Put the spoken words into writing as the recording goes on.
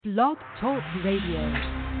Blog Talk Radio.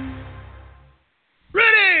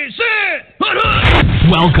 Ready, set, put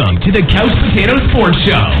Welcome to the Couch Potato Sports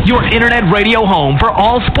Show, your internet radio home for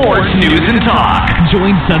all sports news and talk.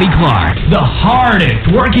 Join Sonny Clark, the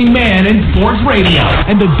hardest working man in sports radio,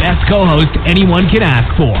 and the best co-host anyone can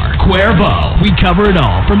ask for, Cuervo. We cover it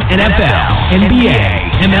all from NFL,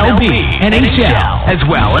 NBA, MLB, NHL, as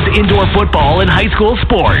well as indoor football and high school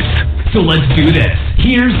sports. So let's do this.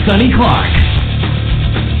 Here's Sonny Clark.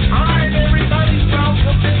 Alright, everybody,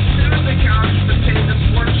 welcome to the Couch Potato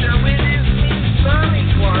Sports Show. It is me, Sonny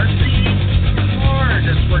Clark, the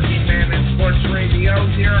hardest working man in sports radio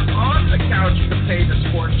here on the Couch Potato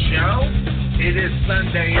Sports Show. It is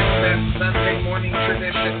Sunday. It's that Sunday morning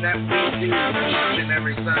tradition that we do each and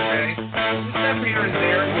every Sunday. We step here and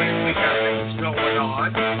there when we got things going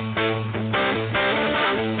on.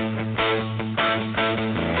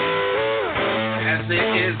 As it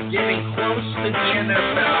is getting close to the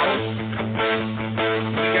NFL,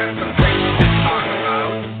 we got some things to talk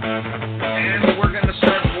about, and we're going to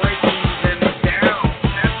start breaking them down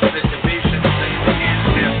after the divisions in the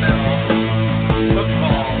NFL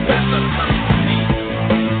football as a company.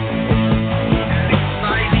 An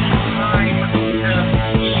exciting time of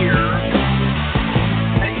year,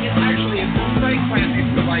 and it's actually a nice time if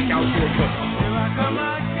you like outdoor football,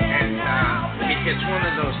 and it's one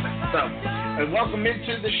of those things. So, welcome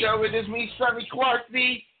into the show. It is me, Sonny Clark,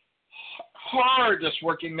 the hardest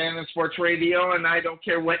working man in sports radio, and I don't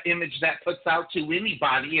care what image that puts out to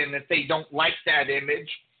anybody, and if they don't like that image,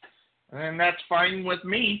 then that's fine with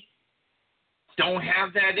me. Don't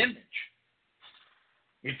have that image.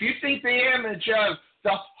 If you think the image of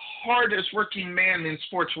the hardest working man in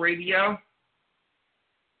sports radio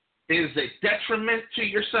is a detriment to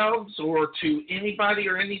yourselves or to anybody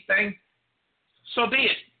or anything, so be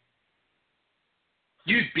it.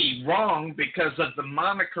 You'd be wrong because of the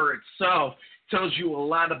moniker itself tells you a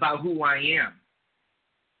lot about who I am.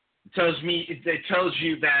 It tells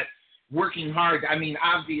you that working hard, I mean,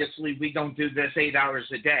 obviously we don't do this 8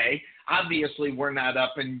 hours a day. Obviously we're not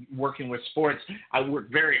up and working with sports. I work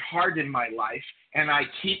very hard in my life, and I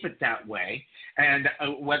keep it that way. And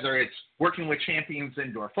whether it's working with Champions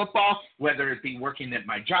Indoor Football, whether it be working at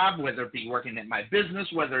my job, whether it be working at my business,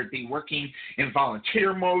 whether it be working in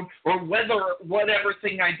volunteer mode, or whatever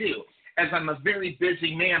thing I do, as I'm a very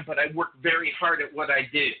busy man, but I work very hard at what I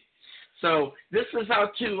do. So this is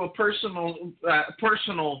out to a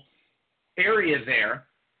personal area there,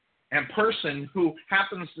 and person who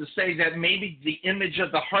happens to say that maybe the image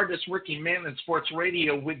of the hardest working man in sports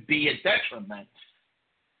radio would be a detriment.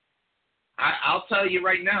 I'll tell you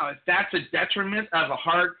right now, if that's a detriment of a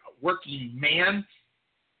hard-working man,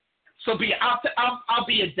 so be it. I'll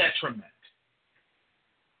be a detriment.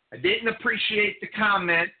 I didn't appreciate the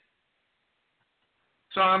comment,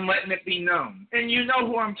 so I'm letting it be known. And you know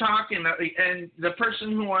who I'm talking about, and the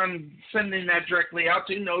person who I'm sending that directly out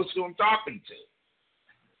to knows who I'm talking to.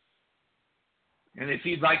 And if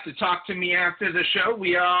you'd like to talk to me after the show,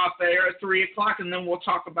 we are off air at 3 o'clock, and then we'll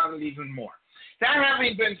talk about it even more. That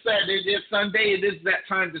having been said, it is Sunday. It is that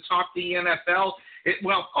time to talk the NFL.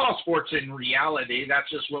 All sports in reality. That's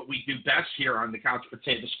just what we do best here on the Couch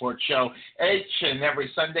Potato Sports Show. Each and every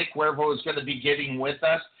Sunday, Cuervo is going to be getting with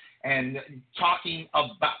us and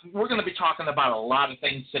we're going to be talking about a lot of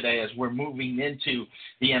things today as we're moving into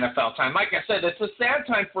the NFL time. Like I said, it's a sad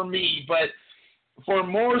time for me, but for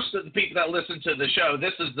most of the people that listen to the show,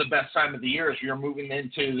 this is the best time of the year as you're moving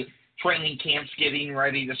into training camps getting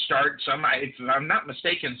ready to start. Some, if I'm not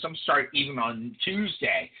mistaken, some start even on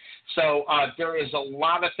Tuesday. So there is a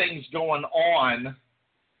lot of things going on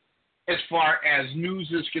as far as news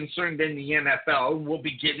is concerned in the NFL. We'll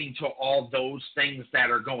be getting to all those things that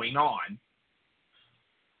are going on.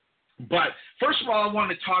 But first of all, I want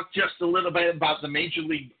to talk just a little bit about the Major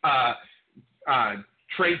League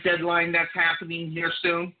trade deadline that's happening here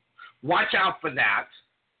soon. Watch out for that,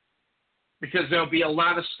 because there'll be a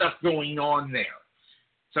lot of stuff going on there.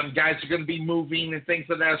 Some guys are going to be moving and things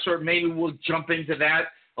of that sort. Maybe we'll jump into that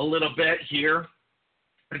a little bit here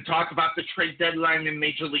and talk about the trade deadline in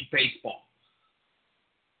Major League Baseball.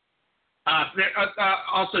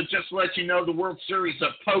 Also, just to let you know, the World Series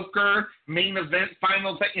of Poker main event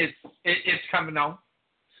final thing it's coming on.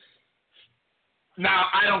 Now,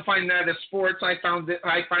 I don't find that as sports. I find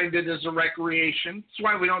it as a recreation. That's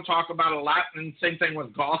why we don't talk about it a lot. And same thing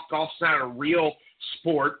with golf. Golf's not a real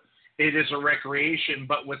sport. It is a recreation,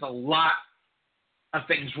 but with a lot of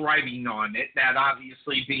things riding on it. That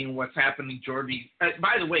obviously being what's happening.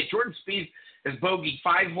 By the way, Jordan Spieth has bogeyed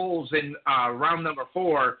 5 holes in round number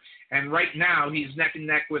 4, and right now he's neck and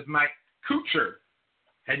neck with Mike Kuchar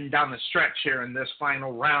heading down the stretch here in this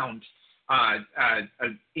final round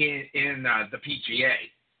in the PGA.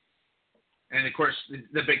 And, of course,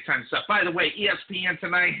 the big-time stuff. By the way, ESPN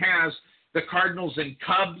tonight has the Cardinals and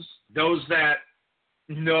Cubs. Those that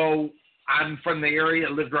know I'm from the area,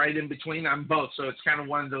 lived right in between. I'm both, so it's kind of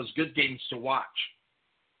one of those good games to watch.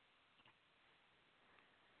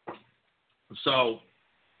 So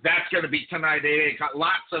that's going to be tonight. Got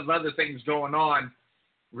lots of other things going on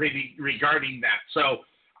regarding that. So,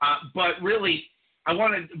 but really, I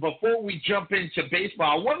wanted, before we jump into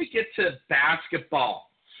baseball, I want to get to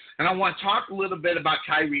basketball. And I want to talk a little bit about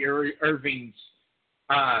Kyrie Irving's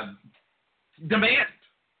demand.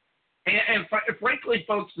 And frankly,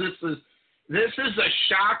 folks, this is a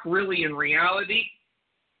shock, really, in reality.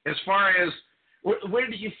 As far as where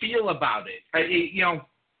do you feel about it?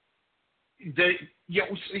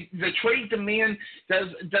 The trade demand, does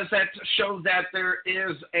that show that there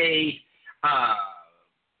is a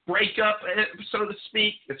breakup, so to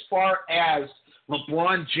speak, as far as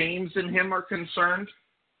LeBron James and him are concerned?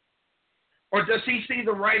 Or does he see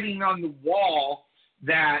the writing on the wall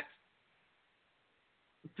that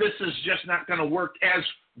this is just not going to work as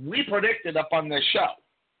we predicted up on this show?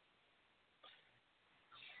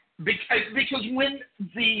 Because when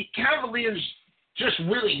the Cavaliers just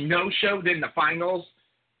really no-showed in the finals,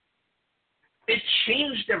 it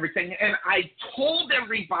changed everything. And I told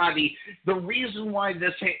everybody the reason why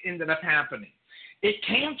this ended up happening. It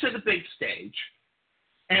came to the big stage,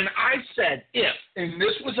 and I said if, and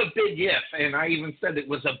this was a big if, and I even said it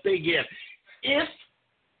was a big if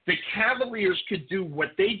the Cavaliers could do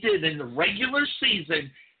what they did in the regular season,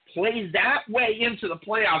 play that way into the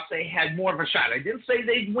playoffs, they had more of a shot. I didn't say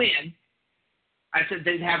they'd win. I said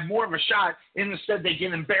they'd have more of a shot, and instead they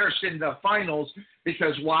get embarrassed in the finals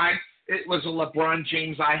because why? It was a LeBron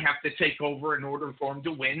James I have to take over in order for him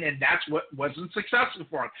to win, and that's what wasn't successful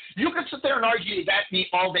for him. You can sit there and argue that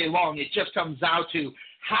all day long. It just comes out to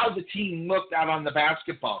how the team looked out on the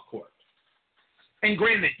basketball court. And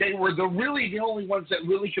granted, they were really the only ones that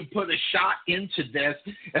really could put a shot into this.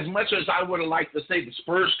 As much as I would have liked to say the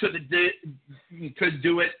Spurs could do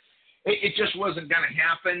it, it just wasn't going to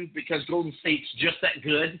happen because Golden State's just that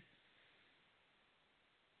good.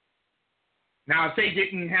 Now, if they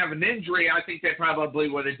didn't have an injury, I think they probably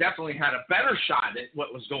would have definitely had a better shot at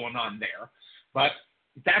what was going on there. But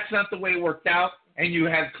that's not the way it worked out. And you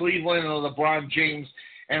had Cleveland and LeBron James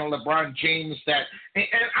that – and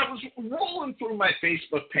I was rolling through my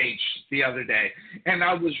Facebook page the other day, and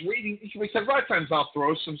I was reading – because a lot of times I'll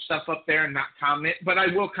throw some stuff up there and not comment, but I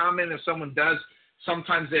will comment if someone does.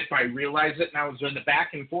 Sometimes if I realize it, and I was doing the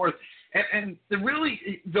back and forth. And the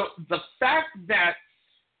fact that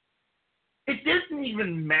it didn't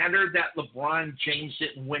even matter that LeBron James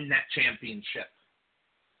didn't win that championship.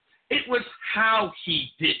 It was how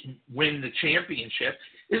he didn't win the championship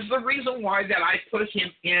is the reason why that I put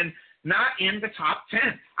him not in the top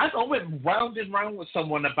 10. I went round and round with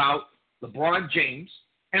someone about LeBron James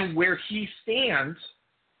and where he stands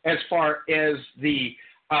as far as the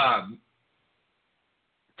top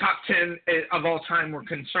 10 of all time were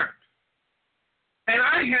concerned. And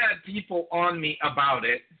I had people on me about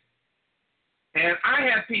it. And I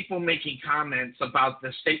had people making comments about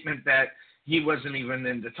the statement that he wasn't even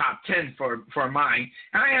in the top 10 for mine.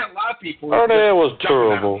 And I had a lot of people. Oh, that was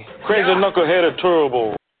terrible. Crazy knuckleheaded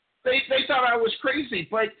terrible. They thought I was crazy.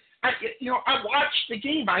 But, I watched the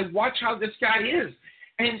game. I watch how this guy is.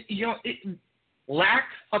 And, lack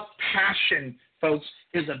of passion, folks,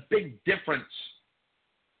 is a big difference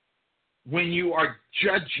when you are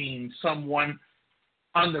judging someone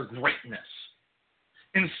on their greatness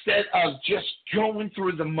instead of just going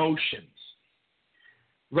through the motions.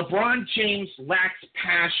 LeBron James lacks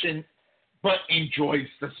passion but enjoys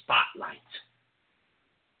the spotlight.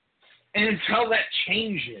 And until that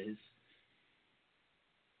changes,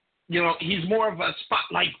 he's more of a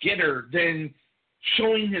spotlight getter than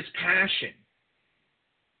showing his passion.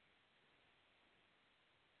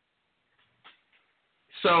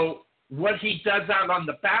 So what he does out on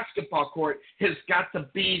the basketball court has got to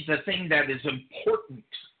be the thing that is important.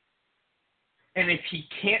 And if he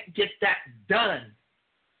can't get that done,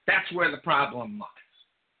 that's where the problem lies.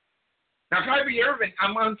 Now, Kyrie Irving,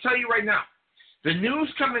 I'm going to tell you right now, the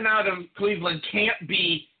news coming out of Cleveland can't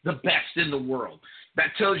be the best in the world.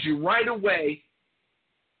 That tells you right away,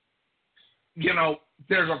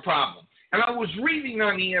 there's a problem. And I was reading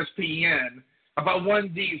on ESPN about one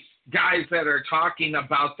of these guys that are talking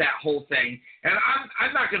about that whole thing. And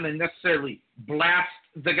I'm not going to necessarily blast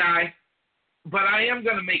the guy, but I am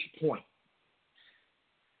going to make a point.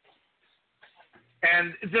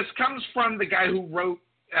 And this comes from the guy who wrote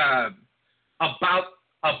about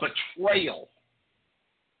a betrayal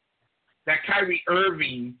that Kyrie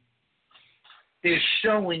Irving is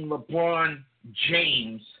showing LeBron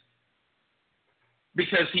James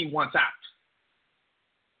because he wants out.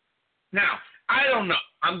 Now, I don't know.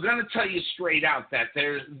 I'm going to tell you straight out that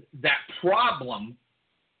that problem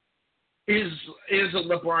is a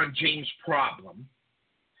LeBron James problem.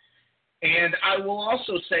 And I will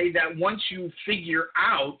also say that once you figure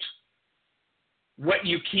out what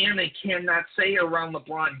you can and cannot say around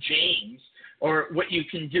LeBron James, or what you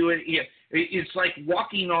can do, it's like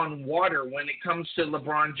walking on water when it comes to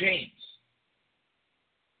LeBron James.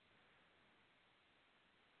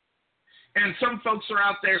 And some folks are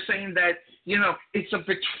out there saying that, it's a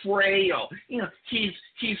betrayal.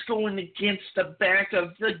 He's going against the back of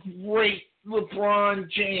the great LeBron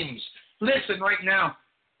James. Listen, right now,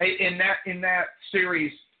 in that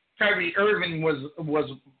series, Kyrie Irving was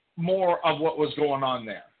more of what was going on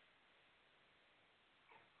there.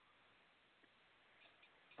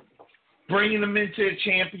 Bringing them into a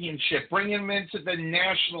championship, bringing them into the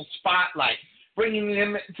national spotlight, bringing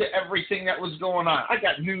them into everything that was going on. I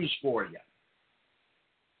got news for you.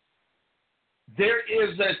 There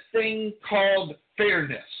is a thing called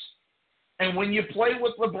fairness. And when you play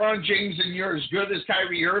with LeBron James and you're as good as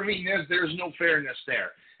Kyrie Irving is, there's no fairness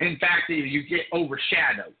there. In fact, you get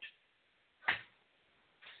overshadowed.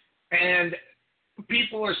 And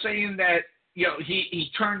people are saying that, he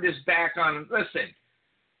turned his back on him. Listen,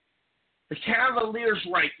 the Cavaliers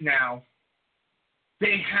right now,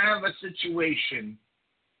 they have a situation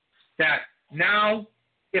that now,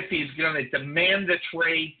 if he's going to demand the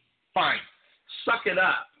trade, fine. Suck it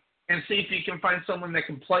up and see if you can find someone that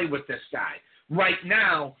can play with this guy. Right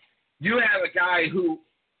now, you have a guy who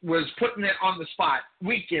was putting it on the spot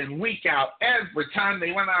week in, week out, every time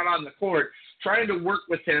they went out on the court, trying to work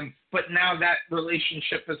with him, but now that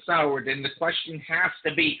relationship is soured, and the question has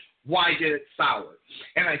to be, why did it sour?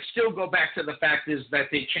 And I still go back to the fact is that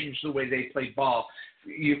they changed the way they played ball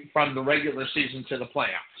from the regular season to the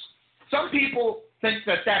playoffs. Some people think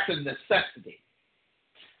that that's a necessity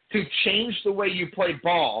to change the way you play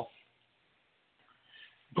ball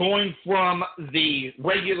going from the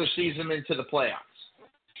regular season into the playoffs.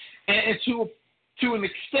 And to an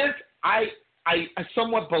extent, I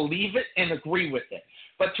somewhat believe it and agree with it.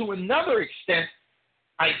 But to another extent,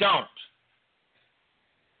 I don't.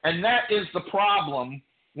 And that is the problem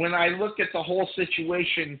when I look at the whole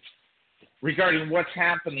situation regarding what's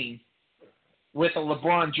happening with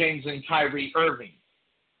LeBron James and Kyrie Irving.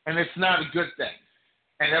 And it's not a good thing.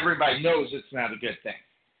 And everybody knows it's not a good thing.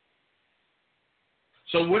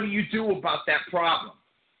 So what do you do about that problem?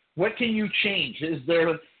 What can you change? Is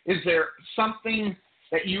there something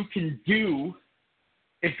that you can do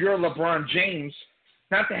if you're LeBron James,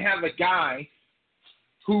 not to have a guy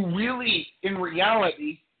who really, in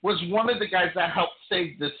reality, was one of the guys that helped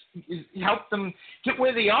save this, helped them get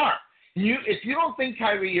where they are. If you don't think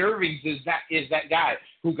Kyrie Irving is that guy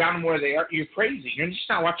who got them where they are, you're crazy. You're just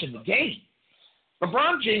not watching the game.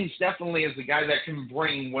 LeBron James definitely is the guy that can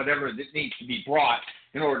bring whatever that needs to be brought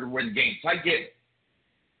in order to win games. I get it.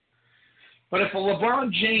 But if a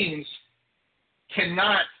LeBron James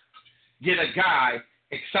cannot get a guy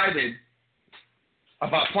excited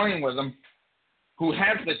about playing with him who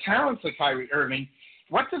has the talents of Kyrie Irving,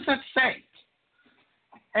 what does that say?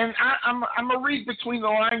 And I'm a read between the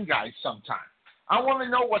line guys sometimes. I want to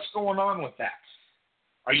know what's going on with that.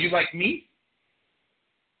 Are you like me?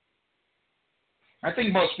 I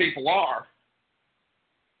think most people are.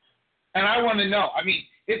 And I want to know. I mean,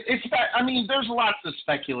 there's lots of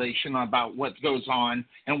speculation about what goes on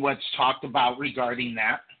and what's talked about regarding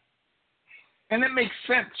that. And it makes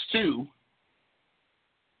sense, too.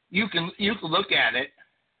 You can look at it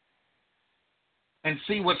and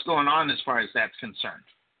see what's going on as far as that's concerned.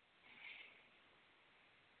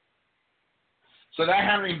 So that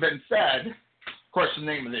having been said, of course, the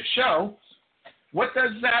name of this show, what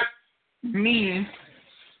does that mean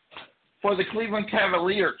for the Cleveland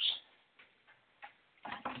Cavaliers?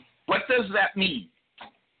 What does that mean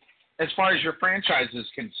as far as your franchise is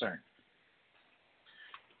concerned?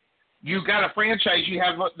 You got a franchise, you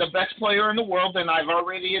have the best player in the world, and I've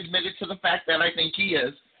already admitted to the fact that I think he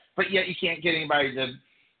is, but yet you can't get anybody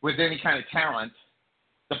with any kind of talent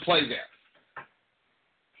to play there.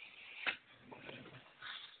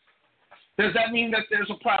 Does that mean that there's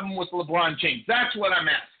a problem with LeBron James? That's what I'm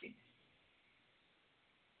asking.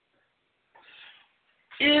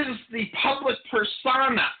 Is the public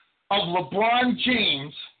persona of LeBron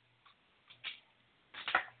James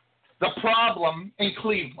the problem in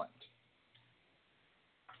Cleveland?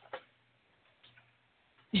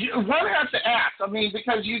 one has to ask. I mean,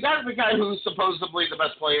 because you got the guy who's supposedly the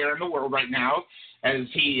best player in the world right now, as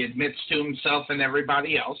he admits to himself and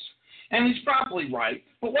everybody else, and he's probably right.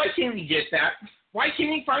 But why can't he get that? Why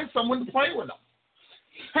can't he find someone to play with him?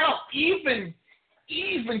 Hell, even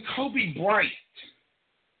Kobe Bryant,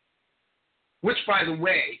 which, by the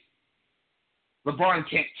way, LeBron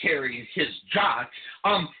can't carry his job,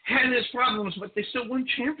 had his problems, but they still won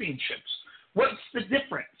championships. What's the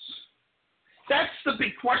difference? That's the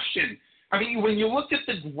big question. I mean, when you look at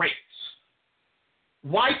the greats,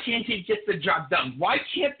 why can't he get the job done? Why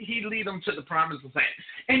can't he lead them to the promised land?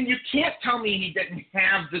 And you can't tell me he didn't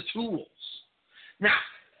have the tools. Now,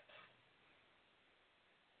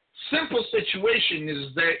 simple situation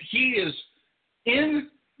is that he is in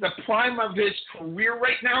the prime of his career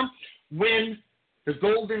right now when the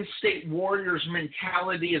Golden State Warriors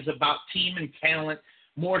mentality is about team and talent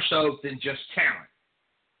more so than just talent.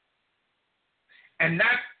 And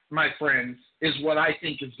that, my friends, is what I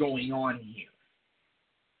think is going on here.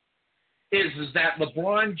 Is that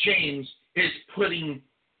LeBron James is putting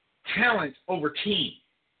talent over team.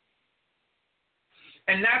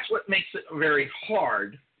 And that's what makes it very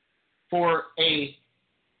hard for a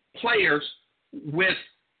players with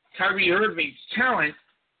Kyrie Irving's talent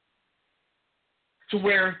to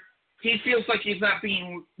where he feels like he's not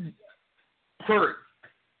being heard,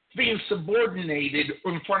 being subordinated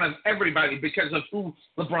in front of everybody because of who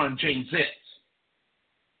LeBron James is.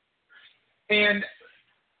 And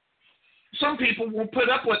some people will put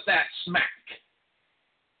up with that smack.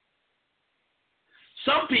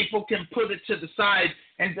 Some people can put it to the side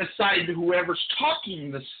and decide that whoever's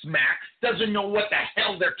talking the smack doesn't know what the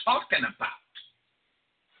hell they're talking about.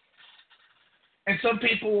 And some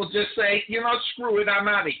people will just say, screw it, I'm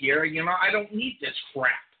out of here. I don't need this crap.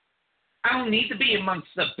 I don't need to be amongst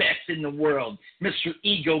the best in the world, Mr.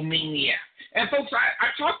 Egomaniac. And folks,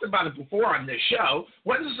 I talked about it before on this show.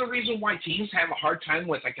 What is the reason why teams have a hard time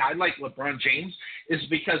with a guy like LeBron James is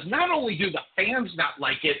because not only do the fans not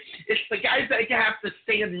like it, it's the guys that have to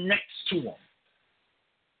stand next to him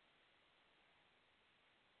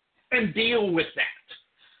and deal with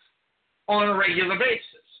that on a regular basis.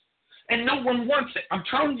 And no one wants it. I'm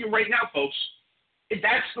telling you right now, folks,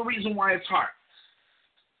 that's the reason why it's hard.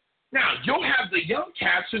 Now, you'll have the young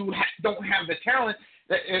cats who don't have the talent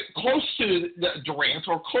close to the Durant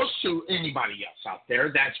or close to anybody else out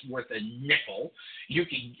there that's worth a nickel. You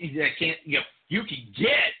can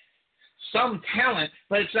get some talent,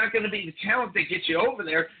 but it's not going to be the talent that gets you over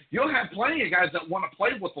there. You'll have plenty of guys that want to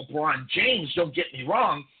play with LeBron James, don't get me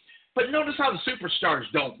wrong, but notice how the superstars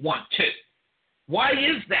don't want to. Why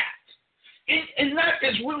is that? And that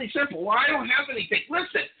is really simple. Well, I don't have anything.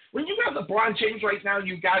 Listen, when you have LeBron James right now,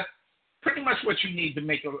 you got pretty much what you need to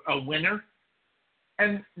make a winner,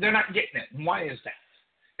 and they're not getting it. And why is that?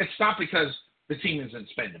 It's not because the team isn't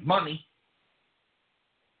spending money.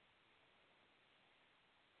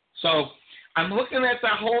 So I'm looking at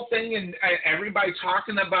that whole thing, and everybody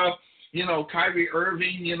talking about, Kyrie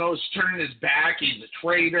Irving, is turning his back. He's a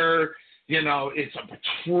traitor. It's a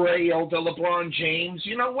betrayal to LeBron James.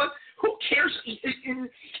 You know what? Who cares?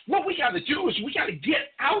 What we got to do is we got to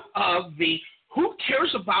get out of the who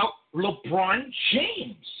cares about LeBron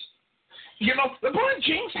James. LeBron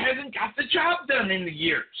James hasn't got the job done in the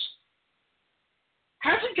years.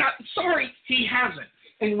 Sorry, he hasn't.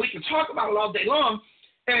 And we can talk about it all day long,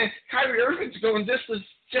 and Kyrie Irving's going, this is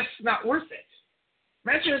just not worth it.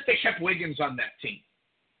 Imagine if they kept Wiggins on that team.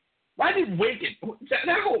 Why did Wiggins,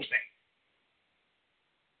 that whole thing?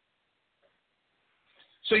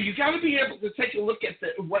 So you got to be able to take a look at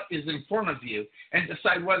what is in front of you and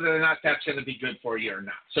decide whether or not that's going to be good for you or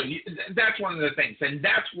not. So that's one of the things, and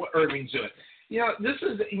that's what Irving's doing. This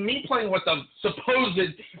is me playing with the supposed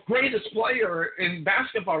greatest player in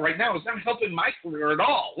basketball right now is not helping my career at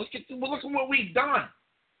all. Look at what we've done.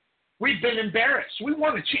 We've been embarrassed. We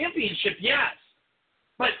won a championship, yes,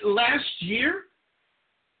 but last year,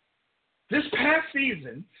 this past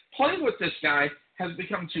season, playing with this guy has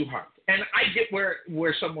become too hard. And I get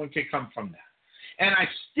where someone can come from that. And I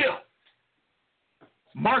still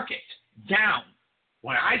mark it down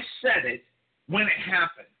when I said it, when it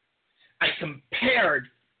happened. I compared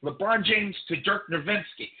LeBron James to Dirk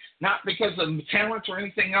Nowitzki, not because of talent or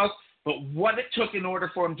anything else, but what it took in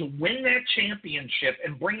order for him to win that championship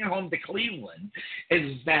and bring it home to Cleveland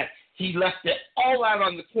is that he left it all out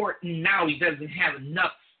on the court, and now he doesn't have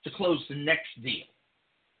enough to close the next deal.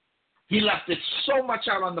 He left it so much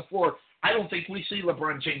out on the floor. I don't think we see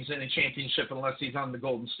LeBron James in a championship unless he's on the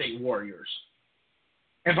Golden State Warriors.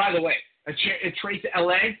 And by the way, a trade to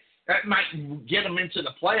L.A., that might get him into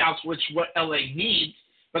the playoffs, which is what L.A. needs,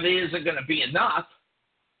 but it isn't going to be enough.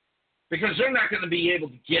 because they're not going to be able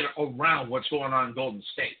to get around what's going on in Golden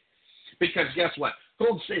State. Because guess what?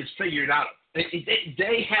 Golden State has figured out.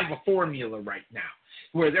 They have a formula right now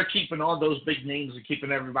where they're keeping all those big names and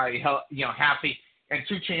keeping everybody happy. And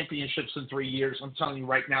 2 championships in 3 years. I'm telling you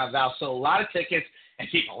right now, they'll sell a lot of tickets and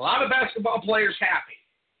keep a lot of basketball players happy.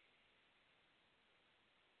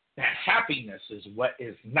 That happiness is what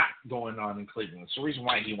is not going on in Cleveland. It's the reason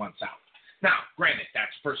why he wants out. Now, granted,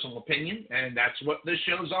 that's personal opinion, and that's what this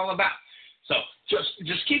show's all about. So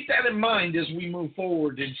just keep that in mind as we move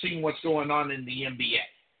forward and seeing what's going on in the NBA.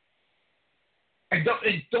 And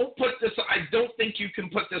don't put this. I don't think you can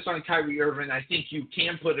put this on Kyrie Irving. I think you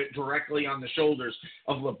can put it directly on the shoulders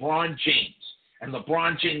of LeBron James, and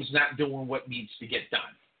LeBron James not doing what needs to get done.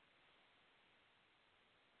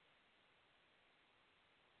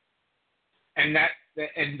 And that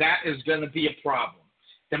is going to be a problem.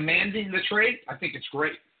 Demanding the trade, I think it's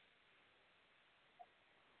great.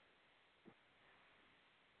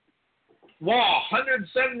 Wall,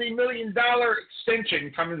 $170 million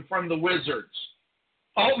extension coming from the Wizards.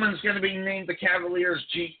 Altman's going to be named the Cavaliers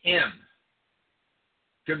GM.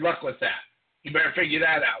 Good luck with that. You better figure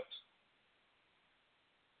that out.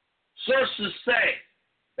 Sources say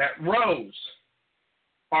that Rose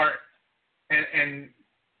and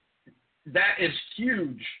that is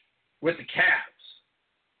huge with the Cavs.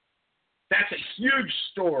 That's a huge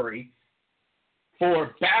story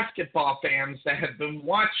for basketball fans that have been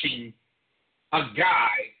watching a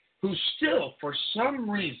guy who still, for some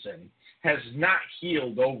reason, has not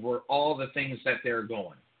healed over all the things that they're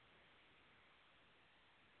going.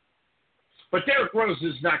 But Derrick Rose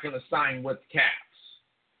is not going to sign with the Cavs.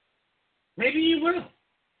 Maybe he will.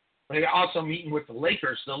 But also meeting with the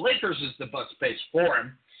Lakers. The Lakers is the best place for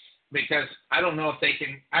him because I don't know if they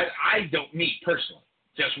can. I don't meet personally,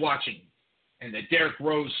 just watching and the Derrick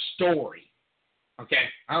Rose story. Okay?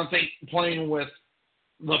 I don't think playing with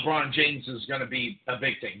LeBron James is going to be a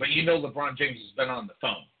big thing. But LeBron James has been on the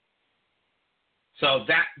phone. So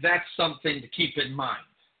that's something to keep in mind.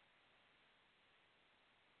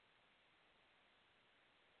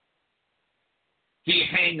 Do you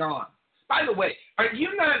hang on? By the way, are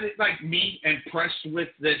you not, like me, impressed with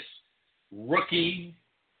this rookie,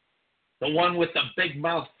 the one with the big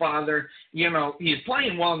mouth father? He's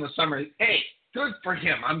playing well in the summer. Hey, good for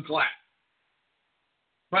him. I'm glad.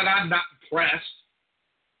 But I'm not impressed.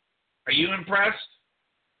 Are you impressed?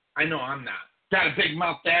 I know I'm not. Got a big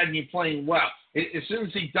mouth dad and you're playing well. As soon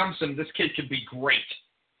as he dumps him, this kid could be great.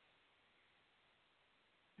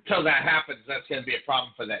 Until that happens, that's going to be a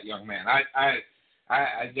problem for that young man. I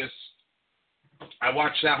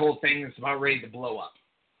watched that whole thing. It's about ready to blow up.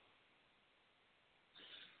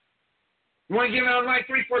 You want to get on line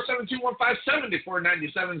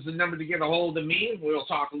 347-215-7497 is the number to get a hold of me. We'll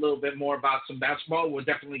talk a little bit more about some basketball. We're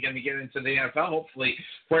definitely going to get into the NFL. Hopefully,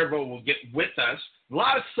 Cuervo will get with us. A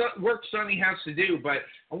lot of work Sonny has to do, but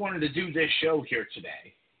I wanted to do this show here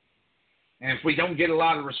today. And if we don't get a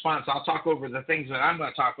lot of response, I'll talk over the things that I'm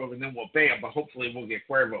going to talk over, and then we'll bail. But hopefully, we'll get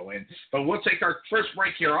Cuervo in. But we'll take our first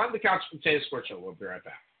break here on the Couch Potato Sports Show. We'll be right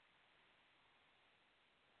back.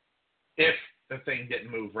 If the thing didn't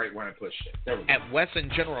move right when I pushed it. There we go. At Wesson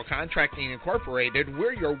General Contracting Incorporated,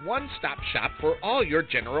 we're your one-stop shop for all your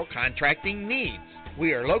general contracting needs.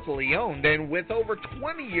 We are locally owned and with over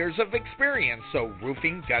 20 years of experience, so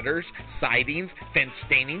roofing, gutters, sidings, fence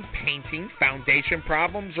staining, painting, foundation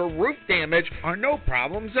problems, or roof damage are no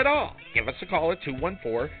problems at all. Give us a call at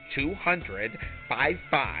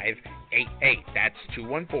 214-200-5588. That's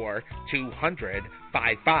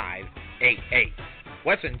 214-200-5588.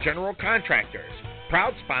 Wesson General Contractors,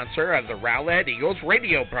 proud sponsor of the Rowlett Eagles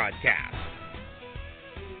radio broadcast.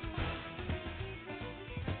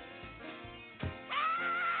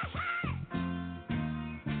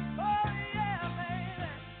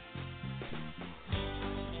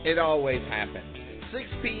 It always happens. 6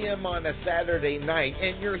 p.m. on a Saturday night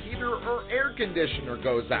and your heater or air conditioner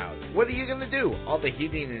goes out. What are you going to do? All the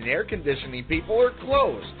heating and air conditioning people are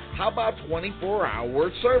closed. How about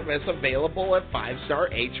 24-hour service available at 5-Star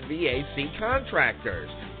HVAC Contractors?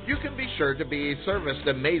 You can be sure to be serviced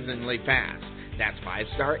amazingly fast. That's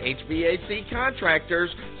 5-Star HVAC Contractors,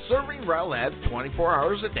 serving Rowlett 24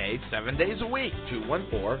 hours a day, 7 days a week.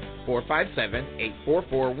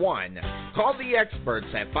 214-457-8441. Call the experts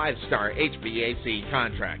at 5-Star HVAC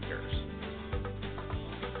Contractors.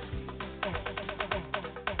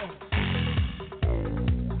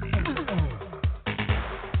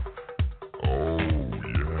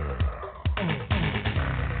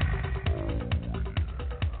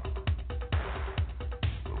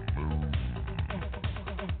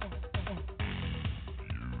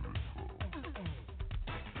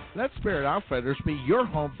 Let Spirit Outfitters be your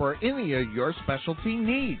home for any of your specialty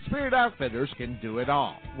needs. Spirit Outfitters can do it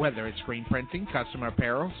all. Whether it's screen printing, custom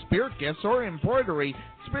apparel, spirit gifts, or embroidery,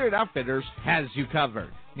 Spirit Outfitters has you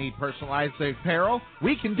covered. Need personalized apparel?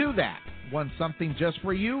 We can do that. Want something just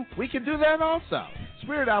for you? We can do that also.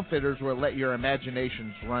 Spirit Outfitters will let your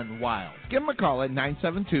imaginations run wild. Give them a call at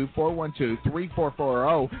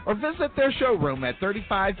 972-412-3440 or visit their showroom at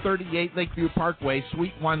 3538 Lakeview Parkway,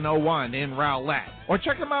 Suite 101 in Rowlett. Or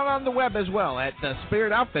check them out on the web as well at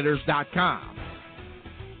thespiritoutfitters.com.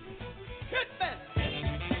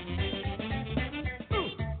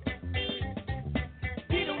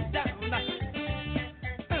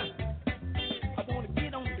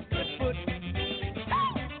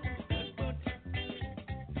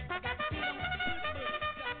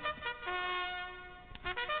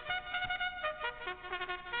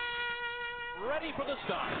 Ready for the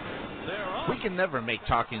start. They're on. We can never make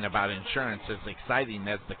talking about insurance as exciting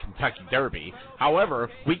as the Kentucky Derby. However,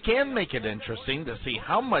 we can make it interesting to see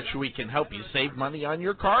how much we can help you save money on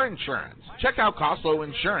your car insurance. Check out Costco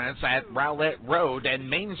Insurance at Rowlett Road and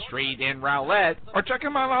Main Street in Rowlett, or check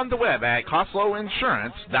them out on the web at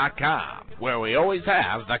CostcoInsurance.com, where we always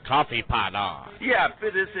have the coffee pot on. Yeah,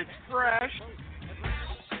 but is it fresh?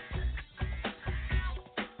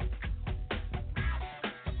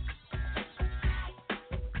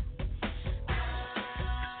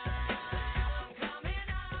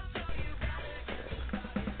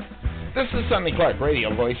 This is Sonny Clark,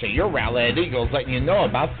 radio voice of your Rowlett Eagles, letting you know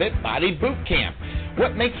about Fit Body Boot Camp.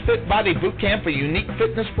 What makes Fit Body Boot Camp a unique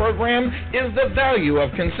fitness program is the value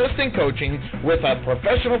of consistent coaching with a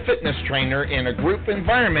professional fitness trainer in a group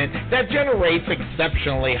environment that generates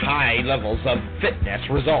exceptionally high levels of fitness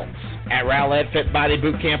results. At Rowlett Fit Body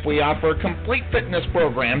Boot Camp, we offer complete fitness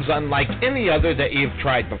programs unlike any other that you've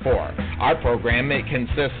tried before. Our program, it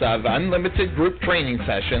consists of unlimited group training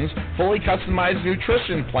sessions, fully customized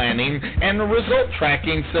nutrition planning, and a result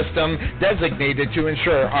tracking system designated to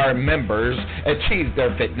ensure our members achieve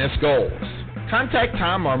their fitness goals. Contact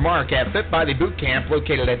Tom or Mark at Fit Body Boot Camp,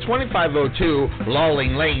 located at 2502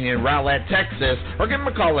 Lawling Lane in Rowlett, Texas, or give them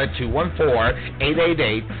a call at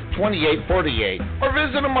 214-888-2848, or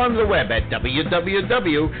visit them on the web at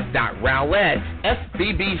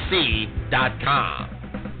www.rowlettfbbc.com.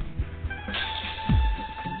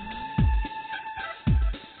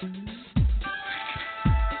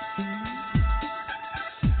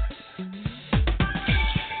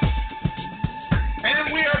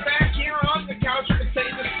 And we are back here on the Couch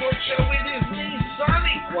Potato Sports Show. It is me,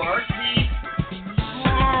 Sonny Clark, the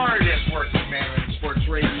hardest working man in sports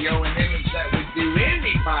radio, and image that would do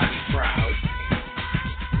anybody proud.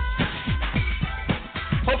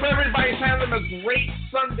 Hope everybody's having a great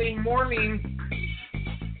Sunday morning.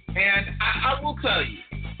 And I will tell you,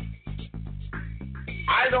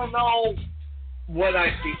 I don't know what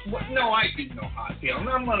I feel. No, I do know how I feel. And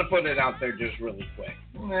I'm going to put it out there just really quick.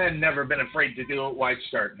 I've never been afraid to do it. Why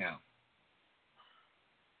start now?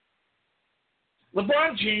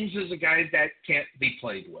 LeBron James is a guy that can't be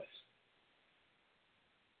played with.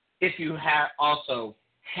 If you also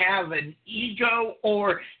have an ego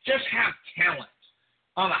or just have talent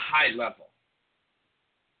on a high level.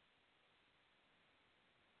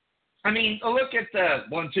 I mean, look at the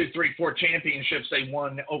 1, 2, 3, 4 championships they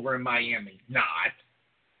won over in Miami. Not.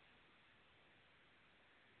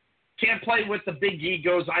 Can't play with the big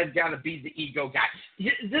egos. I've got to be the ego guy.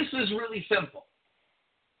 This is really simple.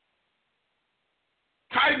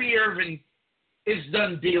 Kyrie Irving is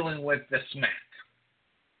done dealing with the smack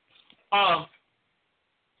of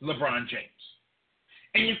LeBron James.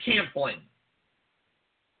 And you can't blame him.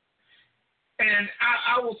 And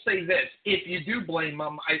I will say this: if you do blame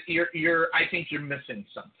him, I think you're missing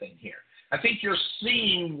something here. I think you're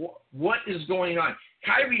seeing what is going on.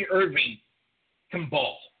 Kyrie Irving can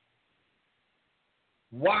ball.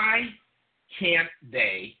 Why can't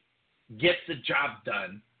they get the job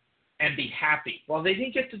done and be happy? Well, they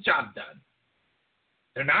didn't get the job done.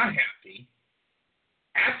 They're not happy.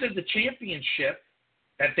 After the championship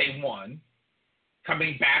that they won,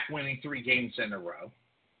 coming back, winning 3 games in a row,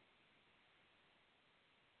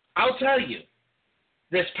 I'll tell you,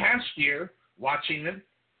 this past year, watching them,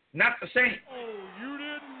 not the same. Oh, you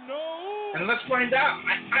didn't know? And let's find out.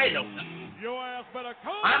 I don't know. Your ass better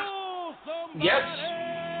call somebody. Yes,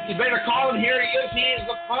 you better call him. Here he is. He is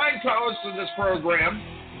the fine co-host of this program.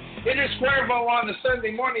 It is Cuervo on the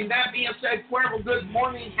Sunday morning. That being said, Cuervo, good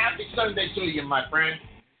morning. Happy Sunday to you, my friend.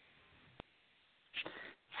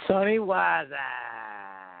 Sonny Waza.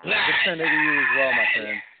 Good Sunday to you as well, my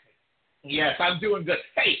friend. Yes, I'm doing good.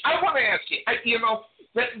 Hey, I want to ask you,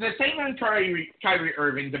 the thing on Kyrie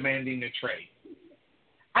Irving demanding a trade,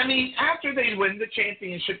 I mean, after they win the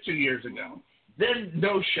championship 2 years ago, then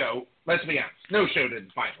no show. Let's be honest, no show to the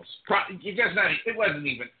finals. It wasn't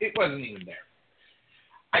even there.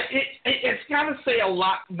 It's got to say a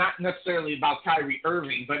lot, not necessarily about Kyrie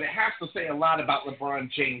Irving, but it has to say a lot about LeBron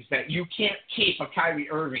James that you can't keep a Kyrie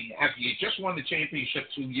Irving after you just won the championship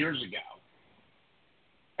 2 years ago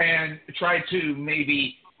and try to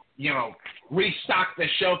maybe, restock the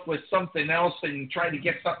shelf with something else and try to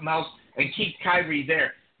get something else and keep Kyrie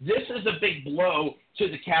there. This is a big blow to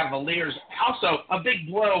the Cavaliers. Also, a big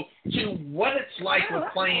blow to what it's like with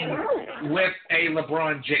playing with a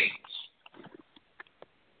LeBron James.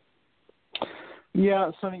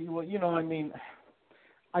 Yeah, Sonny. Well,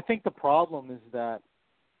 I think the problem is that,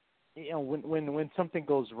 when something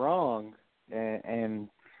goes wrong, and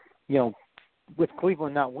with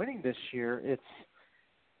Cleveland not winning this year, it's,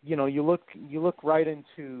 you look right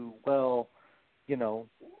into, well,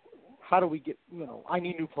 how do we get, I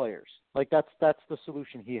need new players. Like that's the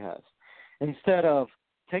solution he has. Instead of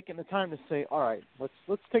taking the time to say, all right,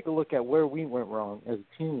 let's take a look at where we went wrong as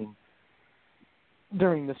a team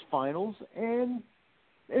during this finals and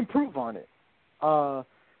improve on it.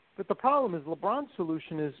 But the problem is LeBron's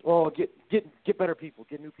solution is, well, get better people,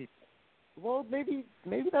 get new people. Well, maybe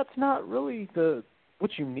that's not really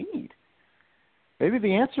what you need. Maybe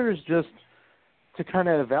the answer is just to kind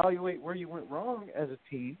of evaluate where you went wrong as a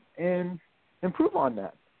team and improve on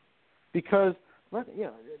that. Because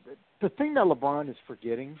the thing that LeBron is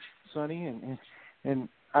forgetting, Sonny, and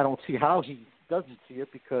I don't see how he doesn't see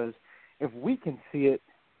it, because if we can see it,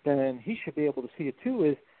 then he should be able to see it too,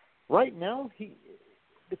 is right now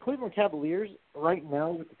the Cleveland Cavaliers, right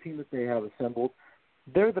now with the team that they have assembled,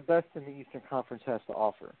 they're the best in the Eastern Conference has to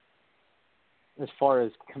offer as far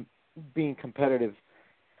as being competitive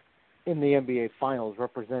in the NBA Finals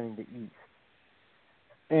representing the East.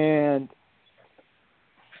 And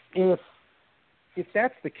if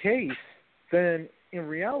that's the case, then in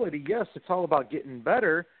reality, yes, it's all about getting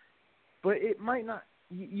better, but it might not.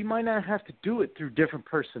 You might not have to do it through different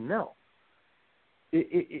personnel.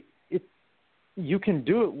 You can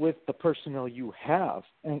do it with the personnel you have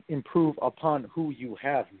and improve upon who you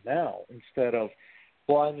have now instead of,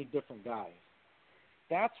 well, I need different guys.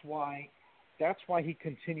 That's why he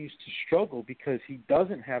continues to struggle, because he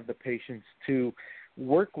doesn't have the patience to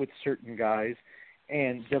work with certain guys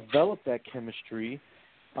and develop that chemistry.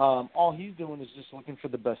 All he's doing is just looking for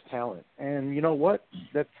the best talent. And you know what?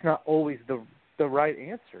 That's not always the right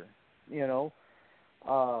answer. You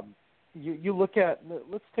look at,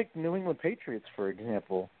 let's take the New England Patriots, for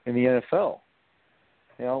example, in the NFL.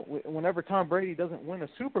 Whenever Tom Brady doesn't win a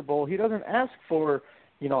Super Bowl, he doesn't ask for,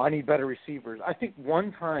 I need better receivers. I think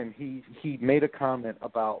one time he made a comment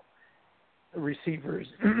about receivers,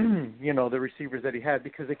 the receivers that he had,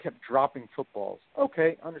 because they kept dropping footballs.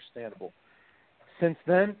 Okay, understandable. Since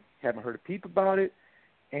then, haven't heard a peep about it,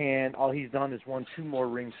 and all he's done is won 2 more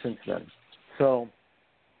rings since then. So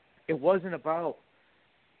it wasn't about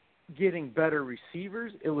getting better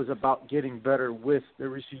receivers. It was about getting better with the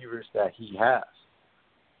receivers that he has.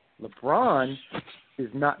 LeBron is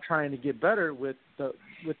not trying to get better with the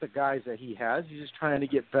guys that he has. He's just trying to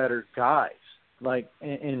get better guys.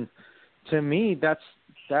 And to me,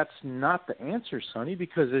 that's not the answer, Sonny,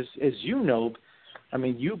 because as you know, I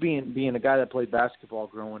mean, you being a guy that played basketball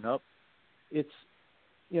growing up, it's,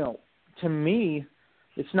 to me,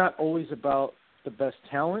 it's not always about the best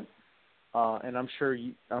talent, and I'm sure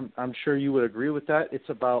you would agree with that. It's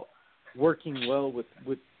about working well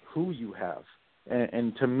with who you have,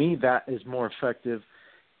 and to me, that is more effective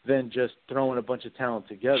than just throwing a bunch of talent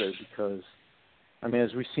together. Because, I mean,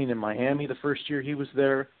 as we've seen in Miami, the first year he was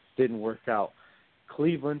there, didn't work out.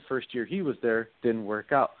 Cleveland, first year he was there, didn't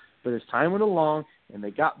work out. But as time went along and they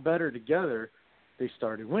got better together, they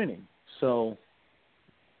started winning. So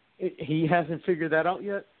he hasn't figured that out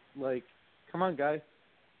yet. Like, come on, guy.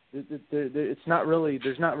 It's not really.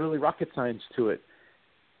 There's not really rocket science to it.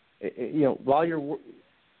 While you're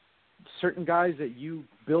certain guys that you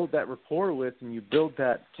build that rapport with and you build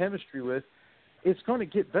that chemistry with, it's going to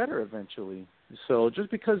get better eventually. So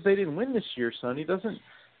just because they didn't win this year, Sonny, doesn't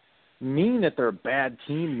mean that they're a bad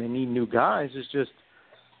team. They need new guys. It's just,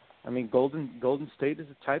 I mean, Golden State is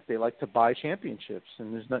a type, they like to buy championships,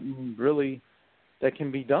 and there's nothing really that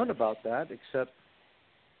can be done about that except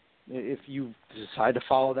if you decide to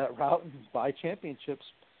follow that route and buy championships,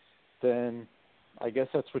 then I guess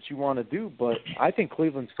that's what you want to do. But I think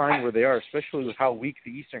Cleveland's fine where they are, especially with how weak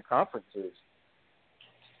the Eastern Conference is.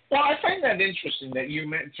 Well, I find that interesting that you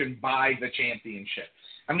mentioned buy the championship.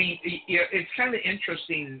 I mean, it's kind of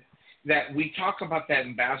interesting that we talk about that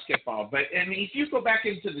in basketball. But, I mean, if you go back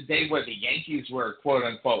into the day where the Yankees were, quote,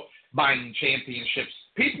 unquote, buying championships,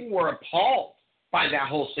 people were appalled by that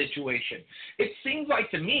whole situation. It seems like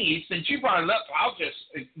to me, since you brought it up, I'll just,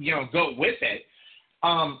 go with it.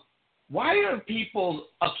 Why are people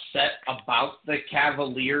upset about the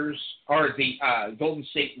Cavaliers or the Golden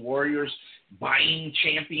State Warriors buying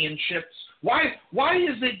championships? Why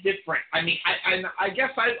is it different? I mean, I guess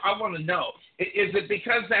I want to know. Is it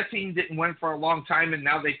because that team didn't win for a long time and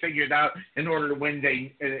now they figured out in order to win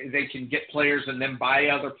they can get players and then buy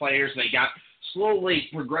other players? They got slowly,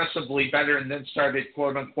 progressively better and then started,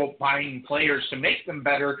 quote, unquote, buying players to make them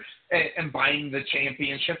better and buying the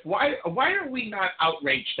championship. Why are we not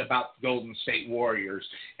outraged about the Golden State Warriors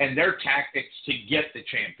and their tactics to get the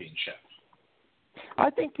championship?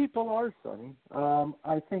 I think people are, Sonny.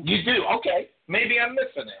 I think you do. Okay, maybe I'm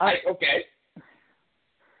missing it. Okay.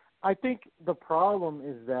 I think the problem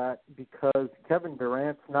is that because Kevin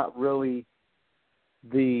Durant's not really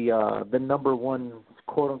the number one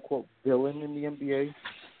quote unquote villain in the NBA,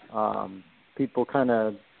 people kind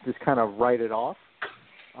of write it off.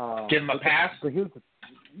 Give him a pass. But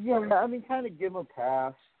kind of give him a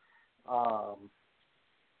pass.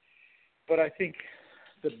 But I think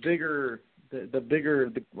the bigger,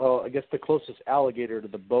 I guess the closest alligator to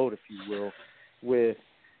the boat, if you will, with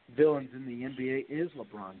villains in the NBA is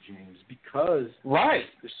LeBron James, because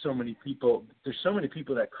there's so many people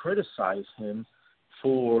that criticize him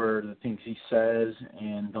for the things he says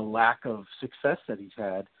and the lack of success that he's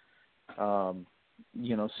had.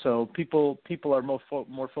 So people are more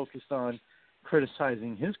focused on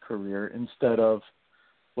criticizing his career instead of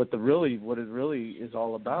what it really is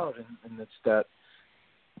all about, and it's that,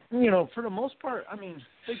 for the most part, I mean,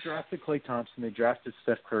 they drafted Klay Thompson, they drafted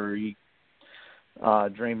Steph Curry,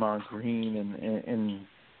 Draymond Green, and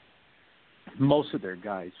most of their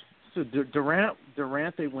guys. So Durant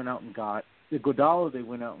they went out and got. The Iguodala they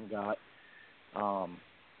went out and got.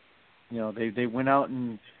 They went out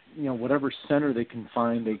and, whatever center they can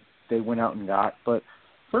find, they went out and got. But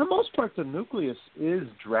for the most part, the nucleus is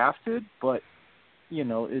drafted, but,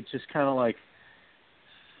 it's just kind of like,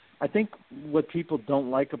 I think what people don't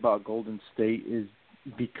like about Golden State is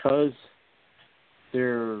because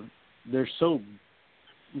they're so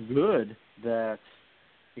good that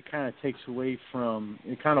it kind of takes away from,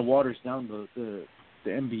 it kind of waters down the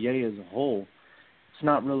NBA as a whole. It's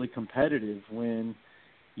not really competitive when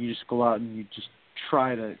you just go out and you just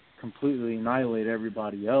try to completely annihilate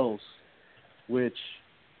everybody else, which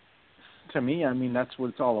to me, I mean, that's what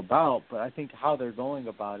it's all about. But I think how they're going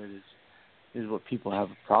about it is what people have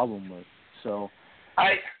a problem with. So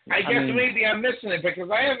I guess maybe I'm missing it because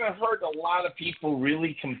I haven't heard a lot of people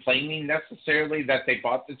really complaining necessarily that they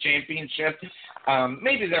bought the championship.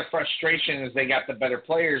 Maybe their frustration is they got the better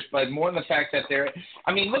players, but more the fact that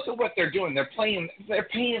look at what they're doing. They're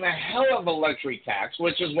paying a hell of a luxury tax,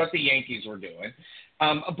 which is what the Yankees were doing.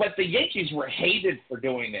 But the Yankees were hated for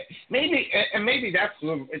doing it. Maybe that's,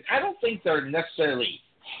 I don't think they're necessarily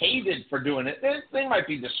hated for doing it. They might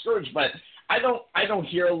be discouraged, but I don't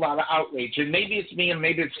hear a lot of outrage, and maybe it's me, and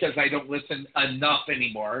maybe it's because I don't listen enough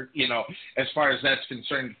anymore, as far as that's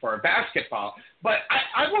concerned for basketball. But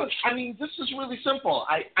this is really simple.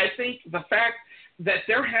 I think the fact that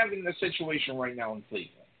they're having the situation right now in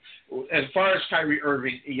Cleveland, as far as Kyrie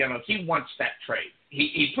Irving, he wants that trade.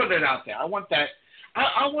 He put it out there. I want that.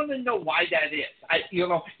 I want to know why that is.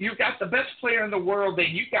 You've got the best player in the world,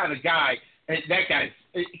 and you got a guy. That guy,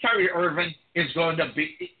 Kyrie Irving, is going to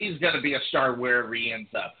be a star wherever he ends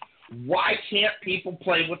up. Why can't people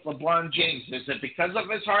play with LeBron James? Is it because of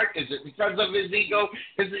his heart? Is it because of his ego?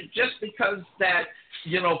 Is it just because that,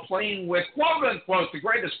 playing with, quote unquote, the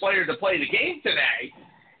greatest player to play the game today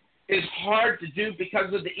is hard to do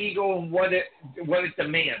because of the ego and what it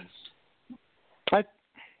demands?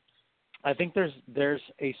 I think there's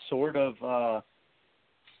a sort of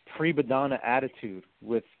prima donna attitude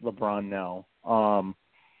with LeBron now.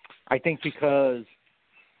 I think because,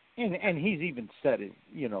 and he's even said it,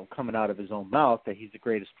 coming out of his own mouth that he's the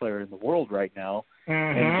greatest player in the world right now.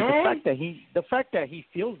 Mm-hmm. And the fact that he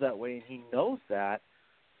feels that way and he knows that,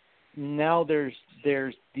 now there's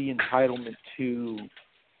the entitlement to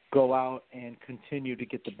go out and continue to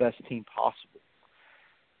get the best team possible.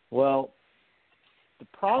 Well, the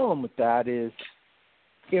problem with that is,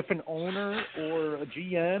 if an owner or a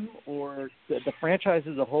GM or the franchise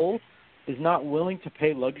as a whole is not willing to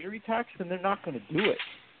pay luxury tax, then they're not going to do it.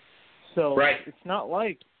 So it's not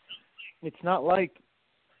like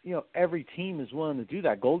every team is willing to do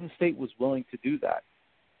that. Golden State was willing to do that.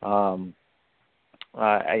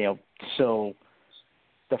 So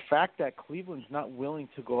the fact that Cleveland's not willing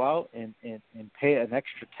to go out and pay an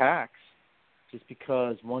extra tax just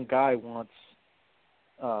because one guy wants,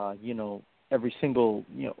 every single,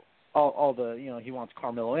 all the, he wants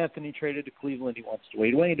Carmelo Anthony traded to Cleveland. He wants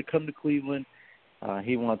Dwayne Wade to come to Cleveland.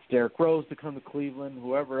 He wants Derrick Rose to come to Cleveland.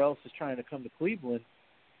 Whoever else is trying to come to Cleveland.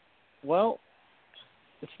 Well,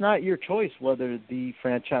 it's not your choice whether the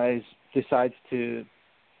franchise decides to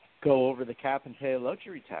go over the cap and pay a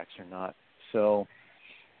luxury tax or not. So,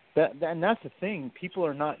 and that's the thing. People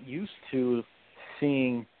are not used to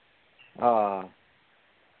seeing a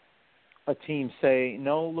team say,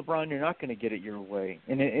 "No, LeBron, you're not going to get it your way."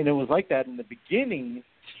 And it was like that in the beginning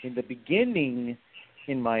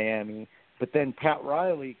in Miami. But then Pat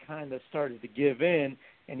Riley kind of started to give in,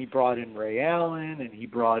 and he brought in Ray Allen, and he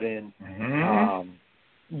brought in,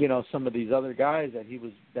 some of these other guys that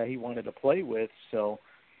he wanted to play with. So,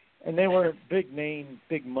 and they weren't big name,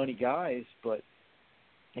 big money guys, but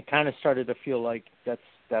it kind of started to feel like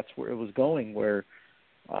that's where it was going, where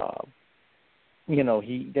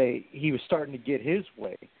he was starting to get his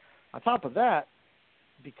way. On top of that,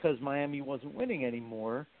 because Miami wasn't winning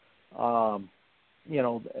anymore, and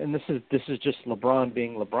this is just LeBron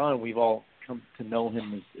being LeBron. We've all come to know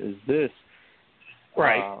him as this.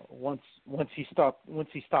 Right. Once he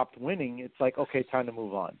stopped winning, it's like, okay, time to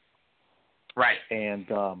move on. Right. And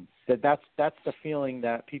that's the feeling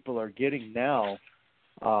that people are getting now.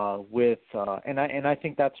 And I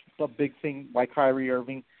think that's a big thing why Kyrie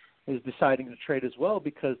Irving is deciding to trade as well,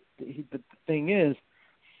 because the thing is,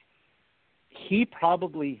 he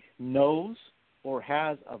probably knows or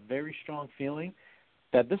has a very strong feeling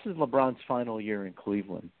that this is LeBron's final year in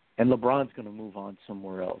Cleveland, and LeBron's going to move on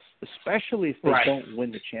somewhere else, especially if they don't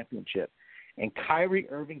win the championship. And Kyrie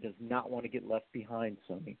Irving does not want to get left behind,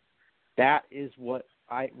 Sonny. That is what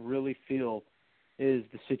I really feel is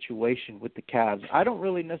the situation with the Cavs. I don't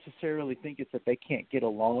really necessarily think it's that they can't get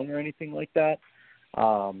along or anything like that.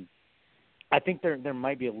 I think there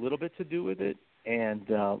might be a little bit to do with it, and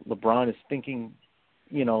LeBron is thinking,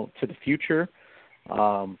 to the future.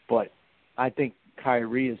 But I think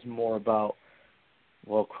Kyrie is more about,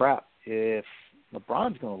 well, crap, if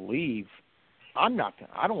LeBron's going to leave, I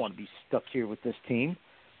don't want to be stuck here with this team.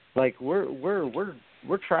 Like, we're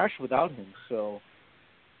trash without him. So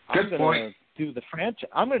I'm going to do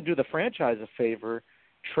the franchise a favor.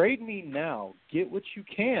 Trade me now. Get what you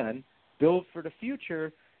can. Build for the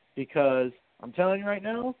future, because I'm telling you right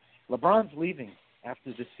now, LeBron's leaving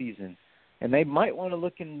after this season, and they might want to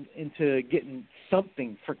look into getting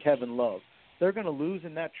something for Kevin Love. They're going to lose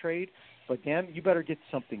in that trade, but damn, you better get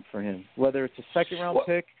something for him, whether it's a second-round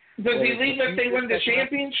pick. Does he leave if they win the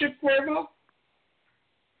championship, Cuervo?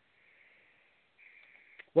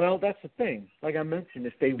 Well, that's the thing. Like I mentioned,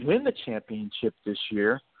 if they win the championship this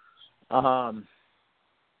year,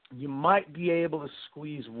 you might be able to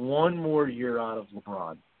squeeze one more year out of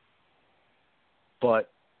LeBron.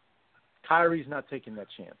 But Kyrie's not taking that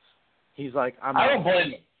chance. He's like, I don't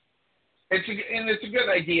blame him. It's a good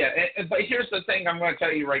idea. But here's the thing I'm going to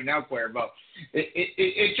tell you right now, Cuervo.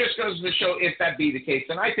 It just goes to show if that be the case,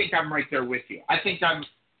 and I think I'm right there with you. I think I'm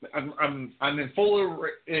in full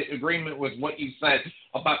agreement with what you said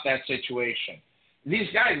about that situation. These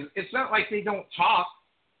guys, it's not like they don't talk.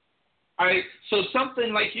 So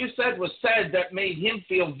something like you said was said that made him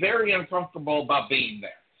feel very uncomfortable about being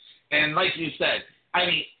there. And like you said, I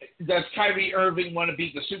mean, does Kyrie Irving want to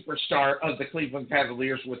be the superstar of the Cleveland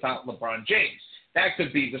Cavaliers without LeBron James? That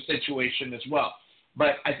could be the situation as well.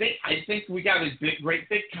 But I think we got a great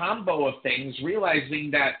big combo of things,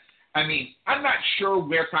 realizing that, I mean, I'm not sure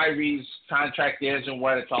where Kyrie's contract is and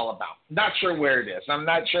what it's all about. Not sure where it is. I'm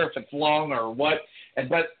not sure if it's long or what.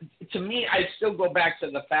 But to me, I still go back to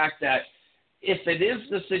the fact that if it is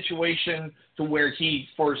the situation to where he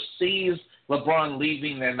foresees LeBron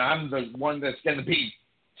leaving, then I'm the one that's going to be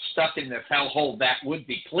stuck in this hellhole that would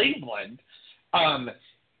be Cleveland. I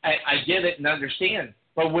get it and understand.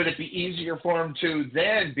 But would it be easier for him to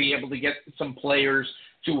then be able to get some players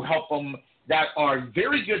to help him that are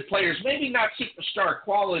very good players, maybe not superstar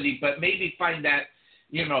quality, but maybe find that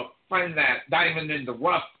diamond in the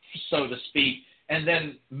rough, so to speak, and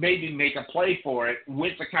then maybe make a play for it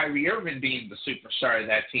with the Kyrie Irving being the superstar of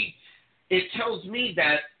that team? It tells me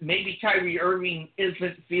that maybe Kyrie Irving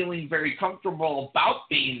isn't feeling very comfortable about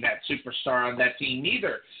being that superstar on that team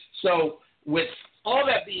either. So with all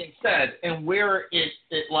that being said, and where it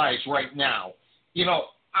lies right now,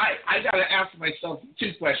 I got to ask myself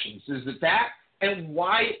two questions. Is it that, and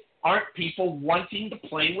why aren't people wanting to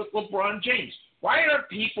play with LeBron James? Why aren't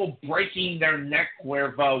people breaking their neck,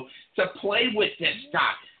 Cuervo, to play with this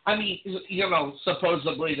guy? I mean,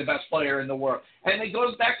 supposedly the best player in the world. And it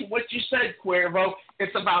goes back to what you said, Cuervo.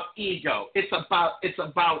 It's about ego. It's about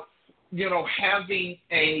having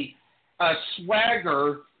a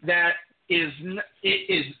swagger that is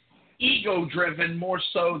ego-driven more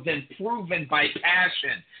so than proven by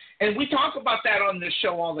passion. And we talk about that on this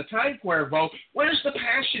show all the time, Cuervo. Where's the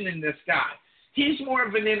passion in this guy? He's more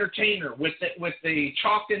of an entertainer with the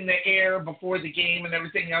chalk in the air before the game and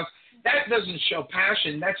everything else. That doesn't show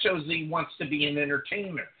passion. That shows he wants to be an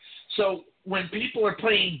entertainer. So when people are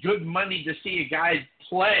paying good money to see a guy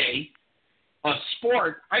play a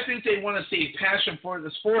sport, I think they want to see passion for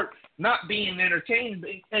the sport, not being entertained.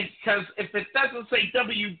 Because if it doesn't say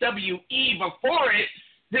WWE before it,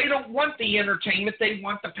 they don't want the entertainment. They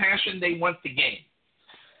want the passion. They want the game.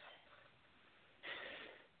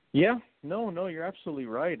 Yeah, no, you're absolutely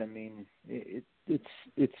right. I mean,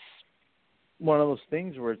 it's one of those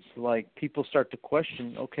things where it's like people start to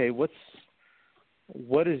question, okay, what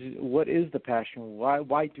is the passion?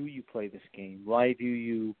 Why do you play this game? Why do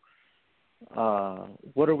you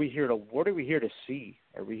what are we here to see?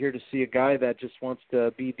 Are we here to see a guy that just wants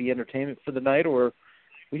to be the entertainment for the night, or are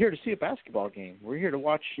we here to see a basketball game? We're here to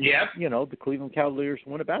watch the Cleveland Cavaliers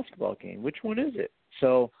win a basketball game. Which one is it?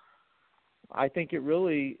 So I think it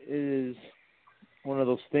really is one of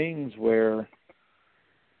those things where,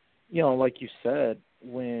 like you said,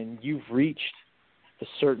 when you've reached a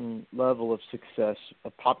certain level of success,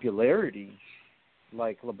 of popularity,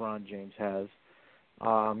 like LeBron James has,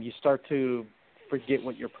 you start to forget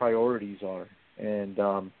what your priorities are. And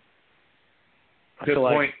I feel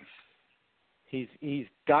like he's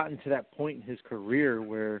gotten to that point in his career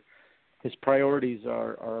where his priorities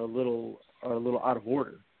are a little out of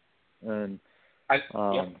order. And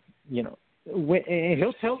and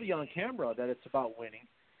he'll tell you on camera that it's about winning,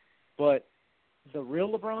 but the real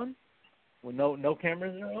LeBron, when no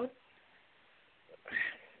cameras are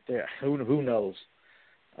on, who knows?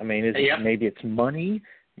 I mean, maybe it's money,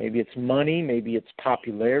 maybe it's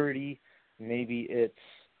popularity, maybe it's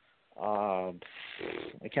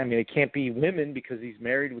it can't be women because he's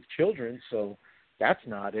married with children, so that's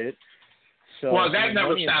not it. So well, that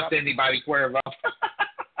never stopped anybody, Cuervo.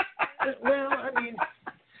 Well, I mean,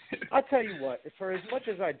 I'll tell you what. For as much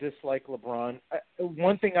as I dislike LeBron,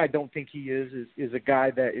 one thing I don't think he is a guy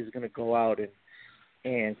that is going to go out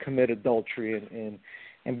and commit adultery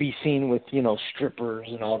and be seen with strippers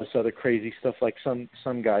and all this other crazy stuff like some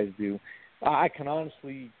guys do. I can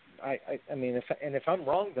honestly, I mean, if I'm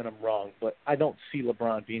wrong, then I'm wrong. But I don't see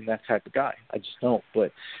LeBron being that type of guy. I just don't.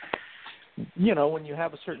 But when you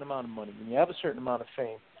have a certain amount of money, when you have a certain amount of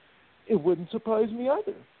fame, it wouldn't surprise me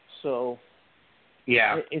either. So,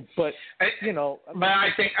 yeah, but I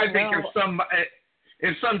think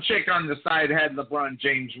if some chick on the side had LeBron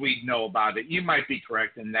James, we'd know about it. You might be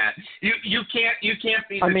correct in that. You can't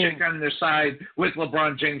be the chick on the side with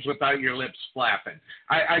LeBron James without your lips flapping.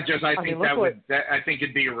 I think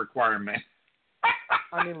it'd be a requirement.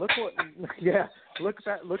 I mean, look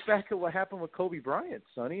back at what happened with Kobe Bryant,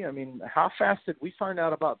 Sonny. I mean, how fast did we find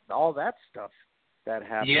out about all that stuff that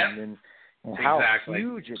happened and how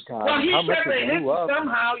huge it got? Well, he how much said it blew up.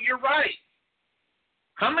 Somehow, you're right.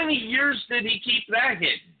 How many years did he keep that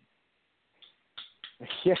hidden?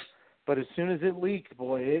 Yeah, but as soon as it leaked,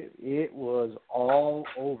 boy, it was all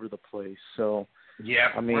over the place. So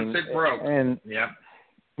I mean, once it broke, I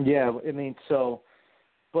mean, so,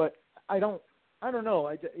 but I don't know.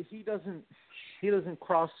 He doesn't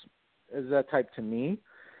cross as that type to me.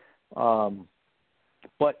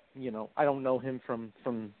 But I don't know him from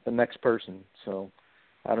the next person, so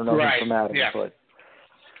I don't know him from Adam. Yeah. But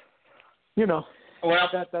well,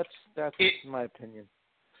 that's my opinion.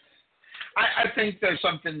 I think there's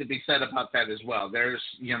something to be said about that as well. There's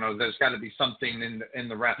got to be something in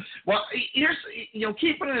the round. Well, here's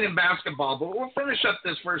keeping it in basketball, but we'll finish up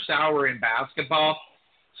this first hour in basketball.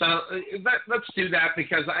 So let's do that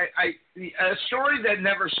because a story that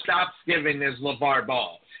never stops giving is LeVar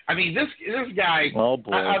Ball. I mean, this guy. Oh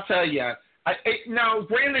boy! I'll tell you. Now,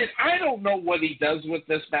 granted, I don't know what he does with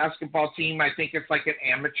this basketball team. I think it's like an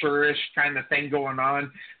amateurish kind of thing going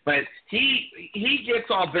on. But he gets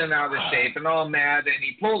all bent out of shape and all mad, and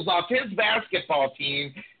he pulls off his basketball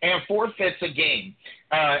team and forfeits a game.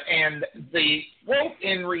 And the quote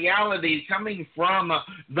in reality coming from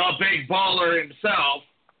the big baller himself,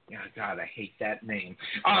 God, I hate that name,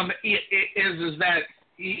 is that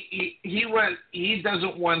he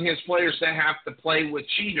doesn't want his players to have to play with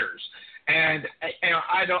cheaters. And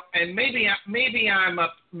I don't, and maybe I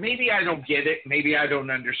don't get it. Maybe I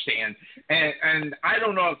don't understand. And I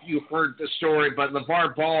don't know if you heard the story, but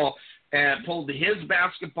LeVar Ball and pulled his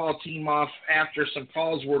basketball team off after some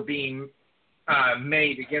calls were being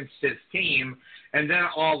made against his team, and then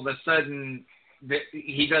all of a sudden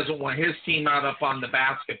he doesn't want his team out up on the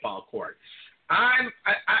basketball court.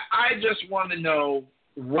 I just want to know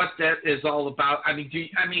what that is all about. I mean,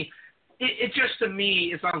 it just, to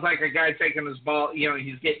me, it sounds like a guy taking his ball,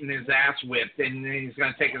 he's getting his ass whipped, and then he's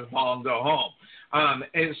going to take his ball and go home.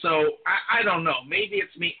 And so I don't know. Maybe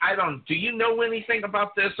it's me. Do you know anything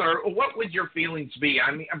about this, or what would your feelings be?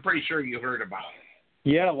 I mean, I'm pretty sure you heard about it.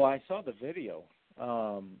 Yeah, well, I saw the video.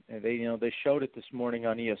 And they showed it this morning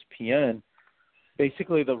on ESPN.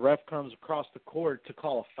 Basically, the ref comes across the court to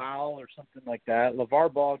call a foul or something like that.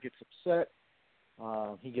 LeVar Ball gets upset.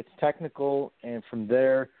 He gets technical, and from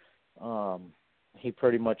there, he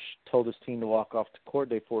pretty much told his team to walk off the court.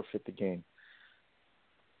 They forfeit the game.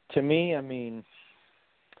 To me, I mean,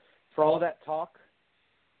 for all that talk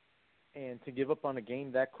and to give up on a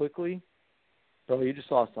game that quickly, bro, you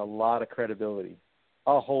just lost a lot of credibility,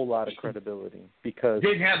 a whole lot of credibility. Because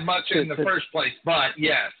didn't have much in the first place, but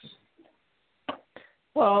yes.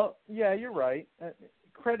 Well, yeah, you're right.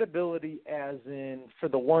 Credibility as in for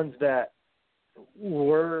the ones that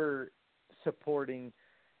were supporting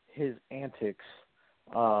his antics.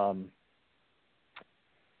 A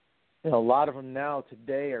lot of them now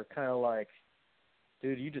today are kind of like,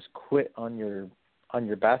 dude, you just quit on your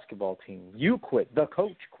basketball team. You quit. The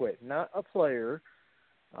coach quit, not a player.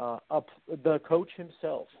 The coach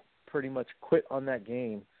himself pretty much quit on that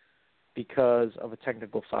game because of a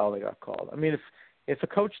technical foul that got called. I mean, if a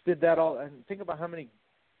coach did that and think about how many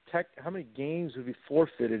games would be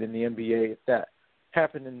forfeited in the NBA if that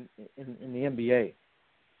happened in the NBA.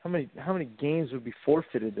 How many games would be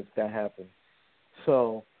forfeited if that happened?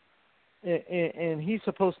 So, and he's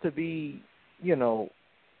supposed to be,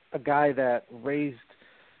 a guy that raised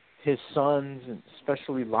his sons, and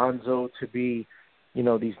especially Lonzo, to be,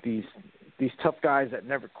 these tough guys that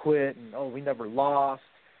never quit and we never lost.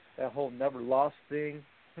 That whole never lost thing.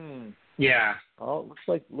 Yeah. Oh,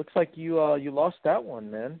 looks like you lost that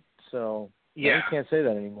one, man. So yeah, you can't say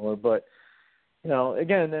that anymore. But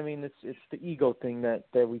again, I mean, it's the ego thing that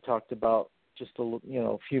we talked about just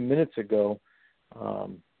a few minutes ago.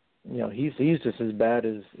 He's just as bad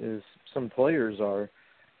as some players are,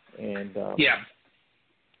 and yeah.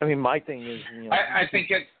 I mean, my thing is, I think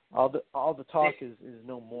it all the talk is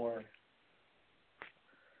no more.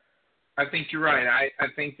 I think you're right. I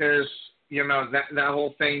think there's that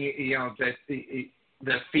whole thing, that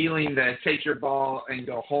the feeling that take your ball and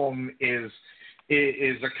go home is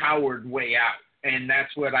a coward way out, and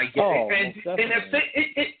that's what I get. Oh, and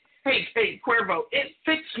if hey Cuervo, it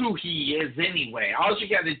fits who he is anyway. All you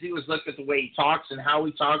got to do is look at the way he talks and how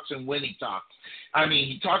he talks and when he talks. I mean,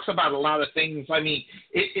 he talks about a lot of things. I mean,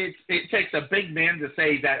 it takes a big man to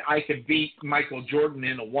say that I could beat Michael Jordan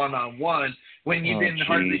in a one-on-one when you didn't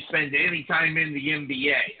hardly spend any time in the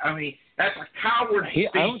NBA. I mean, that's a coward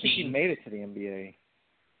speaking. I don't think he made it to the NBA.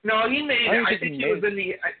 No, he made it. I think he was in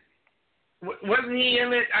the. Wasn't he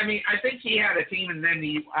in it? I mean, I think he had a team, and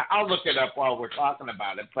then I'll look it up while we're talking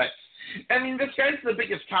about it. But, I mean, this guy's the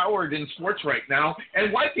biggest coward in sports right now,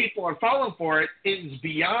 and why people are falling for it is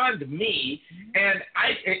beyond me. And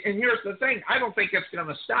here's the thing. I don't think it's going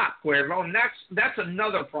to stop, Cuervo, and that's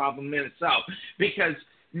another problem in itself, because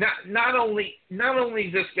not only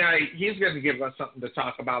this guy, he's going to give us something to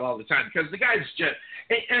talk about all the time, because the guy's just,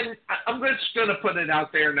 and I'm just going to put it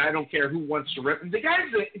out there, and I don't care who wants to rip him. The guy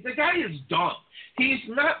is dumb. He's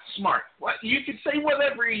not smart. You can say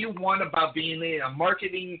whatever you want about being a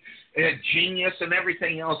marketing genius and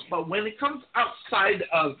everything else, but when it comes outside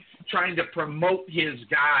of trying to promote his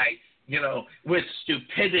guy, with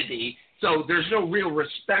stupidity, so there's no real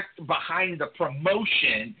respect behind the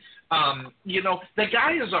promotion. The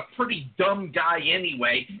guy is a pretty dumb guy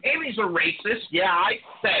anyway, and he's a racist. Yeah, I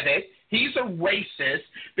said it. He's a racist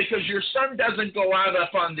because your son doesn't go out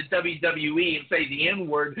up on the WWE and say the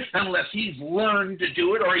N-word unless he's learned to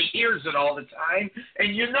do it or he hears it all the time.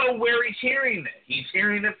 And you know where he's hearing it. He's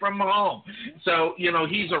hearing it from home. So,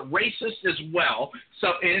 he's a racist as well.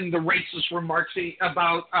 So, in the racist remarks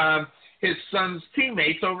about his son's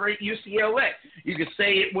teammates over at UCLA. You could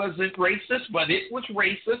say it wasn't racist, but it was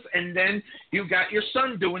racist, and then you got your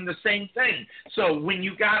son doing the same thing. So when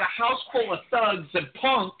you got a house full of thugs and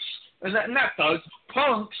punks, not thugs,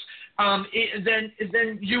 punks, then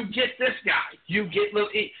you get this guy. You get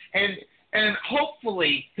and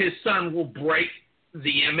hopefully his son will break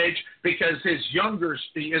the image because his younger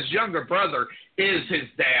brother is his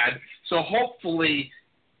dad. So hopefully,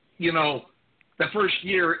 the first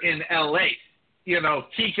year in LA,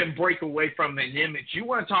 he can break away from an image. You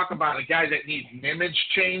want to talk about a guy that needs an image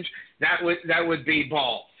change? That would be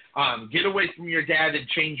Ball. Get away from your dad and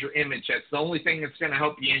change your image. That's the only thing that's going to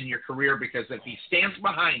help you in your career, because if he stands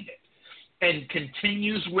behind it and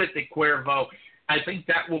continues with it, Cuervo, I think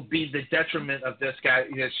that will be the detriment of this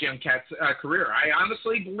young cat's career. I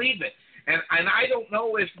honestly believe it, and I don't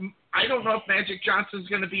know if Magic Johnson's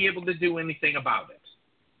going to be able to do anything about it.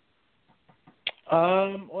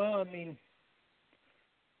 Well, I mean,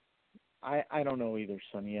 I don't know either,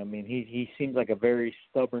 Sonny. I mean, he seems like a very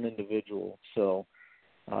stubborn individual, so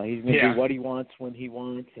he's going to do what he wants when he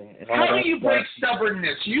wants. And all how that do you stuff. break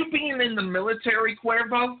stubbornness? You being in the military,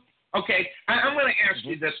 Cuervo? Okay, I'm going to ask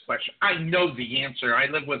you this question. I know the answer. I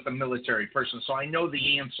live with a military person, so I know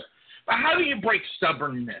the answer. But how do you break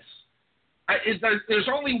stubbornness? There's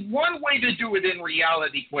only one way to do it in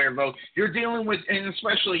reality, Cuervo. You're dealing with, and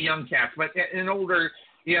especially young cats, but in older,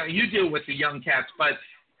 you deal with the young cats. But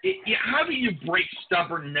how do you break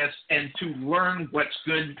stubbornness and to learn what's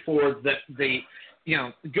good for good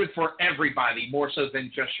for everybody, more so than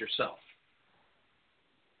just yourself?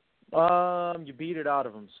 You beat it out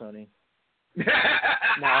of them, Sonny. No,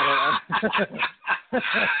 I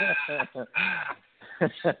don't.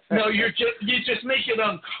 No, you just make it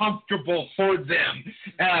uncomfortable for them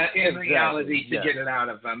in reality to get it out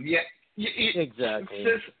of them. Yeah, exactly.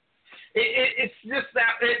 It's just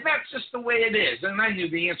that's just the way it is. And I knew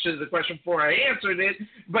the answer to the question before I answered it,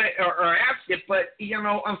 or asked it. But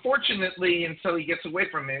unfortunately, until he gets away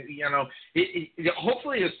from it,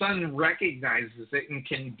 hopefully his son recognizes it and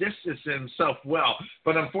can distance himself well.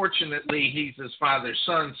 But unfortunately, he's his father's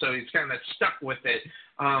son, so he's kind of stuck with it.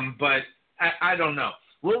 But I don't know.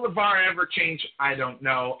 Will LeVar ever change? I don't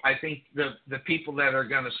know. I think the people that are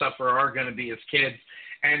going to suffer are going to be his kids.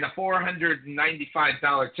 And the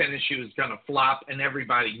 $495 tennis shoe is going to flop, and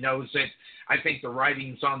everybody knows it. I think the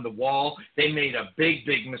writing's on the wall. They made a big,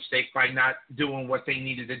 big mistake by not doing what they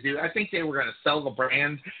needed to do. I think they were going to sell the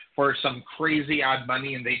brand for some crazy odd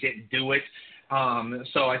money, and they didn't do it.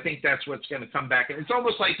 So I think that's what's going to come back. And it's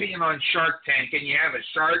almost like being on Shark Tank, and you have a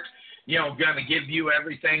shark, going to give you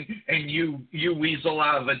everything, and you weasel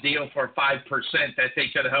out of a deal for 5% that they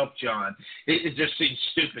could have helped you on. It just seems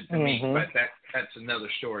stupid to me, but that's another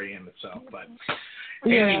story in itself. But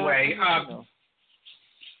anyway,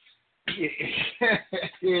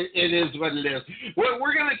 it is what it is.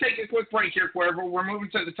 We're going to take a quick break here, Cuervo. We're moving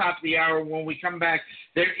to the top of the hour. When we come back,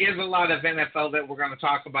 there is a lot of NFL that we're going to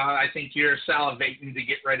talk about. I think you're salivating to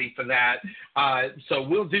get ready for that. So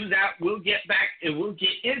we'll do that. We'll get back and we'll get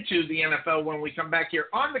into the NFL when we come back here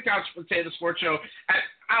on the Couch Potato Sports Show at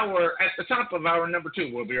the top of hour number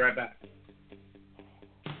 2. We'll be right back.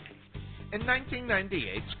 In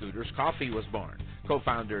 1998, Scooters Coffee was born.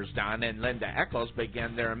 Co-founders Don and Linda Eccles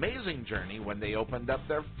began their amazing journey when they opened up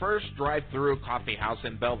their first drive-through coffee house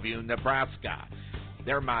in Bellevue, Nebraska.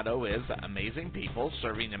 Their motto is amazing people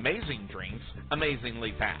serving amazing drinks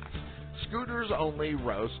amazingly fast. Scooters only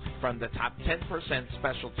roast from the top 10%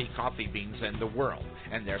 specialty coffee beans in the world,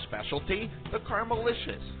 and their specialty, the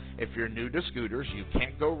Caramelicious. If you're new to Scooters, you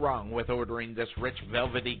can't go wrong with ordering this rich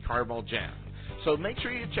velvety caramel gem. So make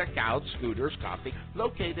sure you check out Scooters Coffee,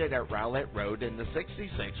 located at Rowlett Road in the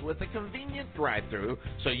 66 with a convenient drive-thru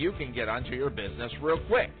so you can get onto your business real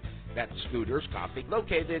quick. That's Scooters Coffee,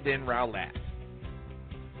 located in Rowlett.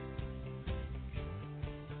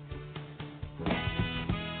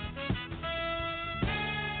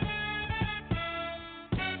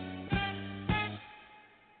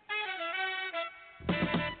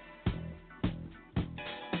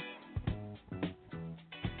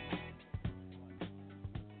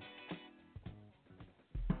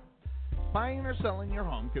 Buying or selling your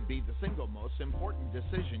home could be the single most important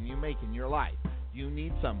decision you make in your life. You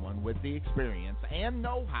need someone with the experience and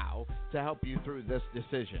know-how to help you through this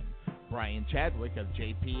decision. Brian Chadwick of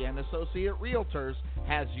JP and Associate Realtors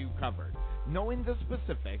has you covered. Knowing the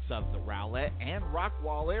specifics of the Rowlett and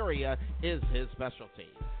Rockwall area is his specialty.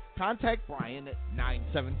 Contact Brian at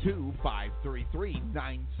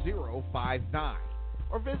 972-533-9059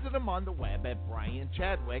 or visit him on the web at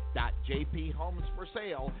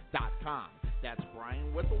brianchadwick.jphomesforsale.com. That's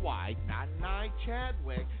Brian with a Y, not an I,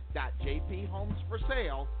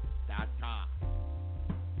 Chadwick.jphomesforsale.com.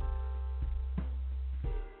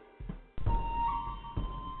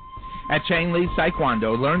 At Chang Lee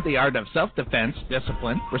Taekwondo, learn the art of self-defense,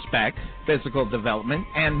 discipline, respect, physical development,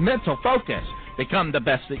 and mental focus. Become the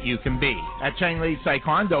best that you can be. At Chang Lee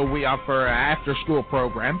Taekwondo, we offer an after-school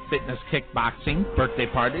program, fitness kickboxing, birthday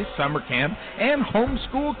parties, summer camp, and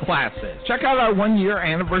homeschool classes. Check out our one-year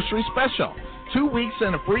anniversary special. 2 weeks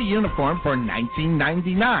and a free uniform for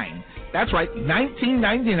 $19.99. That's right,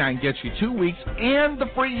 $19.99 gets you 2 weeks and the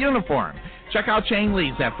free uniform. Check out Chang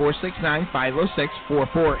Lee's at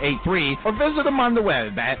 469-506-4483 or visit them on the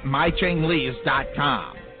web at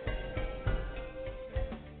mychanglees.com.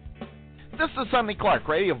 This is Sonny Clark,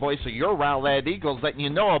 radio voice of your Rowlett Eagles, letting you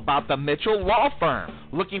know about the Mitchell Law Firm.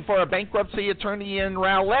 Looking for a bankruptcy attorney in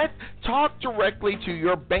Rowlett? Talk directly to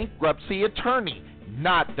your bankruptcy attorney,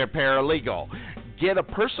 not their paralegal. Get a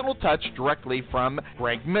personal touch directly from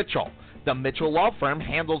Greg Mitchell. The Mitchell Law Firm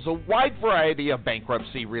handles a wide variety of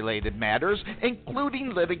bankruptcy-related matters,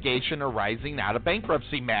 including litigation arising out of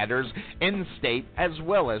bankruptcy matters in state as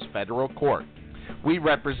well as federal court. We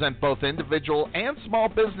represent both individual and small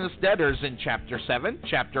business debtors in Chapter 7,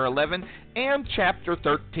 Chapter 11, and Chapter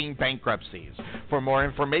 13 bankruptcies. For more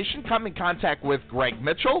information, come in contact with Greg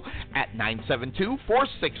Mitchell at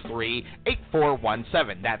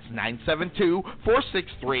 972-463-8417. That's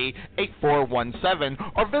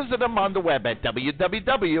 972-463-8417. Or visit him on the web at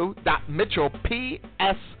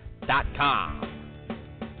www.mitchellps.com.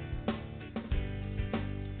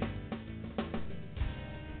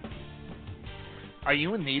 Are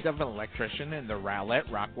you in need of an electrician in the Rowlett,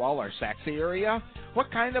 Rockwall, or Saxe area?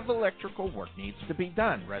 What kind of electrical work needs to be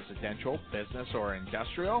done? Residential, business, or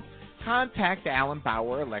industrial? Contact Allen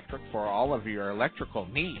Bauer Electric for all of your electrical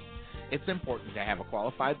needs. It's important to have a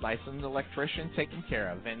qualified licensed electrician taking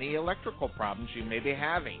care of any electrical problems you may be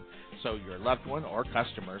having, so your loved one or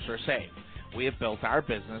customers are safe. We have built our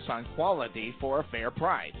business on quality for a fair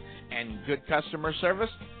price and good customer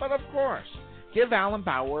service, but of course, give Allen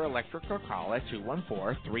Bauer Electric a call at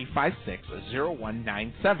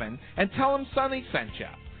 214-356-0197 and tell him Sonny sent you.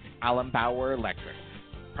 Allen Bauer Electric,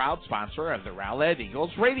 proud sponsor of the Rowlett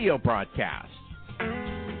Eagles radio broadcast.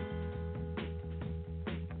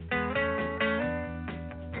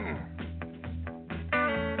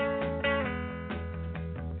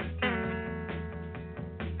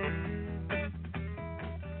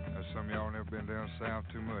 Some of y'all never been down south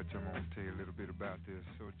too much. I'm going to tell you a little bit about this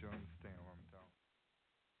so that you understand what I'm talking.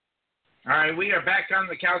 All right, we are back on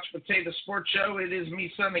the Couch Potato Sports Show. It is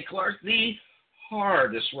me, Sonny Clark, the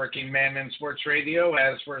hardest working man in sports radio,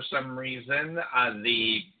 as for some reason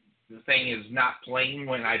the thing is not playing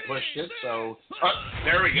when I pushed it, so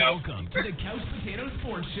there we go. Welcome to the Couch Potato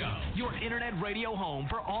Sports Show, your internet radio home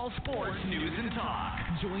for all sports news and talk.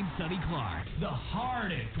 Join Sonny Clark, the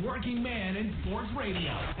hardest working man in sports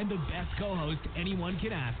radio, and the best co-host anyone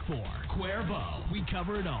can ask for, Cuervo. We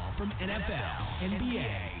cover it all from NFL,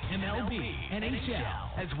 NBA, MLB,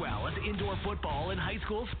 NHL, as well as indoor football and high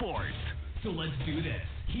school sports. So let's do this.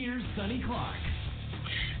 Here's Sonny Clark.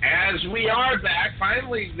 As we are back,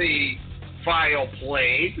 finally the file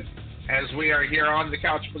played, as we are here on the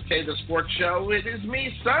Couch Potato Sports Show. It is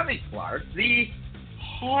me, Sonny Clark, the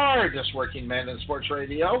hardest working man in sports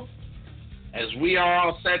radio, as we are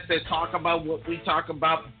all set to talk about what we talk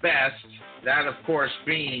about best, that of course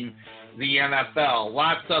being the NFL.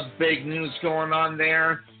 Lots of big news going on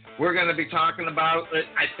there. We're going to be talking about,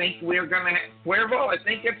 I think we're going to, Cuervo, I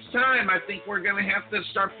think it's time. I think we're going to have to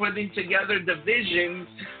start putting together divisions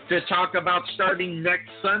to talk about starting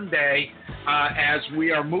next Sunday as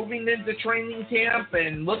we are moving into training camp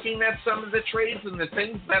and looking at some of the trades and the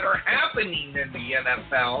things that are happening in the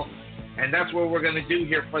NFL. And that's what we're going to do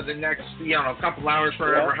here for the next, couple hours,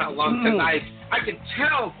 forever, how long. Because I could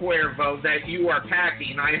tell, Cuervo, that you are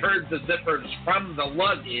packing. I heard the zippers from the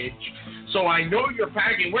luggage, so I know you're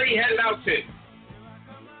packing. Where are you headed out to?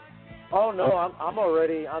 Oh no, I'm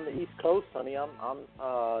already on the East Coast, honey. I'm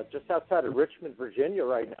just outside of Richmond, Virginia,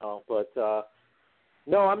 right now. But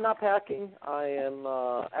no, I'm not packing. I am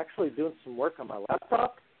actually doing some work on my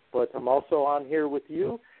laptop, but I'm also on here with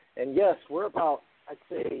you. And yes, we're about, I'd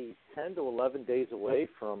say, 10 to 11 days away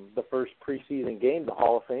from the first preseason game, the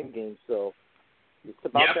Hall of Fame game. So it's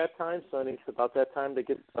about that time, Sonny. It's about that time to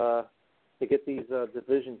get these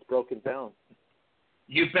divisions broken down.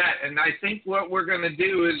 You bet. And I think what we're going to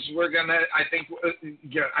do is I think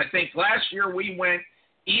last year we went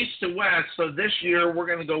east to west, so this year we're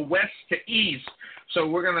going to go west to east. So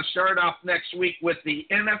we're going to start off next week with the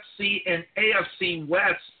NFC and AFC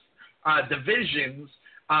West divisions.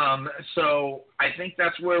 So I think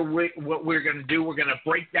that's where what we're going to do. We're going to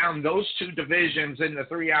break down those two divisions in the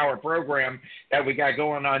 3-hour program that we got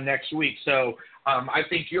going on next week. So I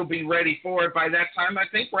think you'll be ready for it by that time, I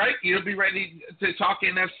think, right? You'll be ready to talk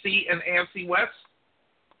NFC and AFC West?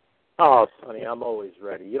 Oh, Sonny, I'm always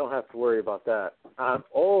ready. You don't have to worry about that. I'm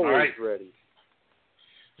always ready.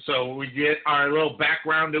 So we get our little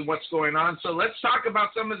background in what's going on. So let's talk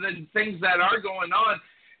about some of the things that are going on.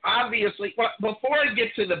 Obviously, before I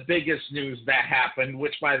get to the biggest news that happened,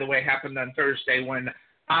 which, by the way, happened on Thursday when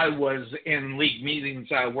I was in league meetings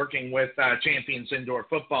working with Champions Indoor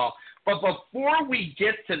Football. But before we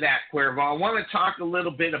get to that, Cuervo, I want to talk a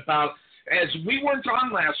little bit about, as we weren't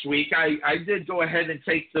on last week, I did go ahead and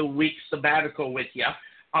take the week sabbatical with you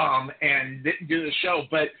and didn't do the show.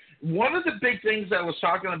 But one of the big things I was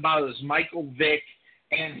talking about is Michael Vick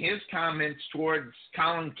and his comments towards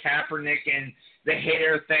Colin Kaepernick and the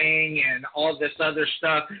hair thing and all this other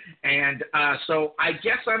stuff. And so I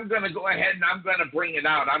guess I'm going to go ahead and I'm going to bring it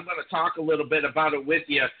out. I'm going to talk a little bit about it with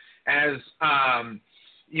you as,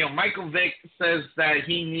 Michael Vick says that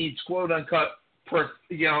he needs quote-unquote,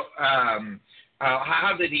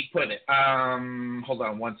 how did he put it? Hold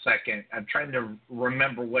on one second. I'm trying to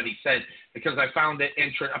remember what he said because I found it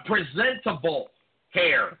interesting. A presentable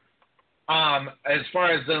hair. As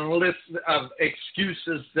far as a list of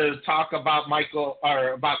excuses to talk about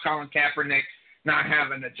about Colin Kaepernick not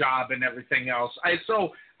having a job and everything else.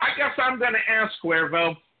 So I guess I'm going to ask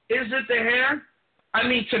Cuervo, is it the hair? I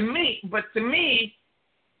mean, to me,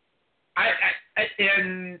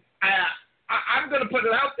 I'm going to put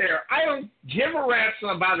it out there. I don't give a rat's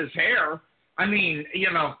about his hair. I mean,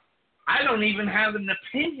 I don't even have an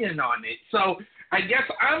opinion on it. So I guess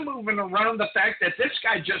I'm moving around the fact that this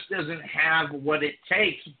guy just doesn't have what it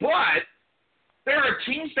takes. But there are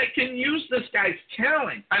teams that can use this guy's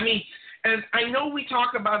talent. I mean, and I know we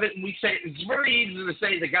talk about it and we say it's very easy to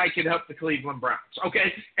say the guy could help the Cleveland Browns.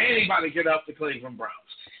 Okay? Anybody could help the Cleveland Browns.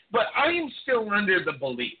 But I am still under the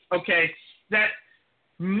belief, okay, that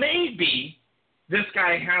maybe this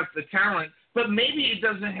guy has the talent, but maybe he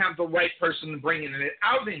doesn't have the right person bringing it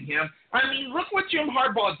out in him. I mean, look what Jim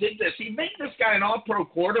Harbaugh did this. He made this guy an all-pro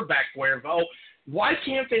quarterback, Cuervo. Why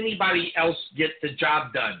can't anybody else get the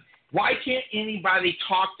job done? Why can't anybody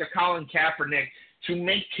talk to Colin Kaepernick to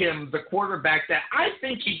make him the quarterback that I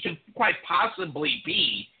think he could quite possibly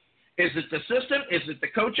be? Is it the system? Is it the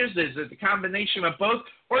coaches? Is it the combination of both?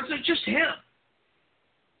 Or is it just him?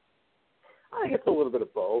 I think it's a little bit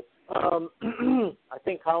of both. I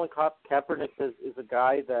think Colin Kaepernick is a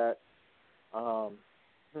guy that I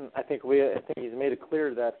think he's made it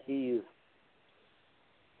clear that he's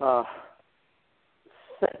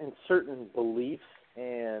set in certain beliefs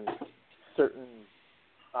and certain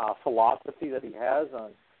philosophy that he has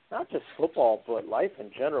on not just football but life in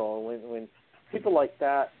general. When people like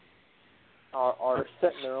that are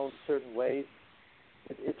set in their own certain ways,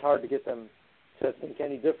 it's hard to get them to think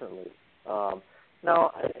any differently.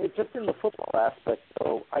 Now, it's just in the football aspect,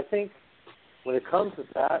 though, I think when it comes to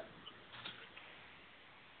that,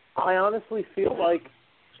 I honestly feel like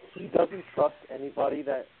he doesn't trust anybody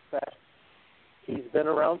that he's been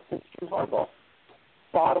around since Jim Harbaugh.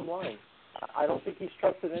 Bottom line, I don't think he's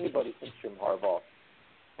trusted anybody since Jim Harbaugh.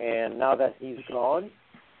 And now that he's gone,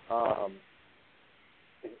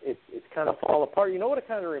 it's kind of fallen apart. You know what it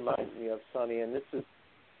kind of reminds me of, Sonny, and this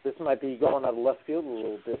might be going out of left field a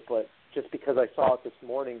little bit, but just because I saw it this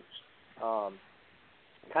morning,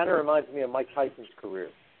 kind of reminds me of Mike Tyson's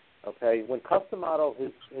career. Okay, when Cus D'Amato,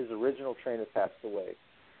 his original trainer, passed away.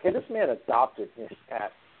 Okay, this man adopted him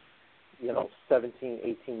at 17,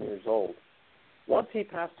 18 years old. Once he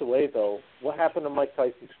passed away, though, what happened to Mike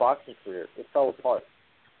Tyson's boxing career? It fell apart,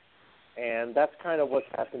 and that's kind of what's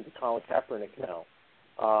happened to Colin Kaepernick now.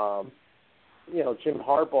 Jim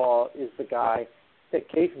Harbaugh is the guy that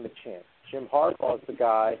gave him a chance. Jim Harbaugh is the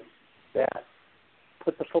guy that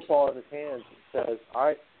put the football in his hands and says, all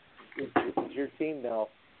right, it's your team now.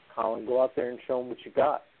 Colin, go out there and show them what you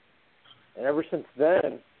got. And ever since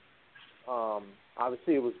then,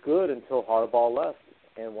 obviously it was good until Harbaugh left.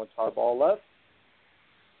 And once Harbaugh left,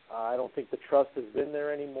 I don't think the trust has been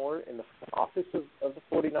there anymore in the office of the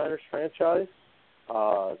 49ers franchise.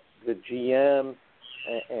 The GM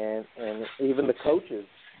and even the coaches.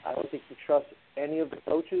 I don't think he trusts any of the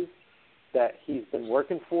coaches that he's been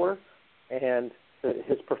working for, and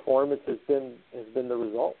his performance has been the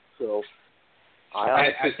result. So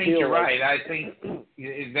I think you're right. I think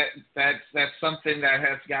that's something that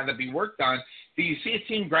has got to be worked on. Do you see a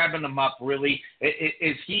team grabbing him up? Really,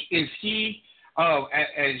 is he? Oh,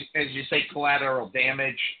 as you say, collateral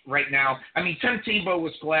damage right now. I mean, Tim Tebow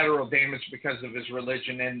was collateral damage because of his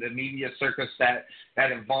religion and the media circus that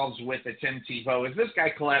involves with it. Tim Tebow, is this guy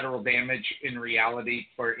collateral damage in reality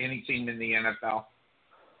for any team in the NFL?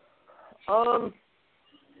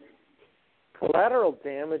 Collateral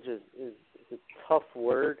damage is a tough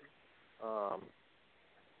word.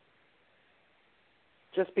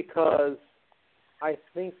 Just because I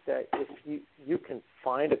think that if you can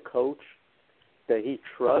find a coach that he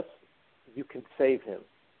trusts, you can save him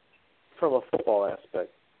from a football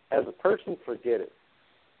aspect. As a person, forget it.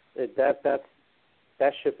 That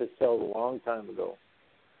ship has sailed a long time ago.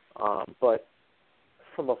 But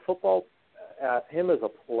from a football, him as a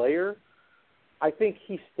player, I think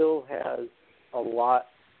he still has a lot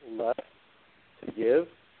left to give.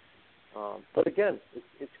 But again,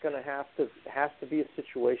 it's going to has to be a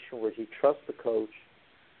situation where he trusts the coach,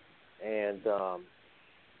 and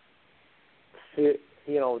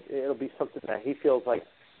it'll be something that he feels like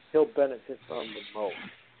he'll benefit from the most.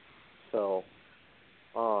 So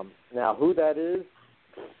now, who that is,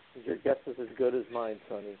 your guess is as good as mine,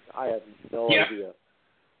 Sonny. I have no idea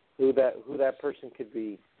who that person could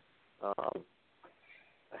be.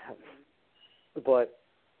 But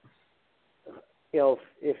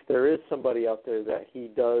if there is somebody out there that he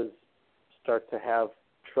does start to have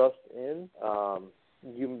trust in,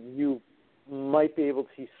 you might be able to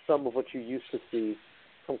see some of what you used to see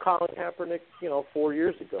from Colin Kaepernick, 4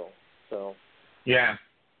 years ago. So yeah,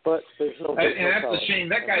 but there's no. And that's a shame.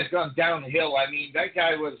 That guy's gone downhill. I mean, that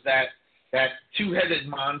guy was that two-headed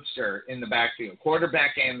monster in the backfield,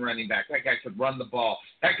 quarterback and running back. That guy could run the ball.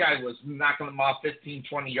 That guy was knocking them off 15,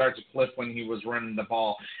 20 yards a clip when he was running the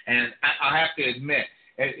ball. And I have to admit,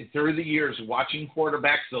 through the years, watching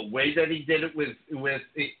quarterbacks, the way that he did it with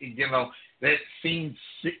that seemed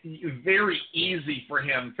very easy for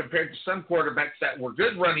him compared to some quarterbacks that were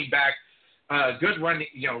good running backs,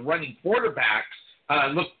 running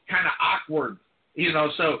quarterbacks, looked kind of awkward.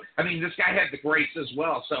 So, I mean, this guy had the grace as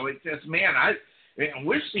well. So it's just,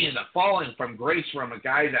 we're seeing the falling from grace from a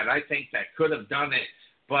guy that I think that could have done it.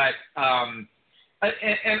 But, and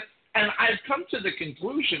I've come to the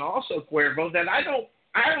conclusion also, Cuervo, that I don't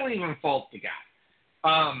even fault the guy.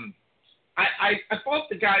 I fault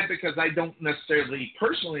the guy because I don't necessarily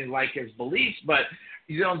personally like his beliefs, but,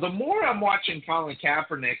 the more I'm watching Colin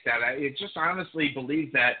Kaepernick, that I just honestly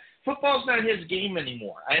believe that football's not his game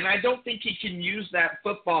anymore. And I don't think he can use that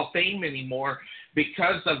football fame anymore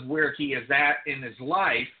because of where he is at in his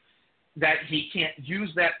life, that he can't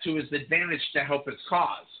use that to his advantage to help his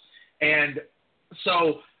cause. And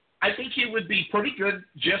so I think he would be pretty good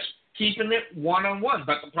just keeping it one-on-one.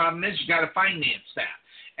 But the problem is you got to finance that.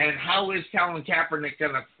 And how is Colin Kaepernick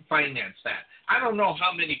going to finance that? I don't know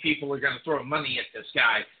how many people are going to throw money at this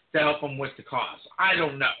guy to help him with the cause. I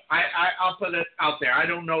don't know. I'll put it out there. I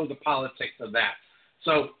don't know the politics of that.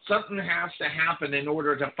 So something has to happen in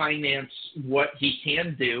order to finance what he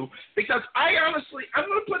can do. Because I'm going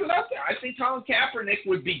to put it out there. I think Colin Kaepernick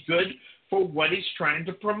would be good for what he's trying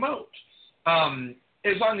to promote,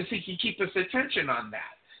 as long as he can keep his attention on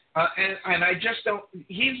that. And I just don't.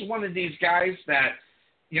 He's one of these guys that,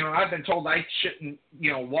 I've been told I shouldn't,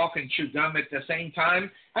 walk and chew gum at the same time.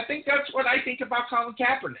 I think that's what I think about Colin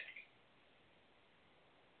Kaepernick.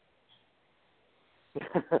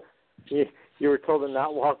 You were told to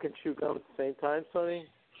not walk and chew gum at the same time, Sonny?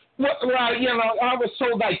 Well, I was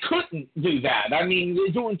told I couldn't do that. I mean,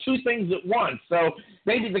 they're doing two things at once. So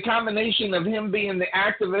maybe the combination of him being the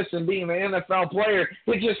activist and being an NFL player,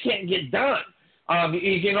 it just can't get done.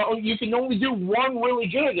 You can only do one really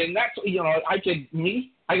good, and that's, I can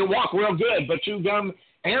walk real good, but chew gum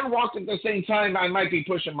and walk at the same time, I might be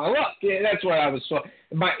pushing my luck. Yeah, that's what I was told.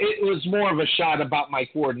 It was more of a shot about my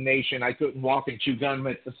coordination. I couldn't walk and chew gum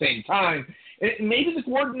at the same time. Maybe the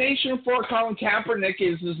coordination for Colin Kaepernick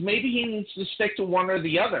is maybe he needs to stick to one or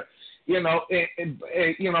the other,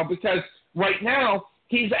 because right now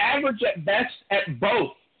he's average at best at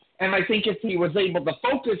both. And I think if he was able to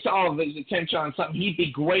focus all of his attention on something, he'd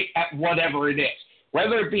be great at whatever it is,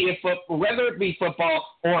 whether it be football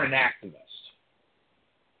or an activist.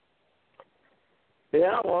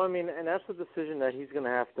 Yeah, well, and that's the decision that he's going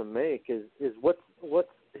to have to make is what's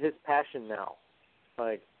his passion now.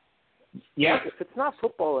 Like, yeah, if it's not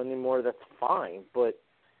football anymore, that's fine, but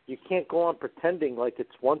you can't go on pretending like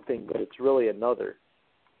it's one thing, but it's really another.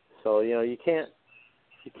 So you can't.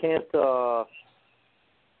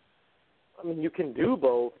 You can do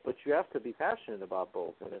both, but you have to be passionate about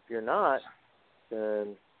both. And if you're not,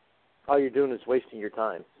 then all you're doing is wasting your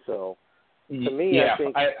time. So, to me, yeah,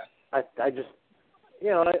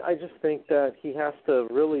 I just think that he has to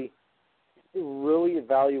really, really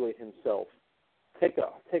evaluate himself. Take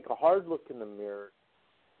a hard look in the mirror.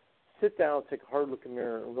 Sit down, take a hard look in the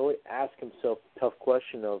mirror, and really ask himself the tough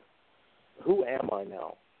question of, who am I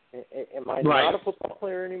now? Am I not a football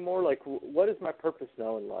player anymore? Like, what is my purpose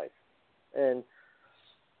now in life? And,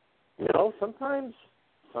 sometimes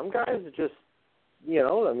some guys are just,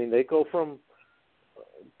 they go from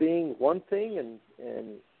being one thing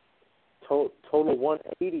and total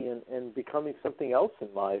 180 and becoming something else in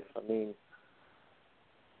life.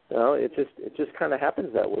 It just kind of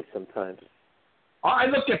happens that way sometimes. I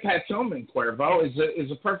look at Pat Tillman, Cuervo,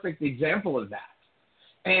 is a perfect example of that.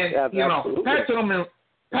 And, yeah, Pat Tillman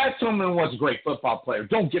Pat Tillman was a great football player.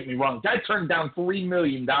 Don't get me wrong. Guy turned down $3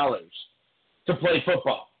 million to play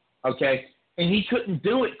football, okay? And he couldn't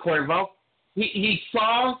do it, Cuervo. He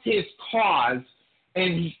saw his cause,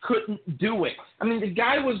 and he couldn't do it. I mean, the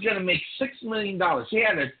guy was going to make $6 million. He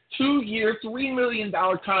had a 2-year, $3 million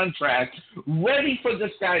contract ready for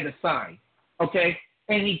this guy to sign, okay?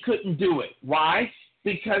 And he couldn't do it. Why?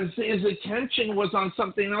 Because his attention was on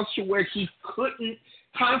something else to where he couldn't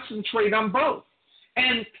concentrate on both.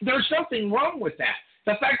 And there's nothing wrong with that.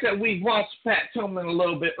 The fact that we've lost Pat Tillman a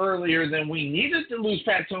little bit earlier than we needed to lose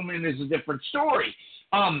Pat Tillman is a different story.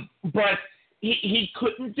 But he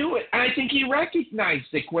couldn't do it. And I think he recognized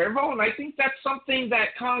it, Cuervo, and I think that's something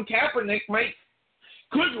that Colin Kaepernick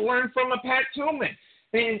could learn from a Pat Tillman.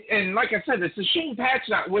 And like I said, it's a shame Pat's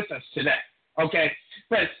not with us today, okay?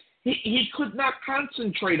 But he could not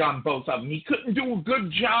concentrate on both of them. He couldn't do a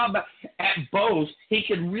good job at both. He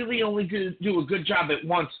could really only do a good job at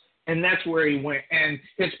once, and that's where he went. And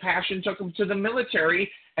his passion took him to the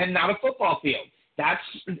military and not a football field.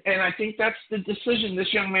 And I think that's the decision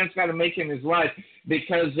this young man's got to make in his life,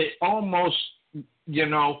 because it almost,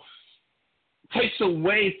 takes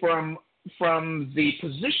away from the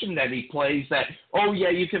position that he plays that, oh,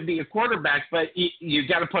 yeah, you can be a quarterback, but you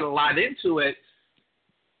got to put a lot into it.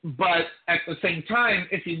 But at the same time,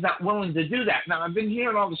 if he's not willing to do that. Now, I've been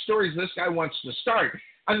hearing all the stories this guy wants to start.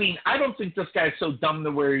 I mean, I don't think this guy's so dumb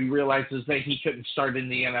to where he realizes that he couldn't start in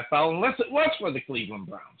the NFL unless it was for the Cleveland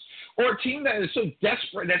Browns or a team that is so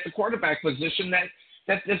desperate at the quarterback position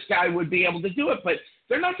that this guy would be able to do it. But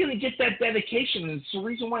they're not going to get that dedication. And it's the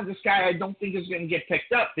reason why this guy I don't think is going to get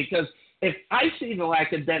picked up, because if I see the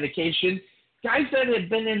lack of dedication, guys that have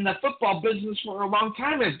been in the football business for a long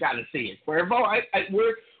time has got to see it. Cuervo,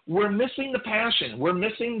 we're missing the passion. We're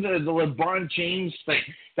missing the LeBron James thing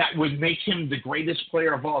that would make him the greatest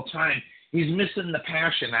player of all time. He's missing the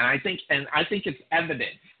passion, and I think it's evident,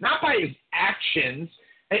 not by his actions,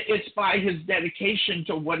 it's by his dedication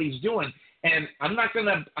to what he's doing. And I'm not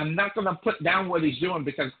gonna put down what he's doing,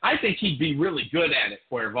 because I think he'd be really good at it,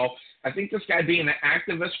 Cuervo. I think this guy being an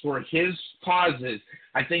activist for his causes,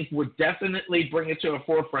 I think would definitely bring it to a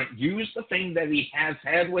forefront. Use the thing that he has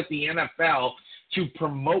had with the NFL to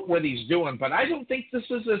promote what he's doing. But I don't think this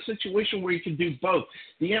is a situation where you can do both.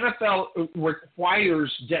 The NFL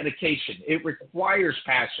requires dedication. It requires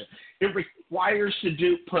passion. It requires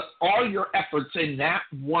to put all your efforts in that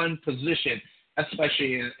one position,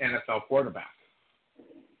 especially in an NFL quarterback.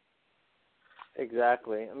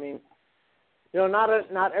 Exactly. I mean,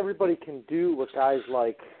 not everybody can do what guys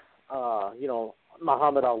like,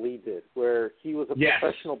 Muhammad Ali did, where he was a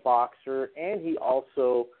professional boxer, and he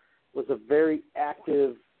also was a very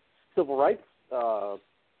active civil rights,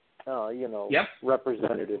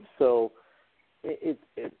 representative. So,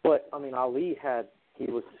 but I mean, Ali he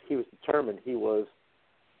was determined. He was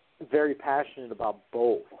very passionate about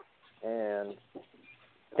both, and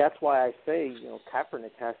that's why I say,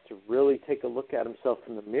 Kaepernick has to really take a look at himself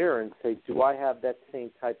in the mirror and say, do I have that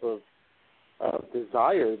same type of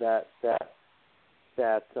desire, that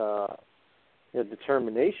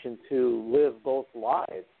determination to live both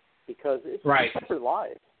lives? Because it's separate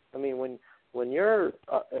lives. I mean, when you're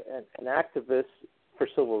an activist for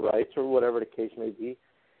civil rights or whatever the case may be,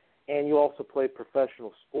 and you also play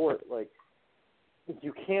professional sport, like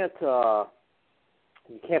you can't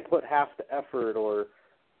put half the effort or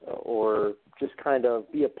just kind of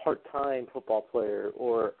be a part-time football player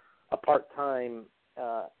or a part-time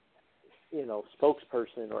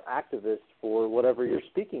spokesperson or activist for whatever you're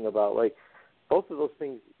speaking about. Like, both of those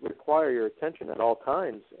things require your attention at all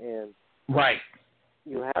times, and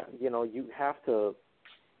you have to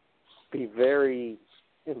be very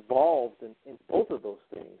involved in both of those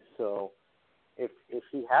things. So if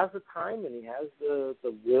he has the time and he has the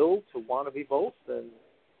will to want to be both, then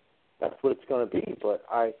that's what it's going to be. But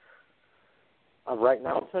right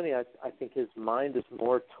now, Sonny, I think his mind is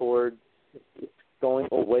more toward going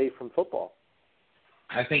away from football.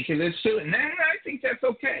 I think it is too, and I think that's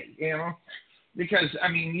okay, because, I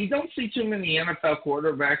mean, you don't see too many NFL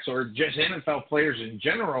quarterbacks or just NFL players in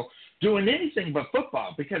general doing anything but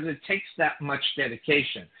football, because it takes that much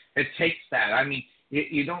dedication. It takes that. I mean,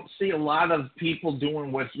 you don't see a lot of people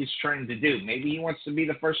doing what he's trying to do. Maybe he wants to be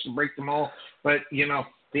the first to break them all, but,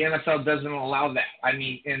 the NFL doesn't allow that. I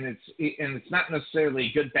mean, and it's not necessarily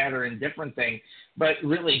a good, bad, or indifferent thing, but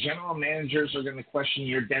really general managers are going to question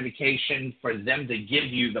your dedication for them to give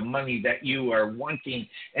you the money that you are wanting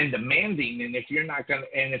and demanding. And if you're not going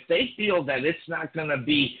to, and if they feel that it's not going to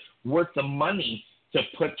be worth the money to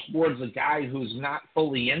put towards a guy who's not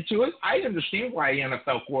fully into it. I understand why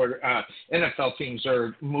NFL teams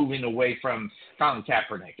are moving away from Colin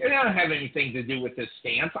Kaepernick. It doesn't have anything to do with his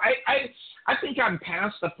stance. I think I'm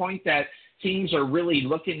past the point that teams are really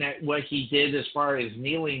looking at what he did as far as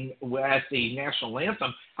kneeling at the national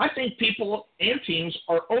anthem. I think people and teams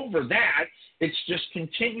are over that. It's just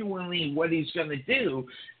continually what he's going to do.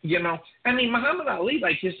 I mean, Muhammad Ali,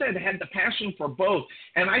 like you said, had the passion for both.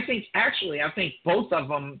 And I think both of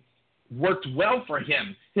them worked well for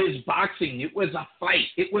him. His boxing, it was a fight.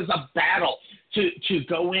 It was a battle to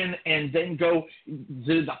go in and then go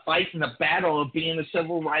do the fight and the battle of being a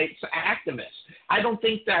civil rights activist. I don't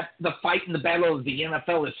think that the fight and the battle of the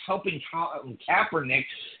NFL is helping Colin Kaepernick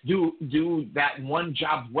do that one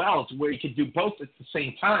job well to where he could do both at the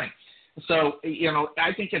same time. So,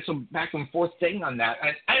 I think it's a back and forth thing on that.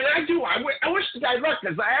 And I do. I wish the guy luck,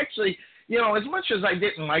 because I actually, as much as I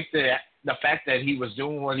didn't like the fact that he was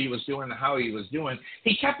doing what he was doing and how he was doing,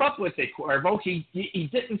 he kept up with it, Cuervo. He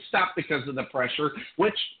didn't stop because of the pressure,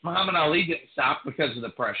 which Muhammad Ali didn't stop because of the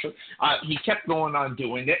pressure. He kept going on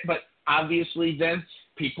doing it, but obviously then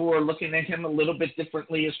people are looking at him a little bit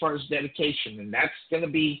differently as far as dedication, and that's going to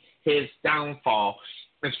be his downfall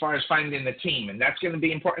as far as finding the team, and that's going to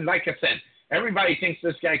be important. Like I said, everybody thinks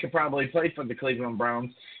this guy could probably play for the Cleveland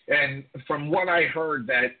Browns, and from what I heard,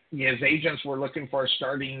 that his agents were looking for a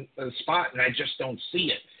starting spot, and I just don't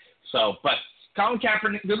see it. So, but Colin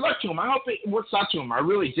Kaepernick, good luck to him. I hope it works out to him. I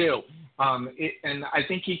really do. And I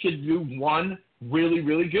think he could do one really,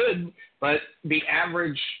 really good, but be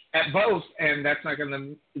average at both, and that's not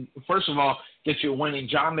going to, first of all, get you a winning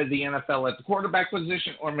job in the NFL at the quarterback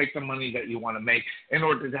position or make the money that you want to make in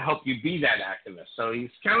order to help you be that activist. So he's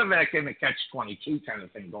kind of like in a catch-22 kind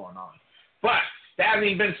of thing going on. But that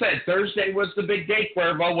having been said, Thursday was the big day,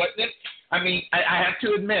 Cuervo, wasn't it? I mean, I have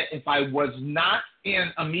to admit, if I was not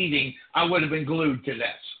in a meeting, I would have been glued to this.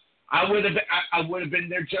 I would have been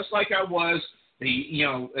there just like I was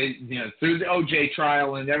through the OJ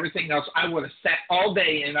trial and everything else. I would have sat all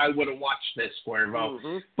day and I would have watched this, Cuervo.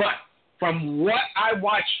 Mm-hmm. But from what I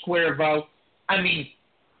watched, Cuervo, I mean,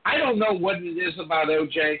 I don't know what it is about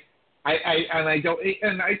OJ.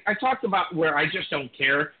 I talked about where I just don't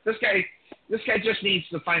care. This guy just needs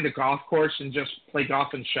to find a golf course and just play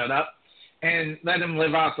golf and shut up and let him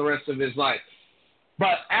live out the rest of his life.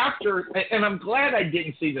 But and I'm glad I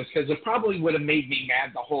didn't see this, because it probably would have made me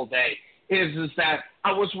mad the whole day, is that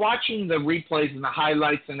I was watching the replays and the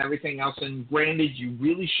highlights and everything else, and granted, you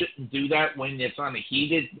really shouldn't do that when it's on a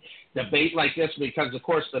heated debate like this, because, of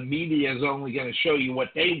course, the media is only going to show you what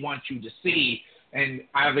they want you to see, and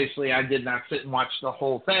obviously I did not sit and watch the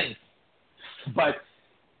whole thing. But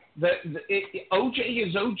OJ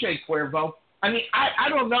is OJ, Cuervo. I mean, I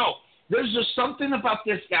don't know. There's just something about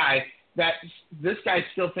this guy that this guy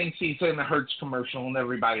still thinks he's in a Hertz commercial and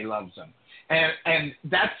everybody loves him. And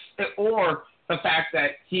that's, or the fact that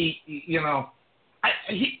I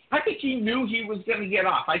think he knew he was going to get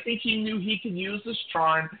off. I think he knew he could use this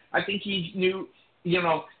charm. I think he knew,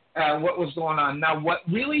 what was going on. Now, what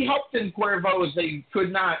really helped in Cuervo is they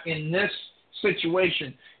could not, in this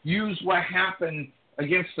situation, use what happened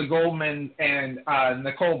against the Goldman and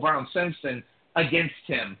Nicole Brown Simpson against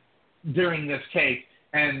him during this case.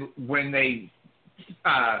 And when they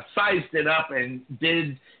sized it up and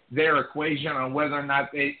did their equation on whether or not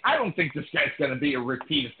I don't think this guy's going to be a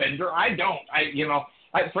repeat offender. I don't.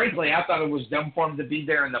 Frankly, I thought it was dumb for him to be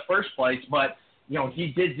there in the first place. But, he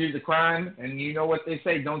did do the crime. And you know what they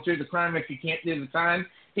say, don't do the crime if you can't do the time.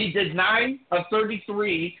 He did 9 of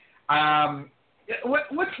 33.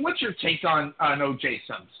 What's your take on O.J.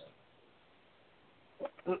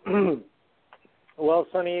 Simpson? Well,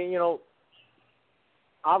 Sonny,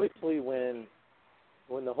 obviously when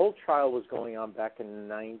the whole trial was going on back in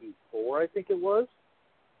 '94, I think it was,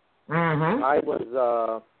 mm-hmm. I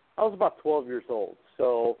was about 12 years old,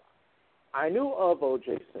 so I knew of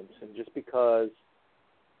O.J. Simpson just because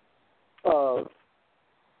of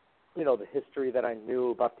the history that I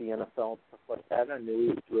knew about the NFL and stuff like that. I knew he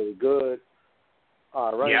was really good,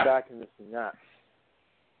 running back and this and that,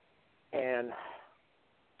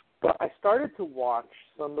 but I started to watch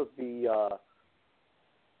some of the.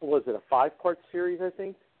 Was it a 5-part series, I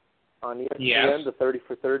think, on ESPN, the 30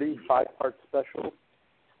 for 30 5-part special?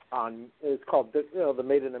 It's called the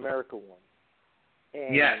Made in America one.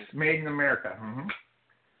 And yes, Made in America. Mm-hmm.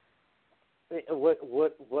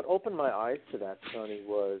 What opened my eyes to that, Sonny,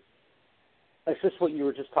 was it's just what you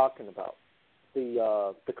were just talking about,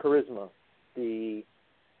 the charisma, the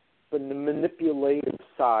manipulative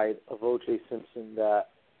side of O.J. Simpson that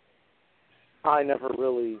I never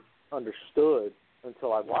really understood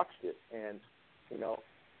until I watched it. And You know,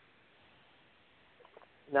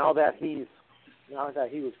 now that he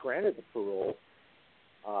was granted the parole,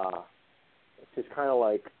 it's just kind of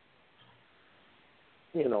like,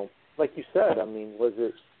 you know, like you said. I mean, was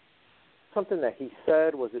it something that he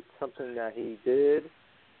said? Was it something that he did?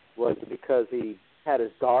 Was it because he had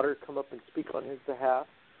his daughter come up and speak on his behalf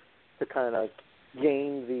to kind of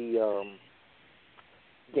gain the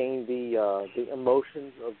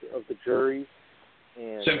emotions of the jury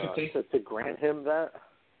and sympathy to grant him that,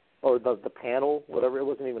 or the panel, whatever. It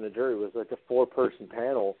wasn't even a jury; it was like a 4-person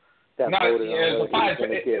panel that voted on what he was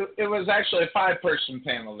going to get. It was actually a 5-person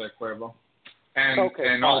panel there, Cuervo, and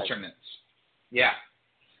alternates. Yeah.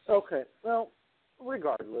 Okay. Well,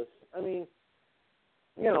 regardless, I mean,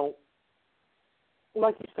 you know,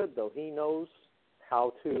 like you said, though, he knows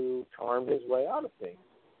how to charm his way out of things.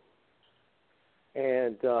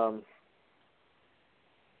 And,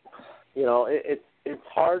 you know, it's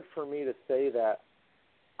hard for me to say that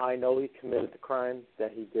I know he committed the crime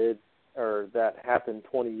that he did or that happened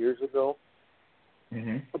 20 years ago.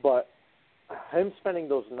 Mm-hmm. But him spending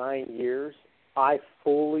those 9 years, I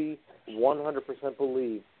fully 100%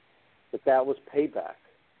 believe that was payback.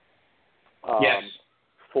 Yes.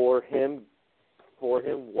 For him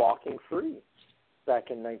walking free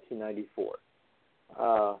back in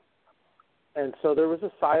 1994. And so there was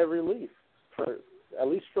a sigh of relief for at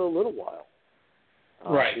least for a little while.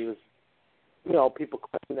 Right. He was, you know, people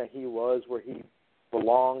claiming that he was where he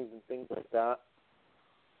belonged and things like that.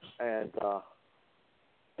 And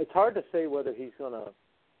it's hard to say whether he's going to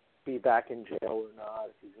be back in jail or not,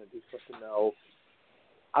 if he's going to do something else.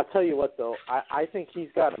 I'll tell you what, though, I think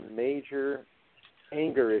he's got a major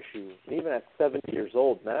anger issue. Even at 70 years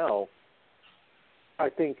old now, I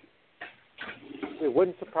think it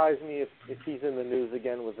wouldn't surprise me if he's in the news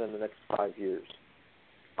again within the next 5 years,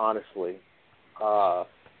 honestly. I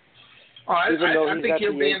think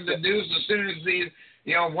he'll be in the news as soon as he,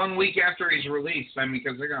 you know, 1 week after he's released. I mean,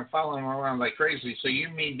 because they're going to follow him around like crazy. So you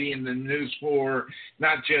mean be in the news for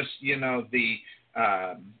not just, you know, the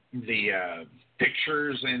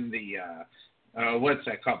pictures and the what's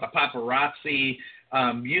that called, the paparazzi.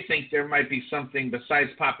 You think there might be something besides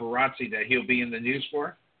paparazzi that he'll be in the news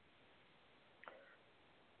for?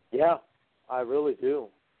 Yeah, I really do.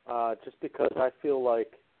 Just because I feel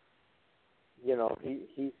like, you know,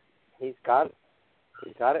 he's got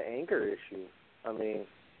an anger issue. I mean,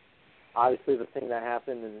 obviously the thing that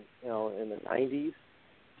happened in the 90s,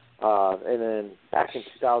 and then back in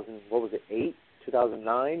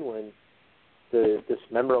 2009 when this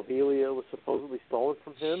memorabilia was supposedly stolen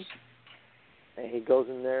from him, and he goes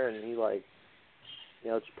in there and he, like, you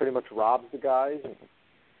know, just pretty much robs the guys. And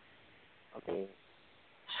I mean,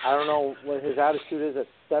 I don't know what his attitude is at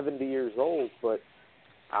 70 years old, but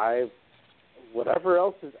whatever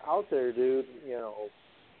else is out there, dude, you know,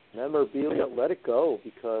 memorabilia, let it go,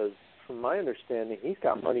 because from my understanding, he's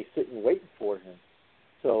got money sitting waiting for him.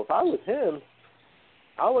 So if I was him,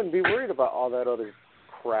 I wouldn't be worried about all that other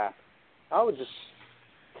crap. I would just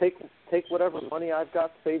take whatever money I've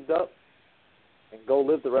got saved up and go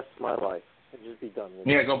live the rest of my life and just be done with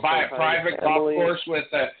it. Yeah, go buy a private golf course with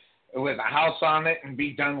a house on it and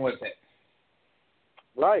be done with it.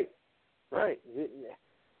 Right.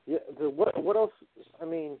 Yeah. What else? I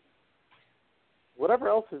mean, whatever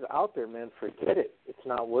else is out there, man, forget it. It's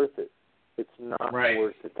not worth it. It's not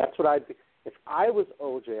worth it. That's what I'd be. If I was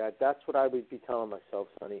OJ, that's what I would be telling myself,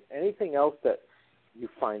 Sonny. Anything else that you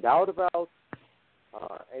find out about,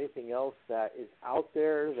 anything else that is out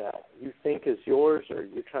there that you think is yours or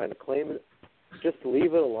you're trying to claim it, just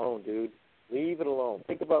leave it alone, dude. Leave it alone.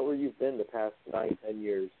 Think about where you've been the past 9, 10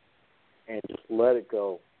 years and just let it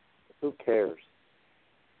go. Who cares?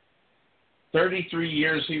 33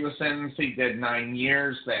 years he was sentenced. He did 9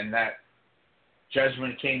 years. Then that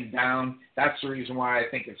judgment came down. That's the reason why I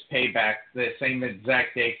think it's payback, the same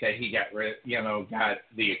exact date that he got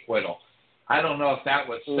the acquittal. I don't know if that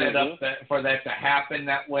was set up for that to happen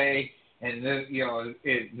that way. And this,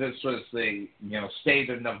 this was the state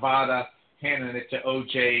of Nevada handing it to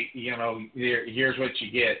OJ. Here's what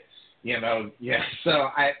you get. So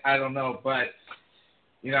I don't know, but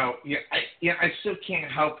I still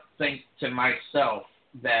can't help think to myself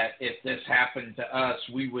that if this happened to us,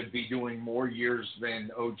 we would be doing more years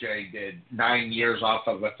than OJ did. 9 years off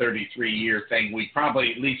of a 33-year thing. We'd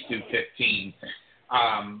probably at least do 15.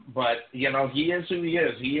 But he is who he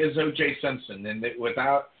is. He is O.J. Simpson, and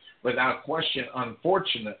without question,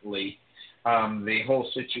 unfortunately, the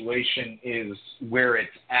whole situation is where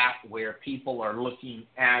it's at, where people are looking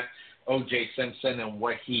at O.J. Simpson and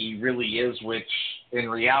what he really is, which in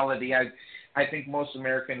reality, I think most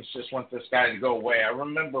Americans just want this guy to go away. I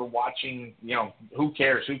remember watching, who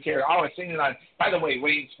cares? Oh, I seen it on, by the way,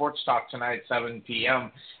 Wayne Sports Talk tonight, 7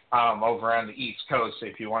 p.m. Over on the East Coast,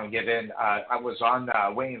 if you want to get in. I was on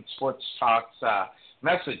Wayne Sports Talk's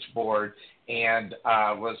message board, and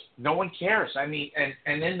no one cares. I mean,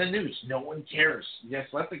 and in the news, no one cares. Just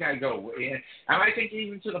let the guy go. And I think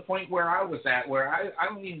even to the point where I was at, where I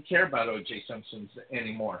don't even care about O.J. Simpson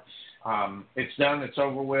anymore. It's done. It's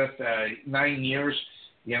over with. 9 years.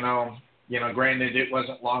 Granted, it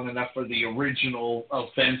wasn't long enough for the original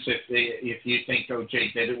offense. If you think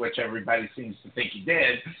O.J. did it, which everybody seems to think he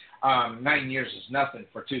did, 9 years is nothing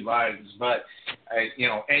for 2 lives. But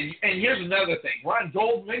and here's another thing. Ron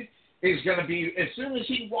Goldman is going to be, as soon as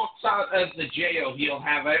he walks out of the jail, he'll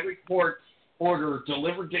have every court order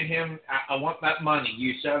delivered to him. I want that money.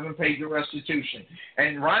 You still haven't paid your restitution.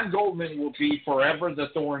 And Ron Goldman will be forever the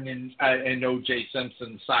thorn in O.J.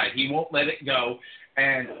 Simpson's side. He won't let it go,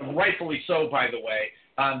 and rightfully so, by the way.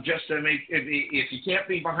 Just to make, if you can't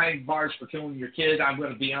be behind bars for killing your kid, I'm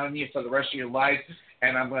going to be on you for the rest of your life,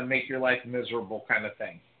 and I'm going to make your life miserable, kind of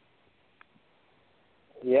thing.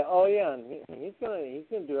 Yeah. Oh, yeah. And he's gonna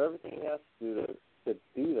do everything he has to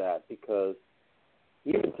do that, because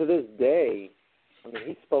even to this day, I mean,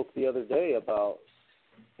 he spoke the other day about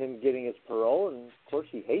him getting his parole, and of course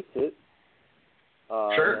he hates it.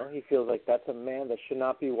 Sure. He feels like that's a man that should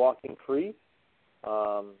not be walking free.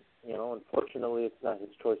 Unfortunately, it's not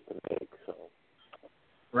his choice to make. So,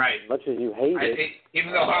 right. As much as you hate it,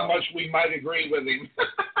 even though how much we might agree with him.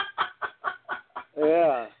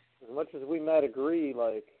 Yeah. As much as we might agree,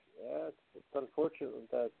 it's unfortunate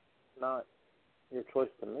that's not your choice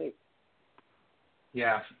to make.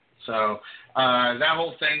 Yeah. So that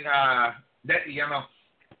whole thing, I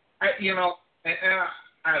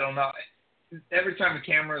don't know. Every time the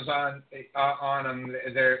camera's on them,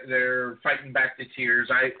 they're fighting back the tears.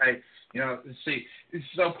 See.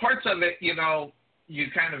 So parts of it, you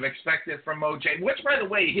kind of expect it from OJ. Which, by the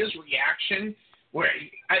way, his reaction,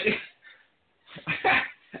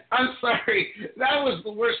 I'm sorry, that was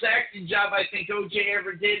the worst acting job I think OJ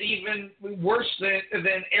ever did, even worse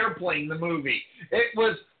than Airplane, the movie. It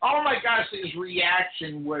was, oh my gosh, his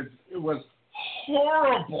reaction was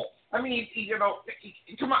horrible. I mean,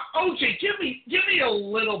 come on, OJ, give me a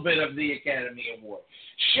little bit of the Academy Award.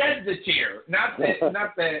 Shed the tear, not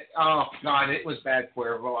that. Oh God, it was bad,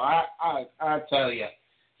 Cuervo. I tell you,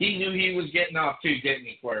 he knew he was getting off too, didn't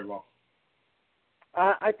he, Cuervo?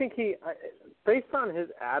 I think based on his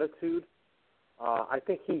attitude, I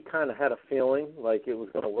think he kind of had a feeling like it was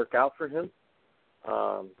going to work out for him.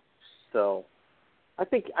 So, I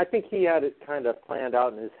think he had it kind of planned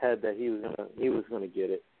out in his head that he was going to get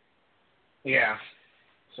it. Yeah.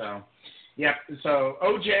 So, yeah. So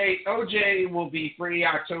OJ will be free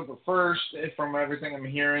October 1st, from everything I'm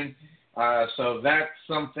hearing. So that's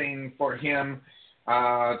something for him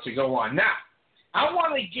to go on. Now, I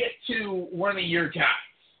want to get to one of your guys,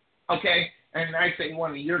 okay? And I say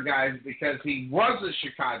one of your guys because he was a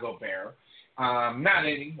Chicago Bear, not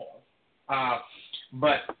anymore.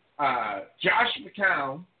 But Josh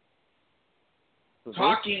McCown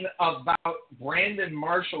talking about Brandon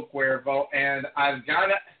Marshall, Cuervo, and I've got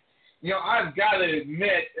to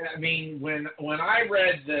admit, I mean, when I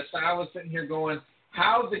read this, I was sitting here going,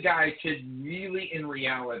 how the guy could really, in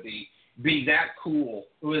reality, be that cool.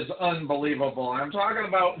 It was unbelievable. I'm talking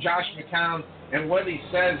about Josh McCown and what he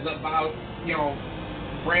says about,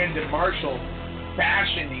 Brandon Marshall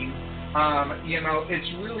bashing him.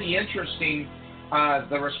 It's really interesting.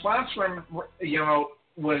 The response from,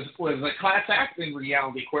 was a class act in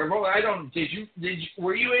reality, Cuervo.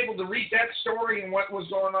 Were you able to read that story and what was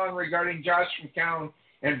going on regarding Josh McCown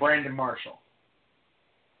and Brandon Marshall?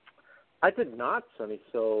 I did not, Sonny.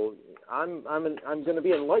 So I'm going to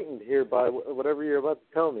be enlightened here by whatever you're about to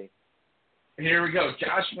tell me. Here we go.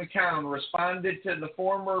 Josh McCown responded to the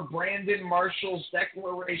former Brandon Marshall's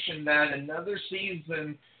declaration that another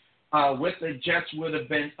season with the Jets would have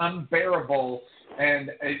been unbearable.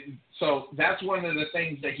 And so that's one of the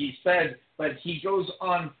things that he said. But he goes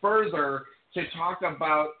on further to talk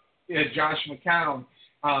about Josh McCown.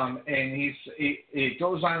 And he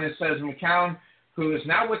goes on and says, McCown, who is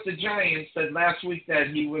now with the Giants, said last week that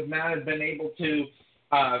he would not have been able to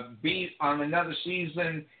be on another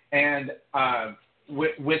season and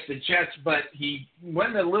with the Jets, but he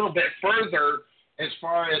went a little bit further as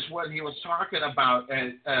far as what he was talking about.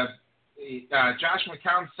 Josh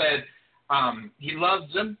McCown said he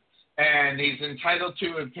loves him and he's entitled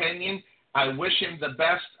to an opinion. I wish him the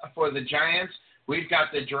best for the Giants. We've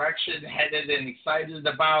got the direction headed and excited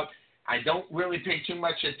about. I don't really pay too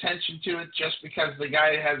much attention to it just because the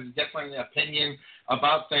guy has a different opinion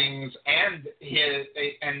about things, and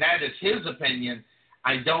that is his opinion.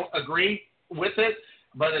 I don't agree with it,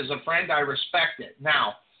 but as a friend, I respect it.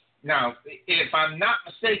 Now, if I'm not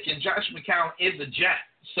mistaken, Josh McCown is a Jet,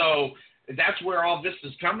 so that's where all this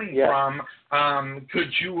is coming from.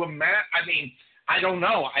 Could you imagine? I mean, I don't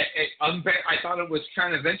know. I thought it was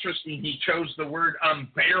kind of interesting. He chose the word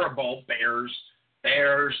unbearable, Bears.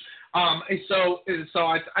 So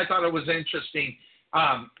I thought it was interesting.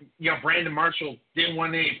 Brandon Marshall didn't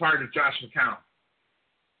want any part of Josh McCown.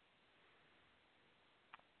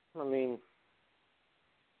 I mean,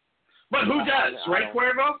 but who does, right,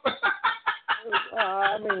 Cuervo?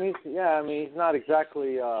 He's not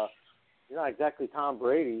exactly Tom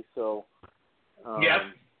Brady, so.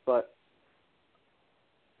 But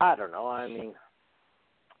I don't know. I mean,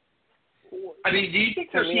 do you think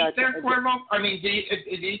there's heat there, Cuervo? I mean, do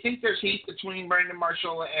you think there's heat between Brandon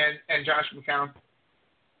Marshall and Josh McCown?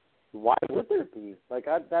 Why would there be? Like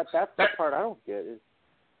that's the part I don't get. Is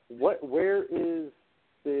where is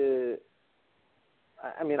the?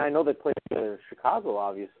 I mean, I know they played in Chicago,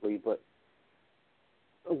 obviously, but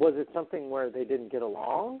was it something where they didn't get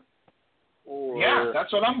along? Or, yeah,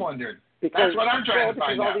 that's what I'm wondering. That's what I'm trying to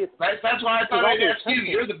find out. That's why I thought I'd ask you.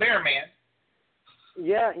 You're the Bear man.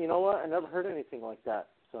 Yeah, you know what? I never heard anything like that,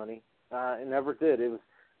 Sonny. It never did. It was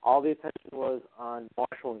all the attention was on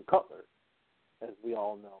Marshall and Cutler, as we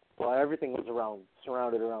all know. Well, everything was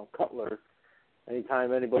surrounded around Cutler.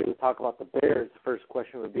 Anytime anybody would talk about the Bears, the first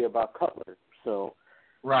question would be about Cutler. So,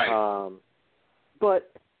 right.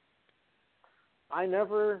 But I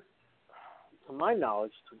never, to my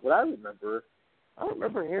knowledge, to what I remember, I don't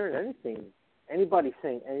remember hearing anybody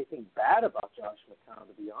saying anything bad about Josh McCown,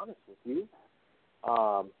 to be honest with you.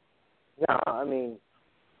 I mean,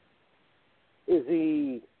 is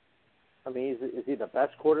he the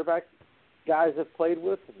best quarterback guys have played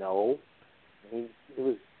with? No. He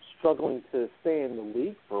was struggling to stay in the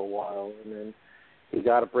league for a while, and then he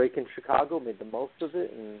got a break in Chicago, made the most of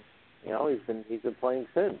it, and he's been playing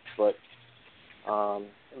since. But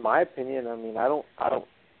in my opinion, I mean, I don't.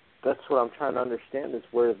 That's what I'm trying to understand is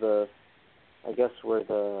where the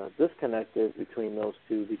disconnect is between those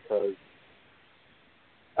two, because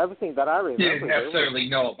everything that I remember, you didn't necessarily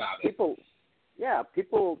know about it.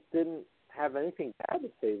 People didn't have anything bad to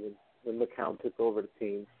say when McCown took over the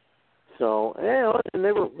team. So, and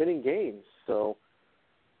they were winning games. So,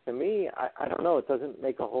 to me, I don't know. It doesn't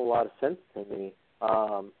make a whole lot of sense to me.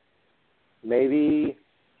 Maybe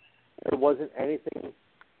it wasn't anything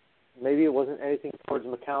towards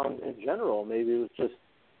McCown in general. Maybe it was just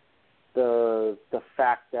the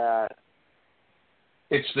fact that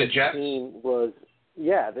it's the Jets. Team was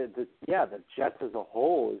the Jets as a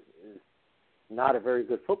whole is not a very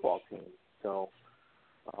good football team. So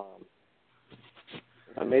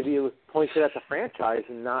maybe it was pointed at the franchise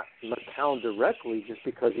and not McCown directly, just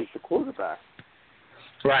because he's the quarterback.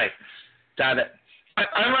 Right. Got it.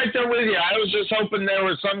 I'm right there with you. I was just hoping there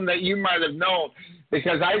was something that you might have known,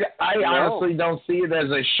 because I honestly don't see it as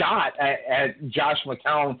a shot at Josh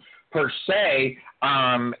McCown per se.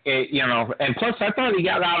 And plus I thought he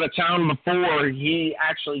got out of town before he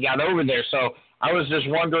actually got over there. So I was just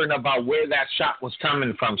wondering about where that shot was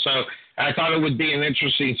coming from. So I thought it would be an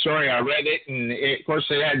interesting story. I read it, and of course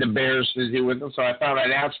it had the Bears to do with it, so I thought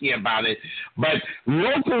I'd ask you about it. But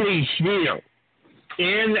locally here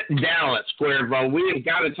in Dallas, Cuervo, we have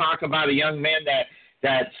got to talk about a young man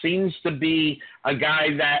that seems to be a guy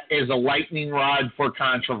that is a lightning rod for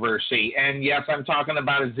controversy. And, yes, I'm talking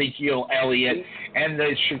about Ezekiel Elliott and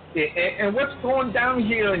what's going down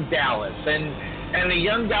here in Dallas. And a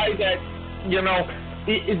young guy that,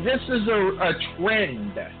 this is a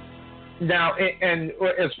trend now, and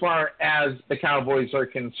as far as the Cowboys are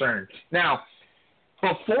concerned. Now,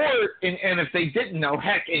 before, and if they didn't know,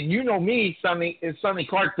 heck, and you know me, Sonny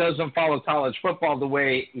Clark doesn't follow college football the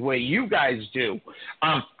way you guys do.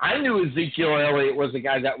 I knew Ezekiel Elliott was a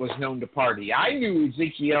guy that was known to party. I knew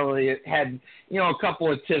Ezekiel Elliott had, a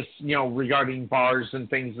couple of tips, regarding bars and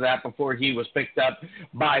things of that before he was picked up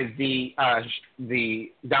by the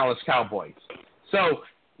Dallas Cowboys. So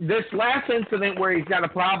this last incident where he's got a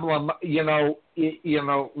problem,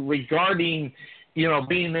 regarding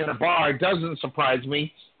being in a bar doesn't surprise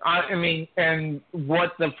me. I mean, and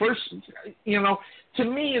what the first, to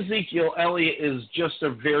me, Ezekiel Elliott is just a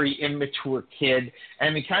very immature kid,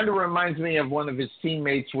 and he kind of reminds me of one of his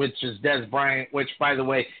teammates, which is Dez Bryant, which, by the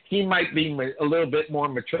way, he might be a little bit more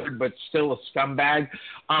matured, but still a scumbag.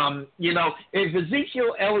 If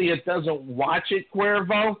Ezekiel Elliott doesn't watch it,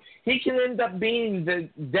 Cuervo, he can end up being the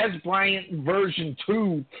Dez Bryant version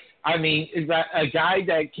 2 I mean, is that a guy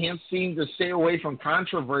that can't seem to stay away from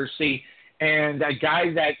controversy, and a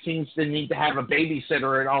guy that seems to need to have a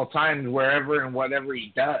babysitter at all times, wherever and whatever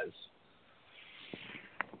he does.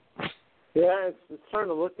 Yeah, it's starting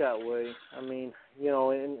to look that way. I mean,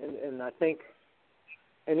 and I think,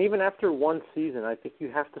 and even after one season, I think you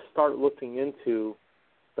have to start looking into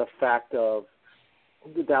the fact of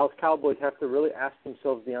the Dallas Cowboys have to really ask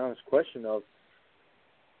themselves the honest question of,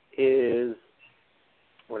 is,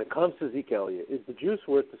 when it comes to Zeke Elliott, is the juice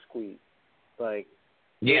worth the squeeze? Like,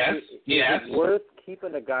 yes. Is it worth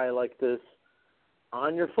keeping a guy like this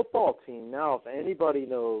on your football team? Now, if anybody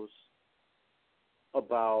knows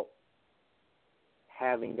about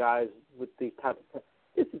having guys with these type of,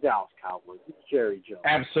 it's the Dallas Cowboys. It's Jerry Jones.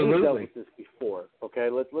 Absolutely. He's dealt with this before. Okay,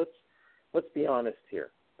 let's be honest here.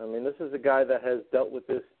 I mean, this is a guy that has dealt with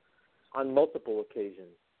this on multiple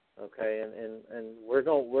occasions. Okay, and we're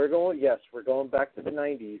going. Yes, we're going back to the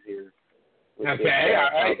 '90s here. Okay,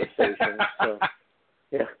 all right. So,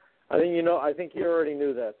 yeah, I think you already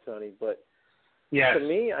knew that, Sonny. But yes. To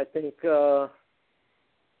me, I think you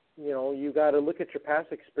got to look at your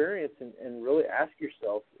past experience and really ask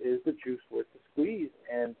yourself, is the juice worth the squeeze?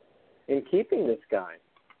 And in keeping this guy,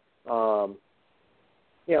 I'm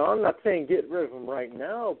not saying get rid of him right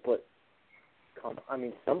now, but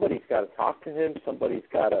somebody's got to talk to him. Somebody's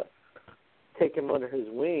got to take him under his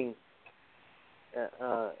wing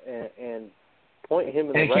and point him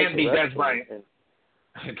in the right direction. It can't be Dez Bryant.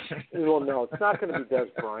 Well, no, it's not going to be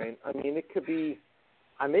Dez Bryant. I mean, it could be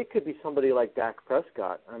somebody like Dak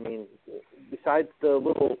Prescott. I mean, besides the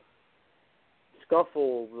little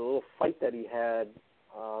scuffle, the little fight that he had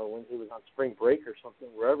when he was on spring break or something,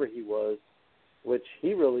 wherever he was, which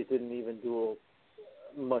he really didn't even do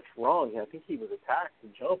much wrong. I think he was attacked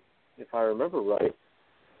and jumped, if I remember right.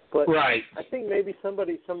 But right. I think maybe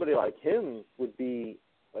somebody like him would be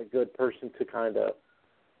a good person to kind of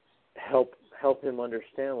help him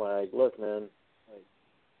understand. Like, look, man, like,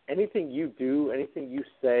 anything you do, anything you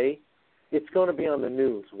say, it's going to be on the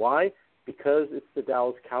news. Why? Because it's the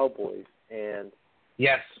Dallas Cowboys, and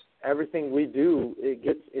yes, everything we do,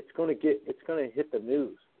 it's going to hit the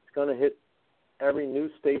news. It's going to hit every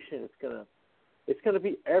news station. It's going to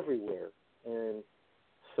be everywhere. And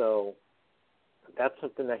so that's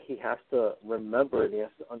something that he has to remember and he has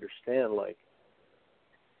to understand. Like,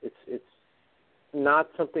 it's not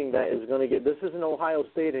something that is going to get – this isn't Ohio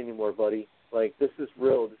State anymore, buddy. Like, this is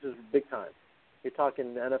real. This is big time. You're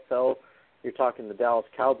talking the NFL. You're talking the Dallas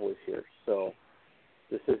Cowboys here. So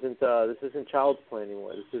this isn't child's play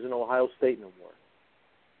anymore. This isn't Ohio State no more.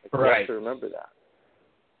 Like, right. You have to remember that.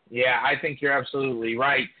 Yeah, I think you're absolutely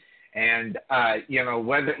right. And,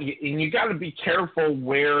 you got to be careful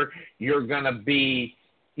where you're going to be,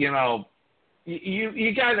 you got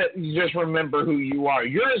to just remember who you are.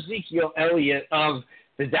 You're Ezekiel Elliott of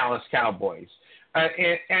the Dallas Cowboys.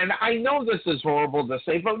 And I know this is horrible to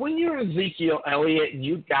say, but when you're Ezekiel Elliott and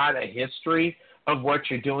you got a history of what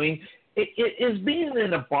you're doing, is being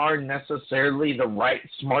in a bar necessarily the right,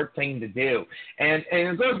 smart thing to do? And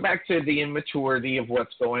it goes back to the immaturity of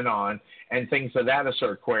what's going on and things of that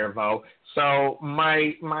sort, Cuervo. So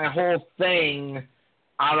my whole thing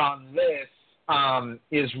out on this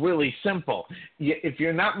is really simple. If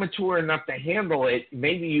you're not mature enough to handle it,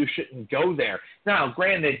 maybe you shouldn't go there. Now,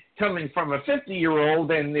 granted, coming from a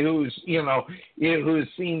 50-year-old and who's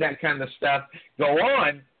seen that kind of stuff go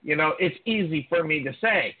on, it's easy for me to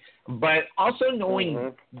say. But also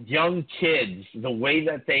knowing young kids the way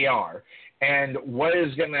that they are and what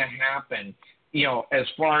is going to happen, as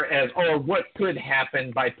far as, or what could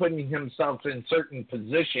happen by putting himself in certain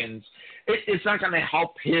positions, it's not going to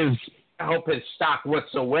help his stock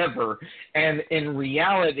whatsoever. And in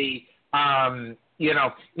reality, and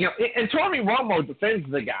Tony Romo defends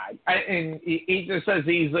the guy, and he just says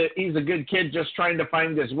he's a good kid just trying to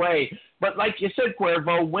find his way. But like you said,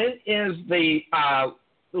 Cuervo, when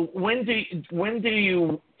do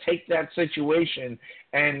you take that situation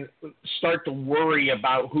and start to worry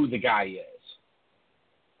about who the guy is?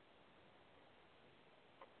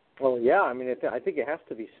 Well, yeah, I mean, I think it has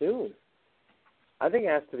to be soon. I think it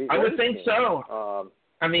has to be. I would think soon. So.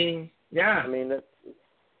 I mean, yeah. I mean,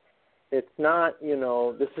 it's not.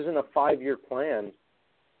 This isn't a 5-year plan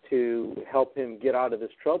to help him get out of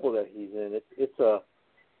this trouble that he's in. It's a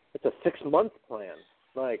 6-month plan.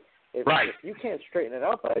 Like, if you can't straighten it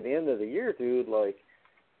out by the end of the year, dude, like,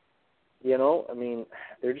 I mean,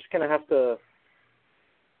 they're just gonna have to.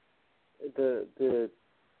 The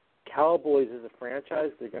Cowboys as a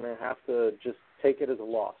franchise, they're gonna have to just take it as a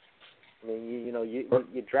loss. I mean,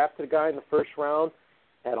 you drafted a guy in the first round,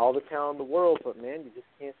 had all the talent in the world, but man, you just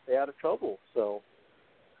can't stay out of trouble. So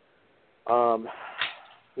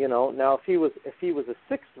You know, now if he was a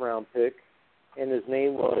sixth-round pick and his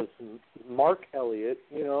name was Mark Elliott,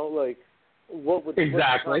 you know, like what's the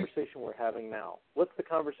conversation we're having now? What's the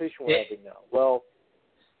conversation we're having now? Well,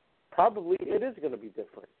 probably it is going to be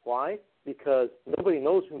different. Why? Because nobody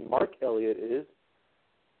knows who Mark Elliott is,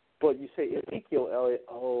 but you say Ezekiel Elliott,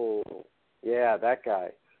 oh, yeah, that guy.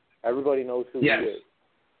 Everybody knows who he is.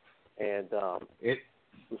 And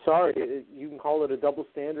I'm sorry, you can call it a double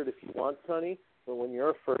standard if you want, Sonny, but when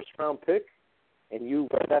you're a first-round pick and you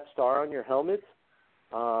wear that star on your helmet,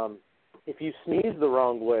 if you sneeze the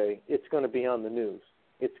wrong way, it's going to be on the news.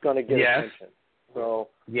 It's going to get attention. So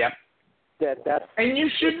that's and you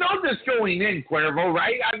should know this going in, Cuervo,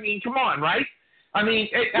 right? I mean, come on, right? I mean,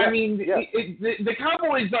 the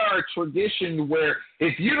Cowboys are a tradition where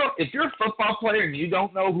if you're a football player and you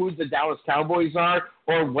don't know who the Dallas Cowboys are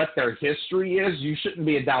or what their history is, you shouldn't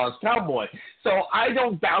be a Dallas Cowboy. So I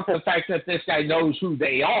don't doubt the fact that this guy knows who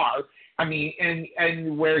they are. I mean,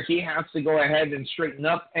 and where he has to go ahead and straighten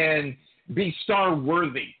up and be star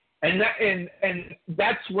worthy, and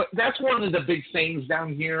that's one of the big things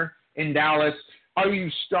down here in Dallas. Are you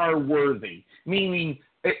star worthy? Meaning,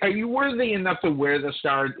 are you worthy enough to wear the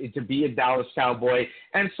star to be a Dallas Cowboy?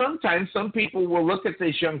 And sometimes some people will look at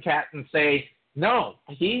this young cat and say, no,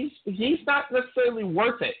 he's not necessarily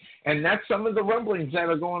worth it. And that's some of the rumblings that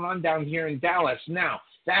are going on down here in Dallas. Now,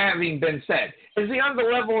 that having been said, is he on the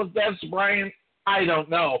level of Dez Bryant? I don't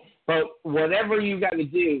know. But whatever you got to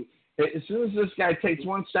do, as soon as this guy takes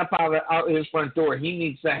one step out his front door, he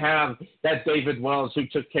needs to have that David Wells who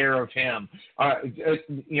took care of him,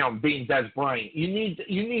 being Dez Bryant. You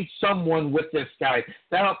need someone with this guy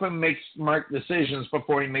to help him make smart decisions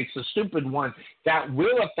before he makes a stupid one that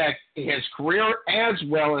will affect his career as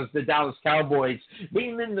well as the Dallas Cowboys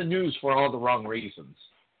being in the news for all the wrong reasons.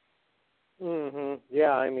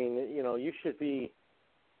 Yeah, I mean, you should be,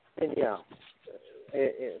 and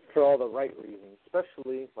for all the right reasons,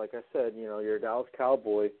 especially, like I said, you're a Dallas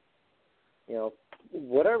Cowboy,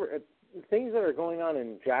 whatever, things that are going on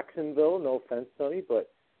in Jacksonville, no offense, Tony, but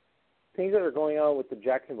things that are going on with the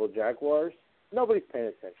Jacksonville Jaguars, nobody's paying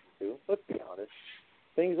attention to, let's be honest.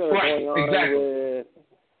 Things that are going on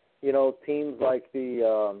with, teams like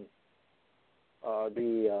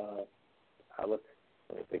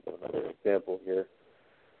let me think of another example here.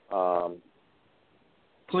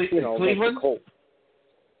 Cleveland? Like the Colts.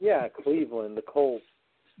 Yeah, Cleveland, the Colts.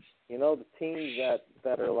 The teams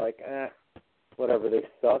that are like, whatever, they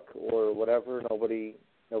suck or whatever. Nobody,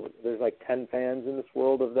 there's like 10 fans in this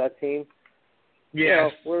world of that team. Yeah,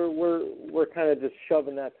 we're kind of just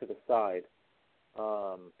shoving that to the side.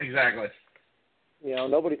 Exactly.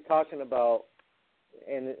 Nobody's talking about,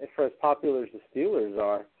 and for as popular as the Steelers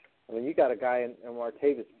are, I mean, you got a guy in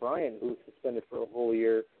Martavis Bryant who's suspended for a whole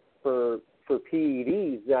year for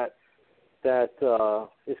PEDs that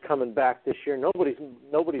is coming back this year.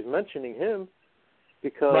 Nobody's mentioning him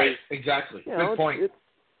because exactly. Good point.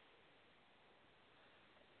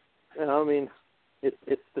 I mean,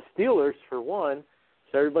 it's the Steelers for one,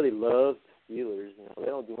 so everybody loves the Steelers. They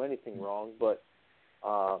don't do anything wrong, but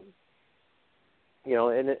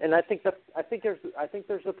and I think there's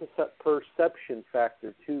a perception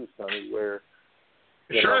factor too, Sonny, where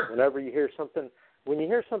whenever you hear something, when you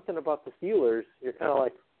hear something about the Steelers, you're kind of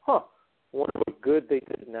like, I wonder what good they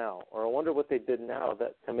did now, or I wonder what they did now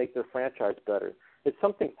to make their franchise better. It's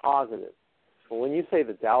something positive. But when you say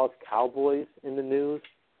the Dallas Cowboys in the news,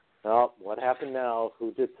 what happened now?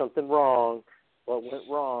 Who did something wrong? What went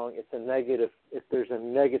wrong? It's a negative. If there's a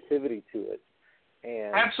negativity to it.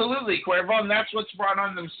 And absolutely, Cuervo, and that's what's brought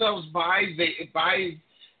on themselves by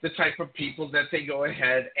the type of people that they go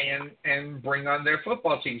ahead and bring on their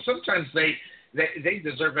football team. Sometimes they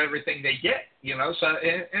deserve everything they get, So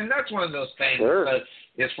and that's one of those things. Sure.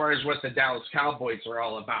 As far as what the Dallas Cowboys are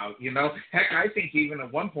all about, Heck, I think even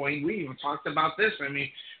at one point we even talked about this. I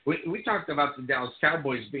mean, we talked about the Dallas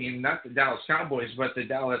Cowboys being not the Dallas Cowboys, but the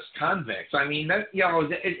Dallas Convicts. I mean, that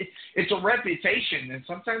it's a reputation, and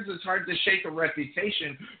sometimes it's hard to shake a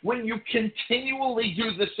reputation when you continually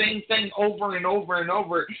do the same thing over and over and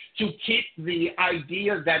over to keep the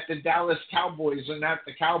idea that the Dallas Cowboys are not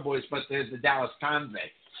the Cowboys, but they're the Dallas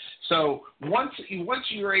Convicts. So once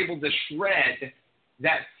you're able to shred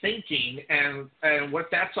that thinking and what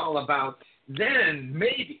that's all about, then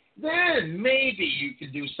maybe you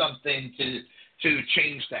can do something to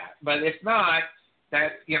change that. But if not,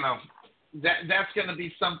 that's going to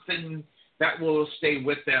be something that will stay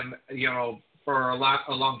with them, for a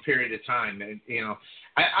long period of time. And,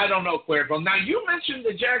 I don't know, Cuervo. Now, you mentioned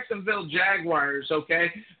the Jacksonville Jaguars,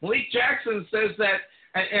 okay? Malik Jackson says that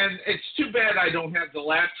and it's too bad I don't have the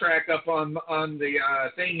laugh track up on the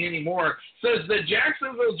thing anymore. Says the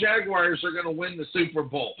Jacksonville Jaguars are going to win the Super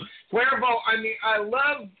Bowl. Cuervo, I mean, I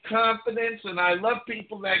love confidence, and I love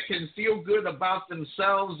people that can feel good about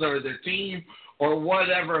themselves or their team or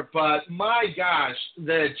whatever, but my gosh,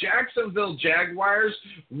 the Jacksonville Jaguars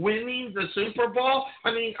winning the Super Bowl,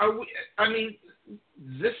 I mean,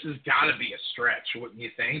 this has got to be a stretch, wouldn't you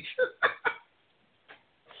think?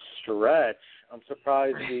 Stretch. I'm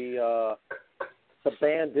surprised the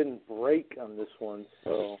band didn't break on this one.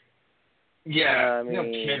 So yeah, I mean, no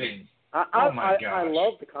kidding. Oh my gosh. I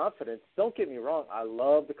love the confidence. Don't get me wrong. I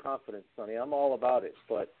love the confidence, Sonny. I'm all about it.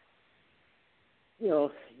 But you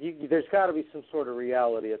know, there's got to be some sort of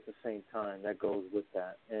reality at the same time that goes with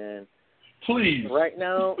that. And please, right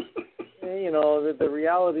now, you know, the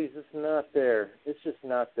reality is just not there. It's just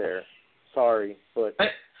not there. Sorry, but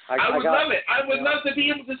I would love it. I would love to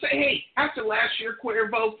be able to say, hey, after last year,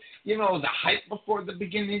 Cuervo, you know, the hype before the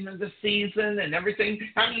beginning of the season and everything.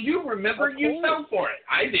 I mean, you remember you fell for it.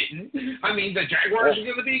 I didn't. I mean, the Jaguars are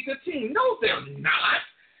going to be a good team. No, they're not.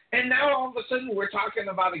 And now all of a sudden we're talking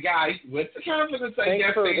about a guy with the confidence, I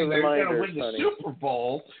guess, saying they're going to win the Super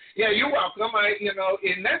Bowl. Yeah, you're welcome.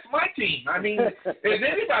 And that's my team. I mean, if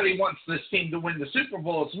anybody wants this team to win the Super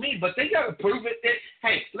Bowl, it's me. But they got to prove it.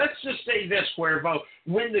 Hey, let's just say this, Cuervo.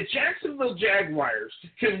 When the Jacksonville Jaguars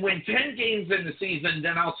can win 10 games in the season,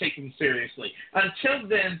 then I'll take them seriously. Until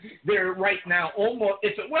then, they're right now almost.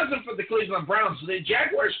 If it wasn't for the Cleveland Browns, the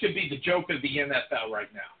Jaguars could be the joke of the NFL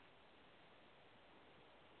right now.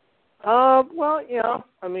 Well, you know,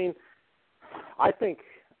 I mean, I think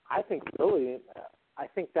really, I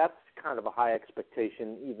think that's kind of a high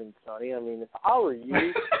expectation, even, Sonny. I mean, if I were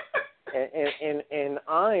you, and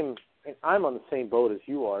I'm on the same boat as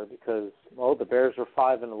you are because, well, the Bears were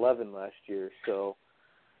 5-11 last year. So,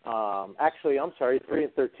 actually, I'm sorry,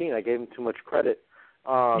 3-13. I gave them too much credit.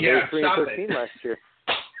 They were 3-13 last year.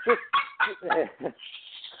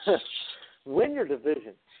 Win your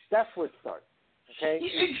division. That's where it starts. Okay?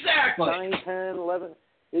 Exactly. 9, 10, 11.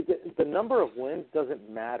 The number of wins doesn't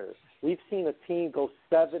matter. We've seen a team go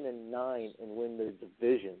 7-9 and win their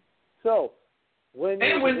division. So, win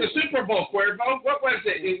the Super Bowl, Cuervo. What was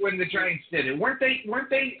it when the Giants did it? Weren't they?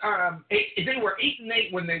 They were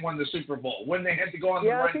 8-8 when they won the Super Bowl. When they had to go on the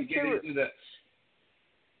run to get into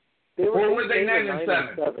the. Or were they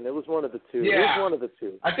 9-7? It was one of the two. Yeah. It was one of the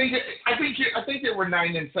two. I think they were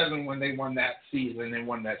 9-7 when they won that season and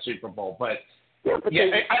won that Super Bowl. But how about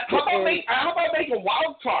make a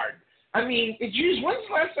wild card? I mean, when's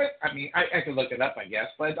the last time? I mean, I could look it up, I guess.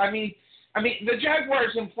 But I mean, the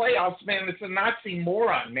Jaguars in playoffs, man, it's an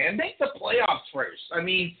oxymoron, man. Make the playoffs first. I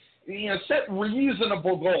mean, set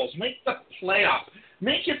reasonable goals. Make the playoffs.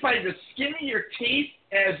 Make it by the skin of your teeth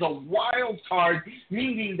as a wild card,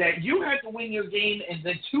 meaning that you had to win your game and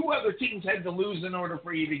then two other teams had to lose in order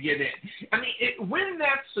for you to get in. I mean, win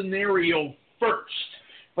that scenario first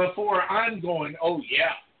before I'm going, oh,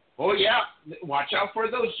 yeah, watch out for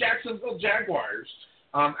those Jacksonville Jaguars.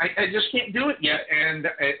 I just can't do it yet. And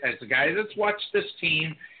as a guy that's watched this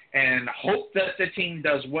team and hope that the team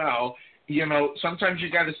does well, sometimes you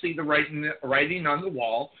got to see the writing on the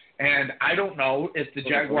wall. And I don't know if the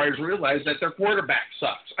Jaguars realize that their quarterback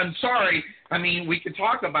sucks. I'm sorry. I mean, we could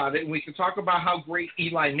talk about it, and we could talk about how great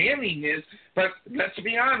Eli Manning is, but let's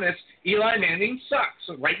be honest, Eli Manning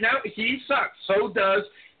sucks. Right now, he sucks. So does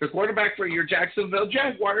the quarterback for your Jacksonville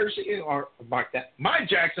Jaguars, or my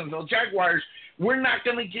Jacksonville Jaguars. We're not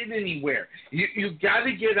going to get anywhere. You got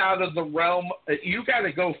to get out of the realm. You got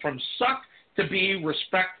to go from suck to be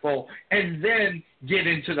respectful, and then get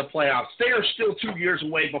into the playoffs. They are still 2 years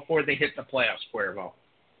away before they hit the playoffs, Cuervo.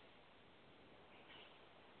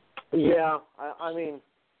 Yeah, I mean,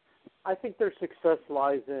 I think their success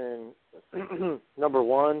lies in, number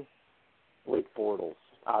one, Blake Bortles,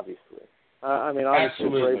 obviously.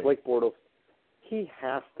 Absolutely. Blake Bortles, he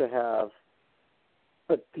has to have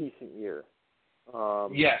a decent year.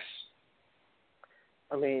 Yes.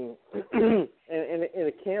 I mean, and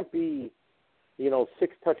it can't be,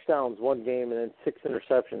 6 touchdowns one game and then 6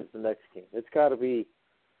 interceptions the next game. It's got to be,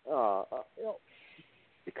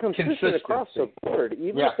 consistent across the board.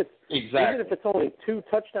 Even if it's only 2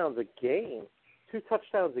 touchdowns a game. 2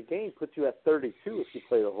 touchdowns a game puts you at 32 if you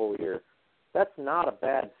play the whole year. That's not a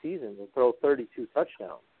bad season to throw 32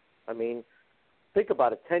 touchdowns. I mean, think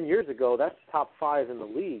about it. 10 years ago, that's top 5 in the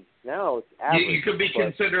league. Now it's average. You could be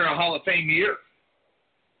considered a Hall of Fame year.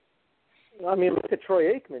 I mean, look at Troy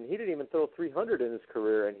Aikman. He didn't even throw 300 in his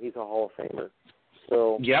career, and he's a Hall of Famer.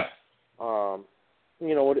 So, yep.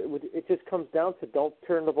 It just comes down to don't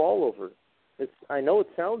turn the ball over. I know it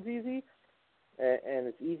sounds easy, and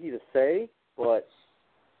it's easy to say, but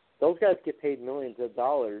those guys get paid millions of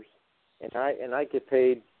dollars, and I get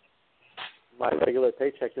paid my regular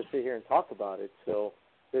paycheck to sit here and talk about it. So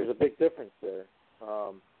there's a big difference there.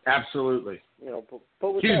 Absolutely. You know,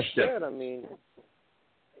 but with Huge that said, I mean,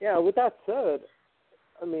 yeah. With that said,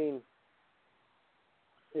 I mean,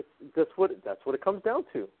 that's what it comes down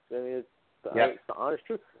to. I mean, it's the honest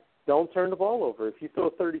truth. Don't turn the ball over. If you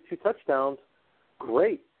throw 32 touchdowns,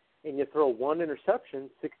 great, and you throw one interception,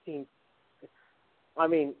 16. I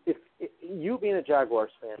mean, if you being a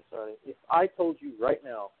Jaguars fan, Sonny, if I told you right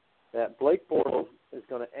now that Blake Bortles is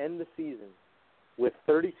going to end the season with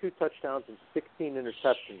 32 touchdowns and 16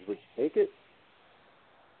 interceptions, would you take it?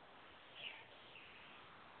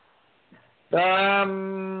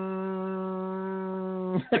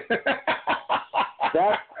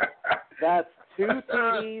 That's 2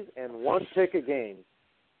 TDs and 1 pick a game.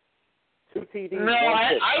 2 TDs. No,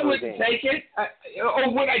 I wouldn't take it.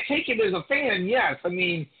 Would I take it as a fan? Yes. I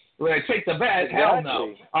mean, would I take the bet? Exactly. Hell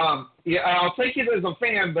no. I'll take it as a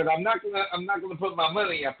fan, but I'm not gonna put my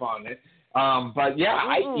money up on it. But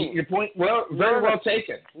yeah, your point very well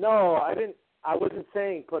taken. No, I didn't. I wasn't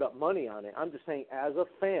saying put up money on it. I'm just saying as a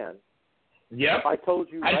fan. Yep. If I told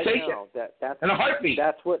you right now that's in a heartbeat.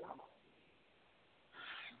 That's what.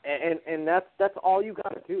 And that's all you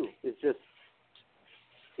got to do is just,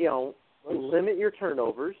 you know, limit your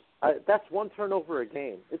turnovers. That's 1 turnover a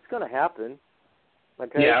game. It's going to happen.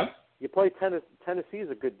 Okay. Yeah. You play Tennessee's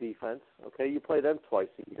a good defense. Okay. You play them twice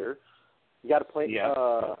a year. You got to play. You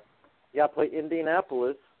got to play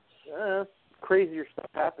Indianapolis. Crazier stuff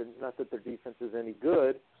happens. Not that their defense is any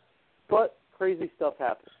good, but crazy stuff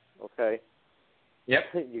happens. Okay. Yep.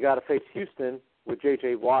 You got to face Houston with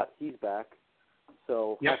J.J. Watt. He's back.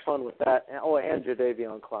 So have fun with that. And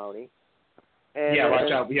Jadeveon Clowney. And,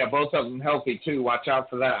 watch out. Yeah, both of them healthy too. Watch out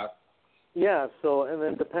for that. Yeah. So and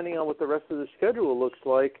then depending on what the rest of the schedule looks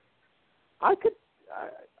like, I could.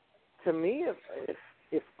 To me,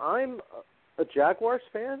 if I'm a Jaguars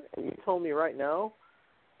fan and you told me right now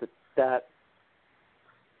that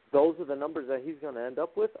those are the numbers that he's going to end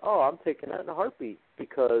up with, I'm taking that in a heartbeat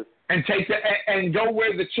because and go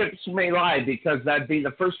where the chips may lie, because that'd be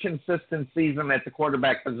the first consistent season at the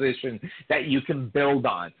quarterback position that you can build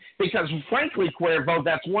on. Because frankly, Cuervo,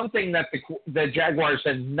 that's one thing that the Jaguars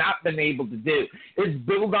have not been able to do is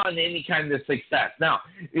build on any kind of success. Now,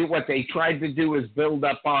 what they tried to do is build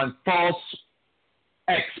up on false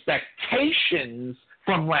expectations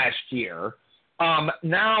from last year.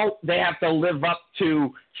 Now they have to live up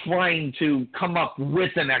to trying to come up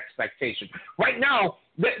with an expectation. Right now,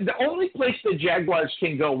 the only place the Jaguars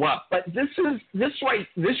can go up, but this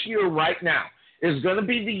year right now is going to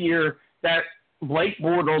be the year that Blake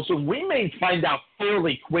Bortles, and we may find out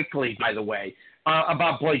fairly quickly, by the way,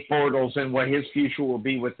 about Blake Bortles and what his future will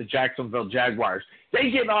be with the Jacksonville Jaguars. If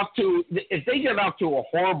they get off to a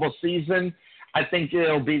horrible season, I think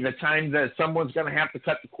it'll be the time that someone's going to have to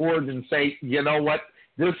cut the cord and say, you know what,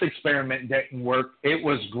 this experiment didn't work. It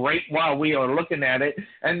was great while we are looking at it.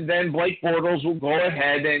 And then Blake Bortles will go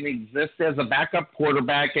ahead and exist as a backup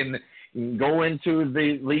quarterback and go into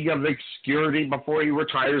the league of obscurity before he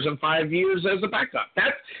retires in 5 years as a backup.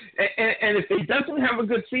 And if he doesn't have a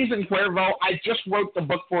good season, Cuervo, I just wrote the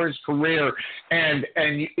book for his career, and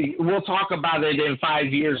we'll talk about it in 5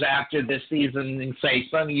 years after this season and say,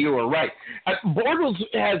 Sonny, you were right. Bortles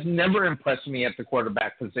has never impressed me at the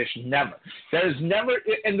quarterback position, never. There's never,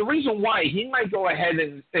 and the reason why, he might go ahead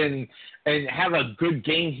and have a good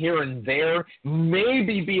game here and there,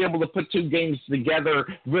 maybe be able to put 2 games together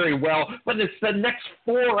very well, but it's the next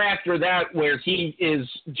 4 after that where he is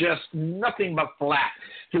just nothing but flat,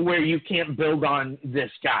 to where you can't build on this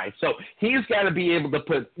guy. So he's got to be able to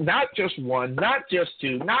put not just 1, not just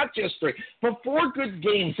 2, not just 3, but 4 good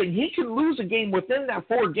games, and he can lose a game within that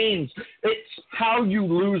 4 games. It's how you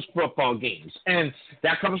lose football games, and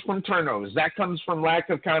that comes from turnovers. That comes from lack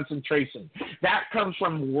of concentration. That comes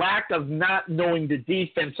from lack of not knowing the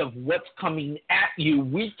defense of what's coming at you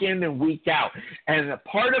week in and week out. And a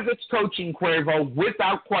part of it's coaching, Cuervo,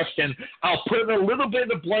 without question. I'll put a little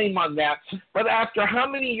bit of blame on that. But after how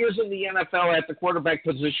many years in the NFL at the quarterback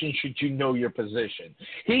position should you know your position?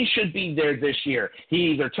 He should be there this year.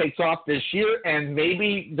 He either takes off this year and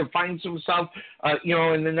maybe defines himself,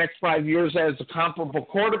 in the next 5 years as a comparable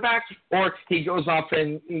quarterback, or he goes off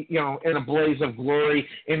in a blaze of glory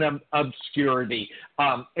in obscurity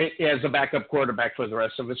as a backup quarterback for the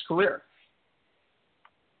rest of his career.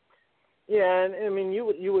 Yeah, and I mean, you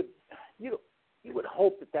would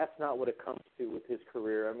hope that that's not what it comes to with his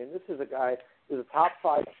career. I mean, this is a guy who's a top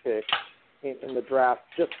 5 pick in the draft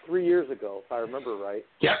just 3 years ago, if I remember right.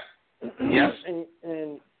 Yep. Yes. And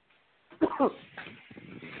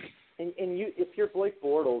you, if you're Blake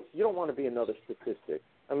Bortles, you don't want to be another statistic.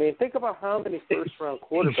 I mean, think about how many first-round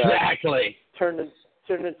quarterbacks turned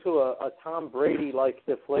into a Tom Brady-like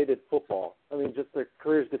deflated football. I mean, just their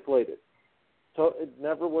careers deflated. So it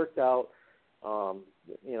never worked out.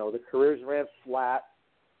 The careers ran flat,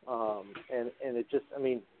 and it just, I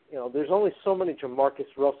mean, there's only so many Jamarcus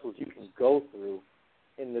Russells you can go through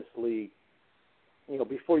in this league,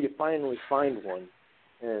 before you finally find one.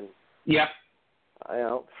 And yep.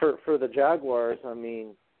 For the Jaguars, I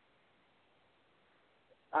mean,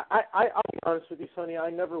 I'll be honest with you, Sonny. I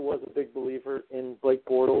never was a big believer in Blake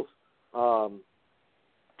Bortles,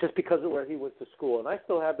 just because of where he went to school. And I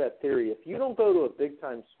still have that theory. If you don't go to a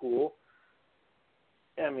big-time school,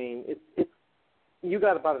 I mean, you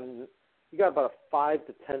got about a 5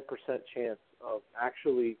 to 10% chance of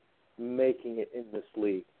actually making it in this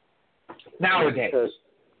league. Nowadays,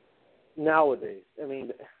 I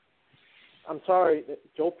mean, I'm sorry,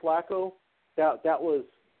 Joe Flacco. That was.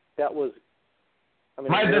 I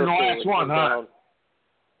mean, might have been the last one, huh?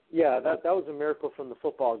 Yeah, that was a miracle from the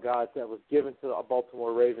football gods that was given to the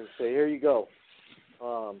Baltimore Ravens. Say, here you go.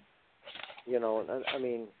 I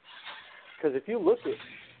mean, because if you look at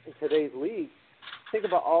in today's league, think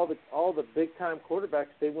about all the big time quarterbacks.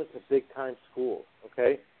 They went to big time schools.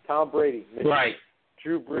 Okay, Tom Brady, Michigan, right?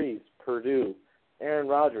 Drew Brees, Purdue, Aaron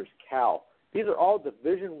Rodgers, Cal. These are all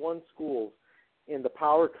Division I schools in the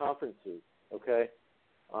power conferences. Okay.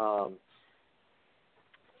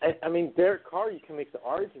 I mean, Derek Carr, you can make the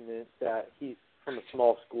argument that he's from a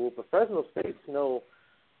small school, but Fresno State's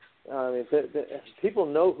people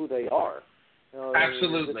know who they are.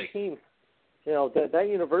 Absolutely. The team, that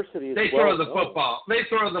university is They throw the football. They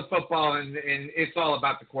throw the football, and it's all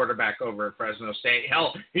about the quarterback over at Fresno State.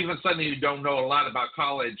 Hell, even somebody who don't know a lot about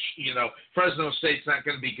college, Fresno State's not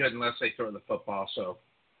going to be good unless they throw the football. So.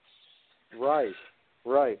 Right.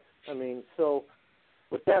 I mean, so.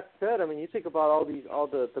 With that said, I mean, you think about all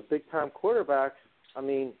the big time quarterbacks. I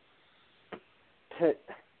mean,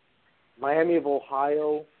 Miami of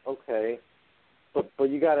Ohio, okay, but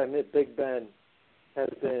you got to admit, Big Ben has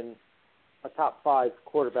been a top 5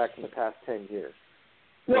 quarterback in the past 10 years.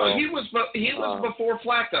 Well, he was before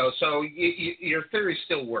Flacco, so your theory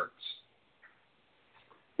still works.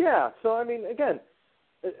 Yeah. So I mean, again,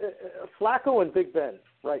 Flacco and Big Ben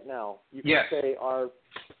right now, you can say are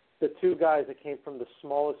the two guys that came from the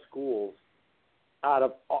smallest schools out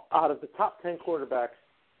of the top 10 quarterbacks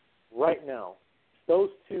right now.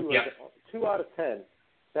 Those two are 2 out of 10.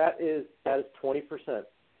 That is 20%.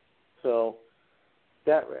 So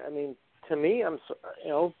that, I mean, to me,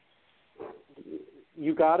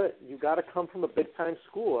 you gotta come from a big time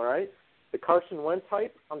school, all right? The Carson Wentz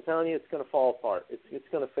type, I'm telling you, it's going to fall apart. It's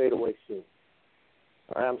going to fade away soon.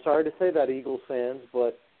 All right, I'm sorry to say that, Eagles fans,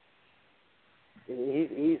 but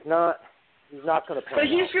he's not going to play. But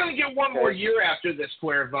he's going to get one more year after this,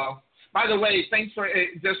 Cuervo. By the way, thanks for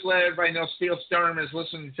just let everybody know Steel Storm is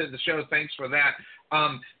listening to the show. Thanks for that.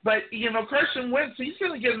 But Carson Wentz, he's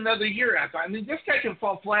going to get another year after. I mean, this guy can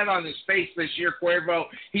fall flat on his face this year, Cuervo.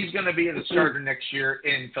 He's going to be the starter next year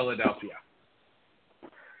in Philadelphia.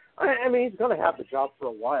 I mean, he's going to have the job for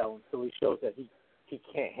a while until he shows that he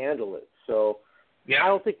can't handle it. So. Yeah. I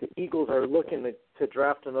don't think the Eagles are looking to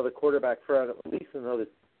draft another quarterback for at least another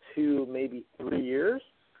 2, maybe 3 years.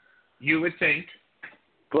 You would think.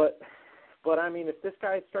 But I mean, if this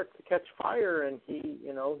guy starts to catch fire and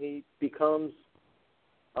he becomes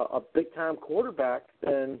a big time quarterback,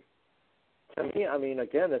 then to me, I mean,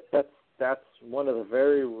 again, that's one of the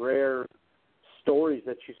very rare stories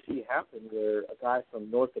that you see happen where a guy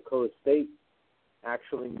from North Dakota State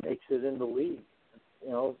actually makes it in the league.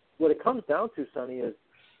 What it comes down to, Sonny, is,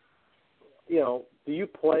 do you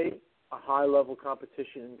play a high-level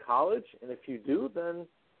competition in college? And if you do, then,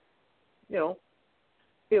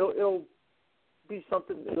 it'll be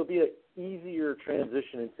something. It'll be an easier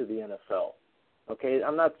transition into the NFL. Okay,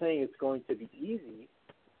 I'm not saying it's going to be easy.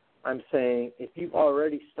 I'm saying if you've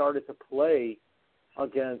already started to play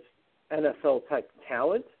against NFL-type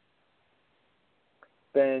talent,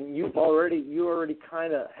 then you already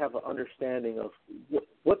kind of have an understanding of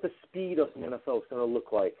what the speed of the NFL is going to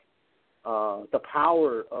look like, the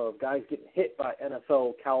power of guys getting hit by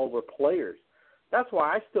NFL caliber players. That's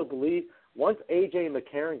why I still believe once A.J.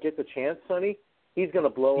 McCarron gets a chance, Sonny, he's going to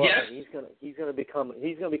blow up and he's going to become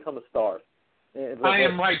a star. I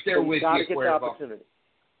am right there with you. He's got to get the opportunity.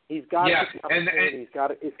 He's got to get the opportunity. It's got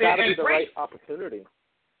to be the right opportunity.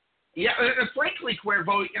 Yeah, and frankly,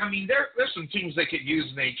 Cuervo, I mean, there's some teams that could use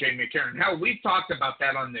an A.J. McCarron. Hell, we've talked about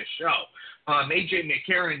that on this show. A.J.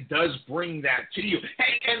 McCarron does bring that to you.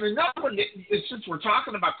 Hey, and another one, since we're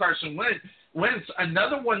talking about Carson Wentz,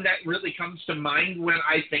 another one that really comes to mind when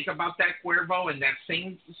I think about that, Cuervo, and that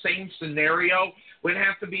same scenario would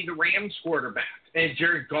have to be the Rams quarterback, and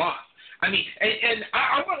Jared Goff. I mean, and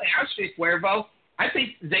I want to ask you, Cuervo, I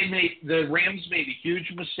think the Rams made a huge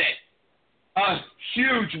mistake. A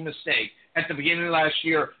huge mistake at the beginning of last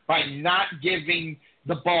year by not giving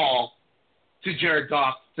the ball to Jared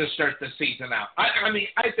Goff to start the season out. I mean,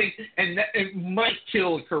 I think, and it might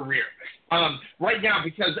kill a career right now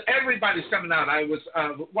because everybody's coming out. I was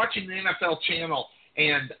watching the NFL channel,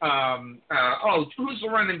 and who's the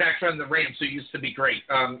running back from the Rams who used to be great?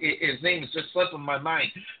 His name is just slipping my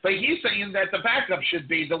mind. But he's saying that the backup should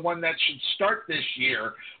be the one that should start this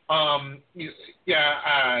year. Sean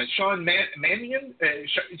Mannion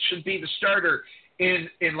should be the starter in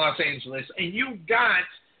Los Angeles. And you got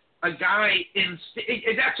a guy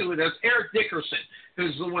it's actually with us, Eric Dickerson,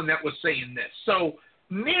 who's the one that was saying this. So,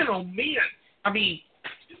 man, oh, man. I mean,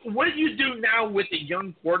 what do you do now with a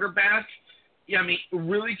young quarterback? I mean,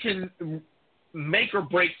 really can make or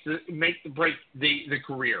break the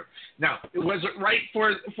career. Now, was it right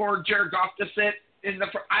for Jared Goff to sit in the?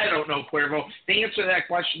 I don't know, Cuervo. The answer to that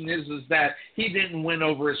question is that he didn't win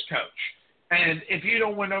over his coach. And if you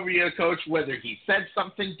don't win over your coach, whether he said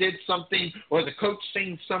something, did something, or the coach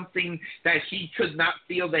saying something that he could not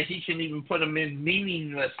feel that he can even put him in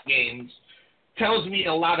meaningless games, tells me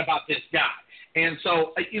a lot about this guy. And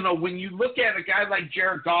so, when you look at a guy like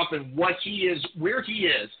Jared Goff and what he is, where he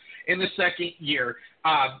is in the second year,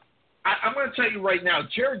 I'm going to tell you right now,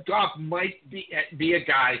 Jared Goff might be a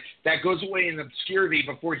guy that goes away in obscurity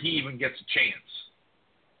before he even gets a chance.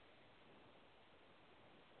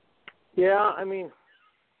 Yeah, I mean,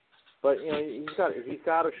 but he's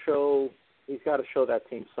got to show that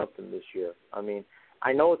team something this year. I mean,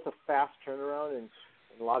 I know it's a fast turnaround, and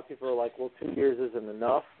a lot of people are like, well, 2 years isn't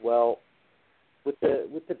enough. Well, with the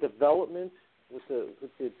development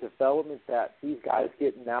that these guys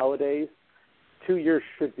get nowadays, 2 years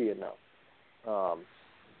should be enough.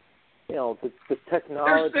 The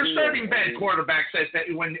technology. They're starting bad quarterbacks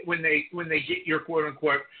that when they get your quote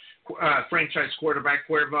unquote franchise quarterback,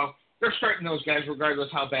 Cuervo, they're starting those guys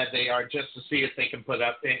regardless how bad they are, just to see if they can put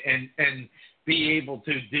up and be able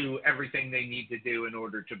to do everything they need to do in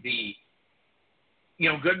order to be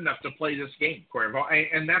good enough to play this game, Cuervo.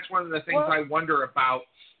 And that's one of the things I wonder about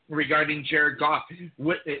regarding Jared Goff.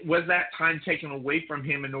 Was that time taken away from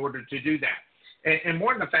him in order to do that? And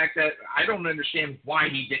more than the fact that I don't understand why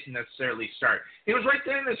he didn't necessarily start. He was right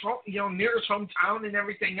there in his home, near his hometown and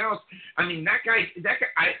everything else. I mean, that guy,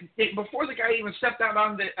 before the guy even stepped out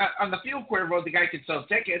on the field, Cuervo, the guy could sell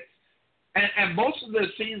tickets. And most of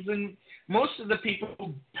the season, most of the people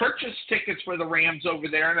who purchased tickets for the Rams over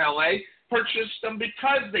there in L.A. purchased them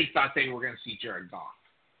because they thought they were going to see Jared Goff.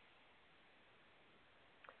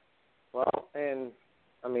 Well, and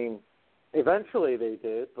I mean, eventually they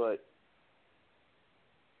did, but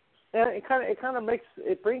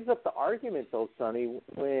it brings up the argument though, Sonny.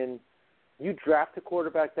 When you draft a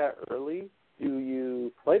quarterback that early, do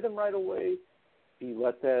you play them right away? Do you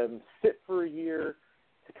let them sit for a year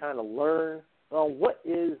to kind of learn? Well, what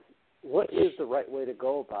is the right way to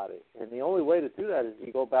go about it? And the only way to do that is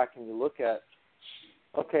you go back and you look at,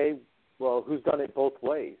 okay, well, who's done it both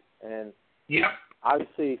ways? And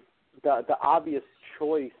obviously the obvious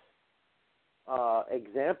choice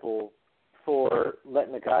example for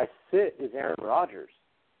letting a guy sit is Aaron Rodgers.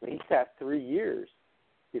 I mean, he sat 3 years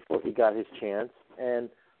before he got his chance, and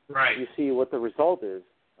you see what the result is.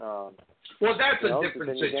 Well, that's a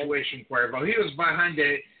different situation, Cuervo. He was behind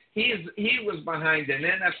it. He was behind an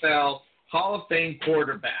NFL Hall of Fame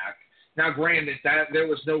quarterback. Now, granted, that there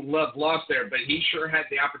was no love lost there, but he sure had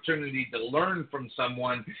the opportunity to learn from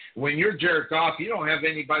someone. When you're Jared Goff, you don't have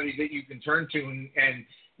anybody that you can turn to and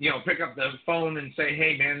pick up the phone and say,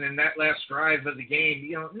 hey, man, in that last drive of the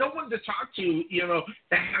game, no one to talk to,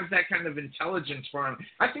 that has that kind of intelligence for him.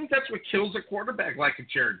 I think that's what kills a quarterback like a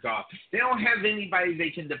Jared Goff. They don't have anybody they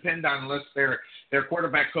can depend on unless their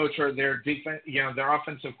quarterback coach or their their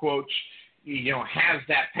offensive coach, has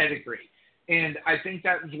that pedigree. And I think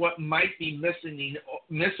that is what might be missing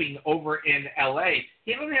over in L.A.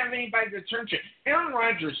 He doesn't have anybody to turn to. Aaron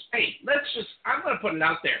Rodgers, hey, I'm going to put it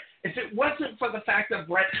out there. If it wasn't for the fact of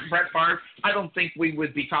Brett Favre, I don't think we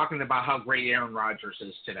would be talking about how great Aaron Rodgers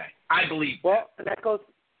is today. I believe that. Well,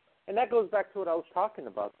 and that goes back to what I was talking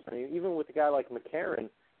about. I mean, even with a guy like McCarron,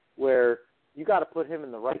 where you got to put him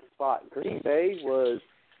in the right spot. Green Bay was,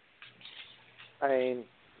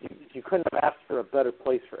 you couldn't have asked for a better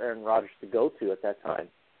place for Aaron Rodgers to go to at that time.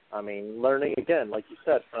 I mean, learning again, like you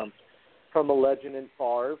said, from a legend in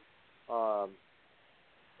Favre,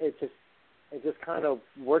 it just kind of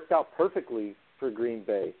worked out perfectly for Green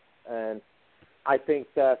Bay, and I think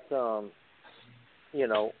that for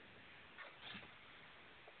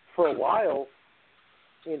a while,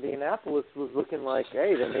 Indianapolis was looking like,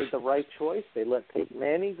 hey, they made the right choice. They let Peyton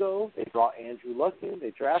Manning go. They brought Andrew Luck in.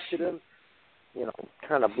 They drafted him.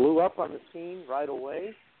 Kind of blew up on the scene right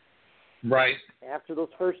away. Right. After those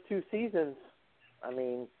first 2 seasons, I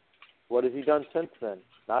mean, what has he done since then?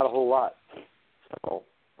 Not a whole lot. So,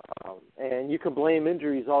 and you can blame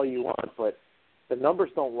injuries all you want, but the numbers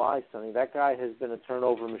don't lie, Sonny. That guy has been a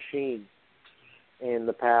turnover machine in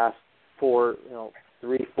the past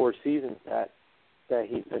 3-4 seasons that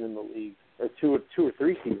he's been in the league, or 2 or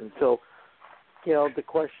 3 seasons. So, the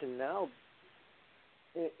question now,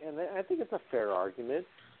 and I think it's a fair argument,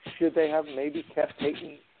 should they have maybe kept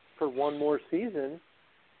Peyton for one more season,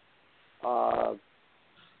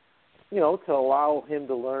 to allow him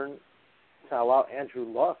to learn, to allow Andrew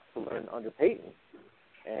Luck to learn under Peyton.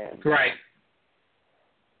 And, right.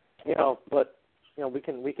 But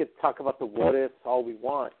we could talk about the what ifs all we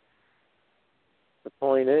want. The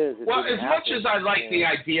point is, well, as much as I like the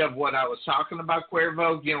idea of what I was talking about,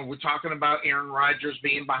 Cuervo, we're talking about Aaron Rodgers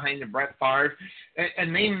being behind the Brett Favre. A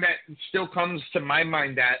name that still comes to my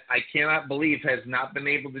mind that I cannot believe has not been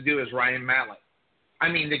able to do is Ryan Mallett. I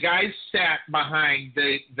mean, the guy sat behind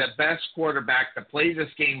the best quarterback to play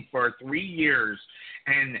this game for 3 years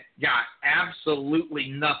and got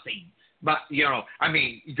absolutely nothing. But,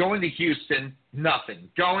 going to Houston, nothing.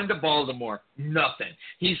 Going to Baltimore, nothing.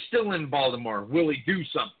 He's still in Baltimore. Will he do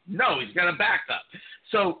something? No, he's going to back up.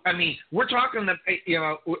 So, we're talking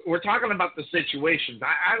about the situations.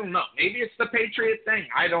 I don't know. Maybe it's the Patriot thing.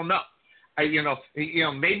 I don't know.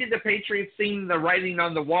 Maybe the Patriots seen the writing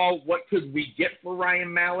on the wall. What could we get for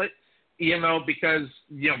Ryan Mallett? Because,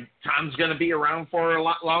 Tom's going to be around for a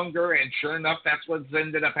lot longer, and sure enough, that's what's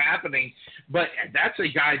ended up happening. But that's a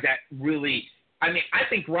guy that really, I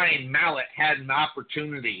think Ryan Mallett had an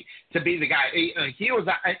opportunity to be the guy. He was,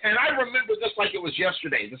 and I remember this like it was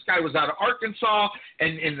yesterday. This guy was out of Arkansas,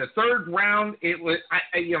 and in the 3rd round, he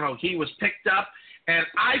was picked up, and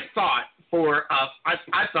I thought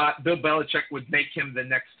Bill Belichick would make him the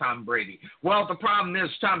next Tom Brady. Well, the problem is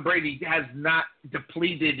Tom Brady has not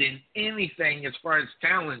depleted in anything as far as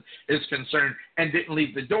talent is concerned and didn't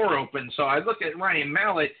leave the door open. So I look at Ryan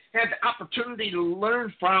Mallett, had the opportunity to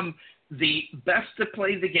learn from the best to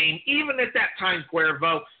play the game. Even at that time,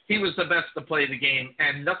 Cuervo, he was the best to play the game,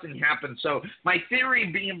 and nothing happened. So my theory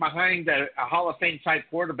being behind a Hall of Fame type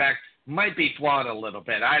quarterback might be flawed a little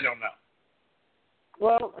bit. I don't know.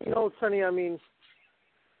 Well, Sonny,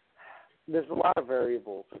 there's a lot of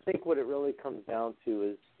variables. I think what it really comes down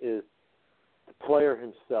to is the player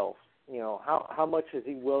himself. How much is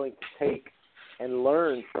he willing to take and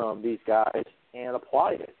learn from these guys and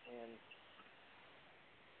apply it?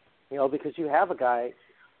 And, because you have a guy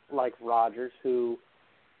like Rodgers who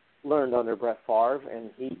learned under Brett Favre, and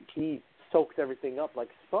he soaked everything up like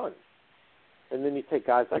a sponge. And then you take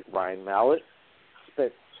guys like Ryan Mallett,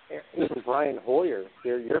 but even Brian Hoyer,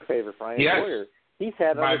 your favorite Brian Hoyer, he's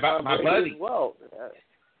had under Tom Brady as well.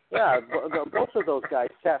 Both of those guys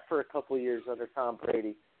sat for a couple of years under Tom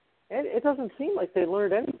Brady, and it doesn't seem like they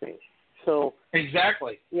learned anything. So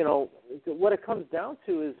exactly, what it comes down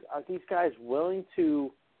to is, are these guys willing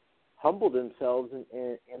to humble themselves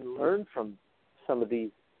and learn from some of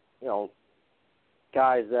these,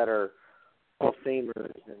 guys that are Hall of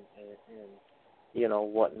Famers and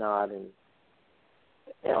whatnot, and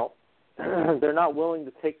they're not willing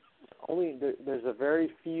to take. There's a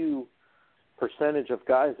very few percentage of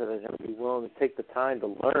guys that are going to be willing to take the time to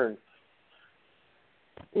learn,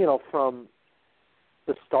 from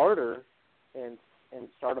the starter and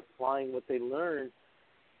start applying what they learned,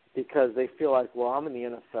 because they feel like, well, I'm in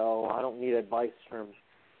the NFL. I don't need advice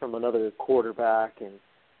from another quarterback and,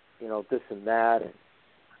 this and that. And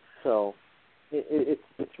so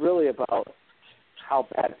it's really about how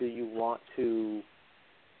bad do you want to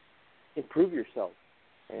improve yourself.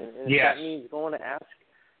 And if that means going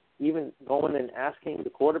and asking the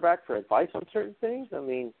quarterback for advice on certain things,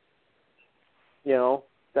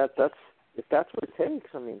 that's if that's what it takes.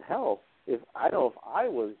 Hell, if I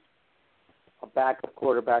was a backup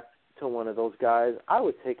quarterback to one of those guys, I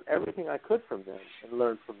would take everything I could from them and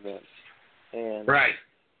learn from them. And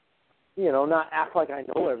not act like I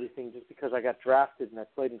know everything just because I got drafted and I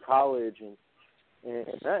played in college and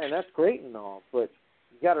that's great and all, but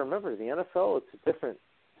you got to remember, the NFL, it's a different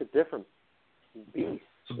beast.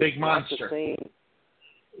 It's a big monster. It's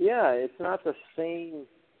yeah, it's not the same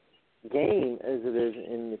game as it is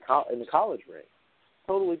in the college range.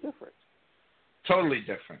 Totally different. Totally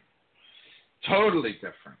different. Totally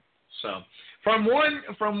different. So from one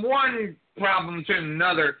problem to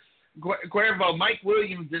another, Cuervo, Mike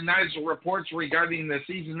Williams denies the reports regarding the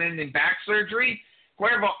season-ending back surgery.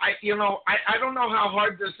 Cuervo, I don't know how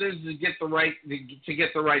hard this is to get the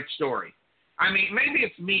right story. I mean, maybe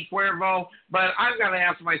it's me, Cuervo, but I've got to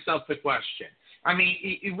ask myself the question. I mean,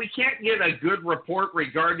 if we can't get a good report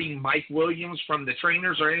regarding Mike Williams from the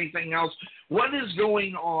trainers or anything else, what is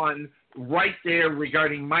going on right there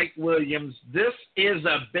regarding Mike Williams? This is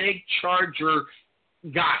a big Charger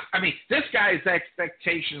guy. I mean, this guy's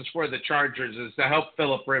expectations for the Chargers is to help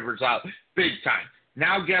Phillip Rivers out big time.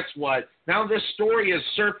 Now, guess what? Now this story is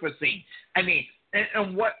surfacing. I mean,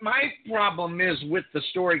 and what my problem is with the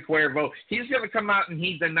story, Cuervo, he's going to come out and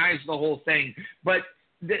he denies the whole thing. But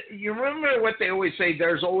you remember what they always say,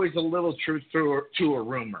 there's always a little truth to a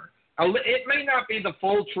rumor. It may not be the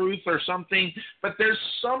full truth or something, but there's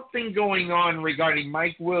something going on regarding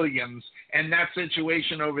Mike Williams and that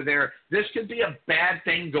situation over there. This could be a bad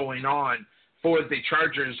thing going on for the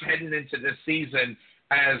Chargers heading into this season,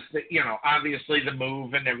 as obviously the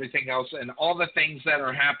move and everything else and all the things that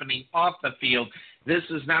are happening off the field. This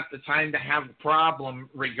is not the time to have a problem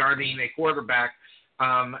regarding a quarterback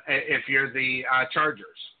if you're the Chargers.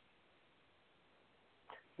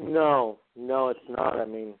 No, it's not. I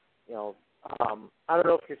mean, I don't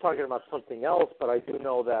know if you're talking about something else, but I do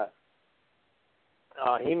know that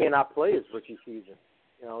he may not play his rookie season.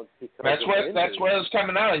 Because that's what was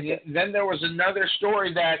coming out. And then there was another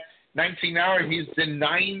story that 19 Hour, he's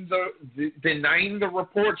denying the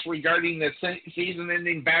reports regarding the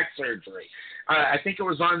season-ending back surgery. I think it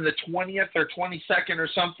was on the 20th or 22nd or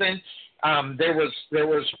something. There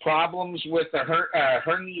was problems with a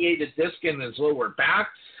herniated disc in his lower back.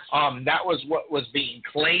 That was what was being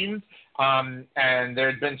claimed. And there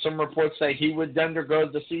had been some reports that he would undergo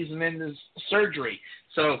the season-ending surgery.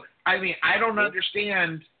 So, I mean, I don't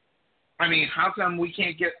understand. I mean, how come we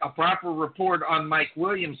can't get a proper report on Mike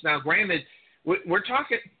Williams? Now, granted, we're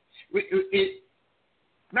talking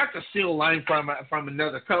not to steal a line from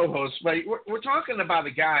another co-host, but we're talking about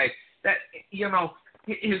a guy that,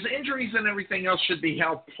 his injuries and everything else should be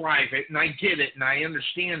held private, and I get it and I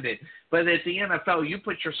understand it. But at the NFL, you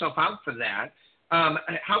put yourself out for that.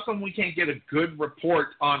 How come we can't get a good report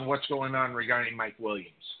on what's going on regarding Mike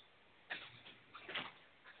Williams?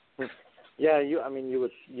 Yeah, you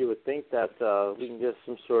would think that we can get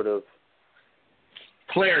some sort of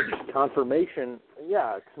clarity, confirmation.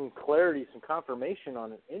 Yeah, some clarity, some confirmation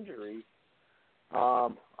on an injury. I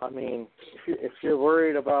mean, if you're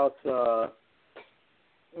worried about the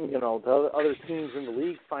other teams in the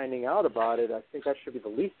league finding out about it, I think that should be the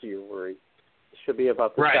least of your worry. It should be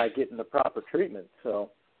about this guy getting the proper treatment. So,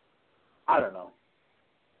 I don't know.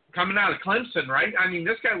 Coming out of Clemson, right? I mean,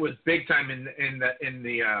 this guy was big time in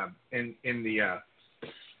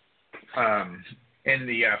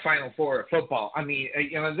the Final Four of football. I mean,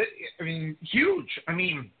 huge. I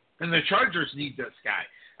mean, and the Chargers need this guy.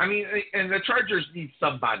 I mean, and the Chargers need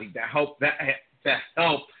somebody to help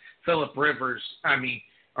Phillip Rivers. I mean,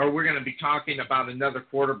 or we're going to be talking about another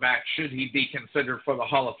quarterback. Should he be considered for the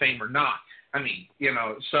Hall of Fame or not? I mean,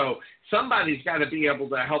 so somebody's got to be able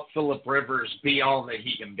to help Phillip Rivers be all that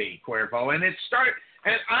he can be, Cuervo. And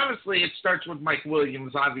honestly, it starts with Mike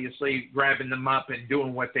Williams, obviously, grabbing them up and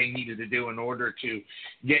doing what they needed to do in order to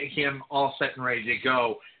get him all set and ready to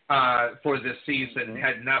go for this season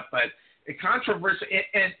heading up. But a controversy,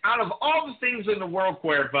 and out of all the things in the world,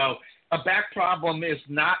 Cuervo, a back problem is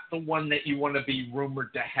not the one that you want to be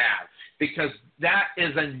rumored to have, because that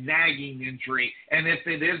is a nagging injury. And if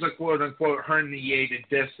it is a quote-unquote herniated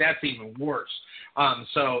disc, that's even worse.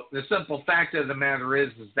 So the simple fact of the matter is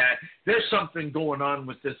that there's something going on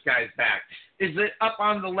with this guy's back. Is it up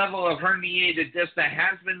on the level of herniated disc that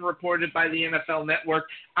has been reported by the NFL Network?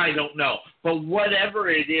 I don't know. But whatever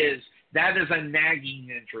it is, that is a nagging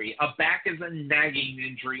injury. A back is a nagging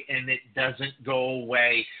injury, and it doesn't go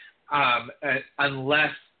away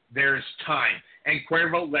unless there's time. And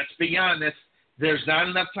Cuervo, let's be honest, there's not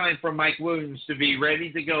enough time for Mike Williams to be ready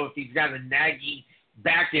to go. If he's got a nagging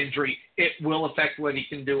back injury, it will affect what he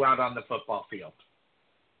can do out on the football field.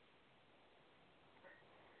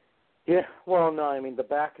 Yeah, well, no, I mean, the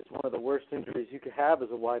back is one of the worst injuries you could have as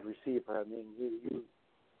a wide receiver. I mean,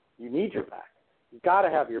 you need your back. You've got to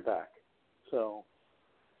have your back. So,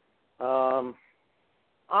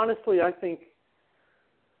 honestly, I think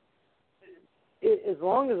as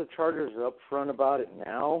long as the Chargers are upfront about it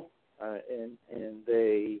now, and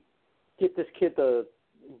they get this kid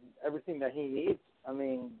everything that he needs, I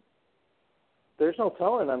mean, there's no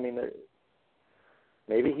telling. I mean,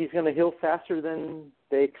 maybe he's going to heal faster than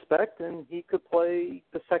they expect, and he could play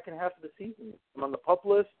the second half of the season. I'm on the PUP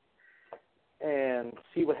list and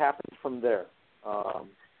see what happens from there.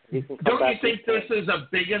 He can come Don't back you think this is a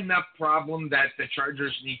big enough problem that the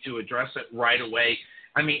Chargers need to address it right away?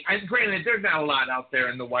 I mean, granted, there's not a lot out there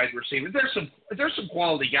in the wide receiver. There's some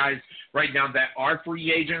quality guys right now that are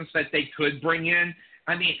free agents that they could bring in.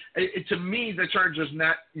 I mean, to me, the Chargers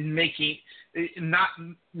not making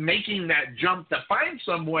that jump to find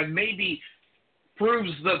someone maybe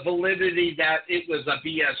proves the validity that it was a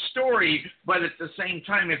BS story. But at the same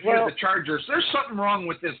time, if you're the Chargers, there's something wrong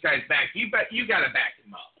with this guy's back. You got to back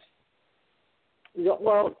him up. Yeah,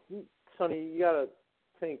 well, Sonny, you got to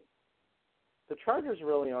think the Chargers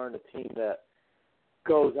really aren't a team that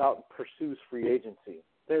goes out and pursues free agency.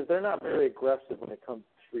 They're not very aggressive when it comes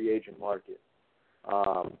to free agent market.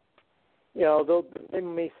 You know,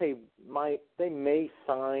 they may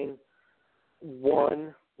sign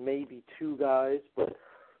one, maybe two guys, but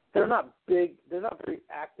they're not big. They're not very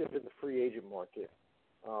active in the free agent market.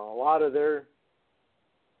 A lot of their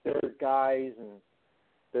guys and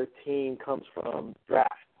their team comes from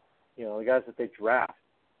draft. You know, the guys that they draft.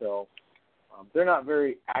 So they're not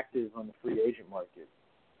very active on the free agent market.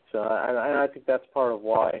 So I think that's part of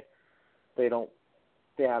why they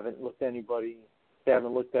haven't looked at anybody. They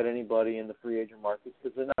haven't looked at anybody in the free agent markets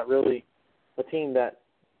because they're not really a team that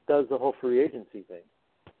does the whole free agency thing.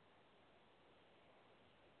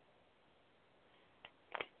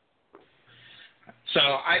 So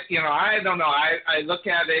I don't know. I look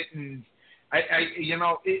at it and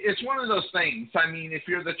it's one of those things. I mean, if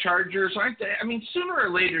you're the Chargers, sooner or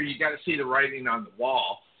later you got to see the writing on the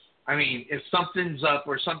wall. I mean, if something's up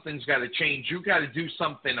or something's got to change, you got to do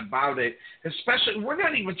something about it. Especially, we're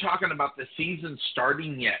not even talking about the season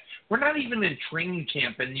starting yet. We're not even in training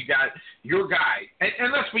camp, and you got your guy.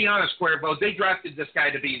 And let's be honest, Cuervo, they drafted this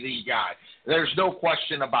guy to be the guy. There's no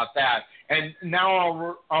question about that. And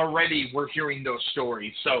now already we're hearing those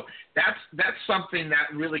stories. So that's something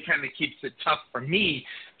that really kind of keeps it tough for me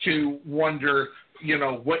to wonder,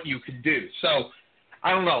 what you could do. So I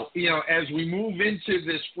don't know, as we move into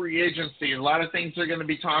this free agency, a lot of things are going to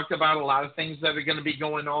be talked about, a lot of things that are going to be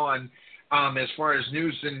going on as far as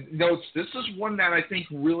news and notes. This is one that I think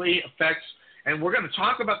really affects, and we're going to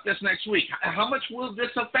talk about this next week. How much will this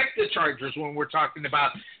affect the Chargers when we're talking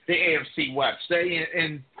about the AFC West? They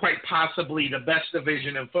in quite possibly the best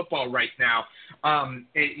division in football right now.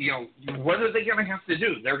 What are they going to have to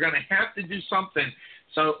do? They're going to have to do something.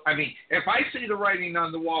 So, I mean, if I see the writing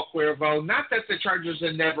on the wall, Cuervo, not that the Chargers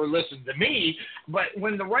have never listened to me, but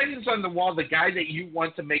when the writing's on the wall, the guy that you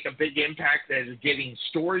want to make a big impact that is getting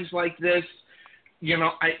stories like this,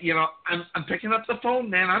 I'm picking up the phone,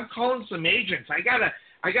 man. I'm calling some agents. I gotta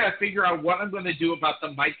figure out what I'm going to do about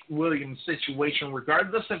the Mike Williams situation,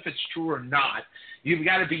 regardless if it's true or not. You've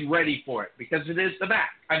got to be ready for it because it is the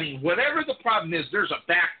back. I mean, whatever the problem is, there's a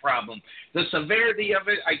back problem. The severity of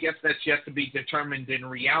it, I guess that's yet to be determined in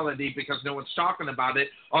reality because no one's talking about it.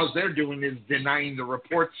 All they're doing is denying the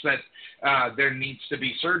reports that there needs to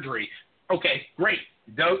be surgery. Okay, great.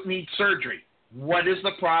 Don't need surgery. What is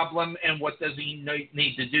the problem, and what does he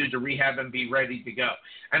need to do to rehab and be ready to go?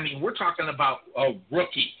 I mean, we're talking about a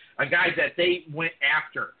rookie, a guy that they went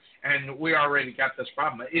after, and we already got this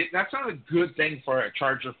problem. That's not a good thing for a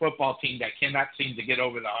Charger football team that cannot seem to get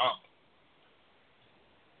over the hump.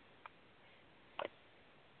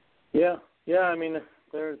 Yeah. I mean,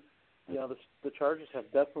 there's, the Chargers have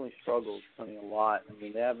definitely struggled a lot. I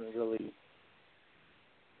mean, they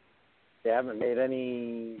haven't made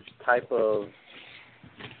any type of,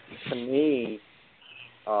 to me,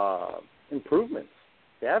 improvements.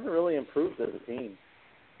 They haven't really improved as a team.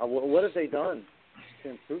 What have they done to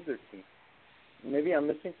improve their team? Maybe I'm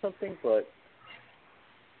missing something, but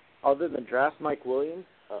other than draft Mike Williams,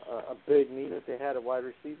 a big need that they had a wide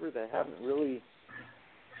receiver, they haven't really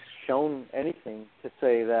shown anything to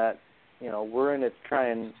say that, we're in it to try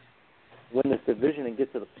and win this division and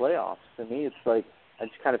get to the playoffs. To me, it's like, I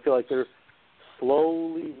just kind of feel like they're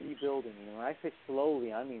slowly rebuilding. When I say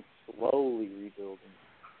slowly, I mean slowly rebuilding.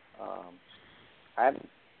 I haven't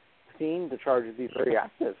seen the Chargers be very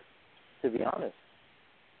active, to be honest.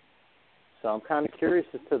 So I'm kind of curious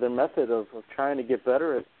as to their method of trying to get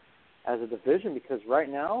better as a division because right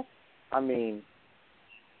now, I mean,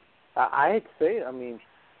 I hate to say it, I mean,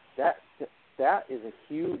 that is a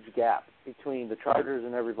huge gap between the Chargers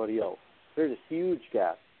and everybody else. There's a huge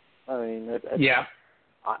gap. I mean, yeah.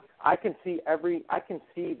 I can see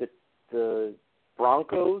the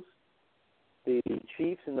Broncos, the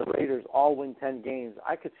Chiefs, and the Raiders all win 10 games.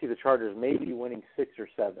 I could see the Chargers maybe winning 6 or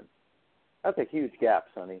 7. That's a huge gap,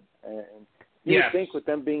 Sonny. And you Yes. would think with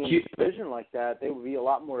them being in a division like that, they would be a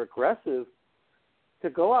lot more aggressive to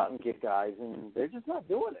go out and get guys, and they're just not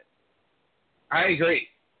doing it. I agree.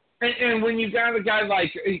 And when you got a guy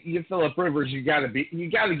like Phillip Rivers, you got to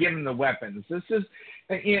give him the weapons. This is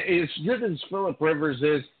as good as Phillip Rivers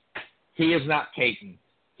is. He is not Peyton.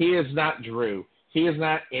 He is not Drew. He is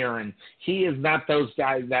not Aaron. He is not those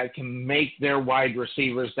guys that can make their wide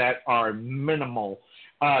receivers that are minimal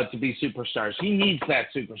to be superstars. He needs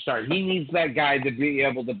that superstar. He needs that guy to be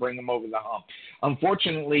able to bring him over the hump.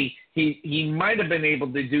 Unfortunately, he might have been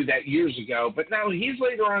able to do that years ago, but now he's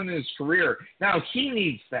later on in his career. Now he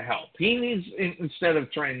needs the help. He needs, instead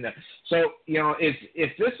of trying to. So,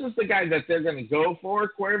 if this is the guy that they're going to go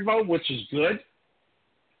for, Cuervo, which is good,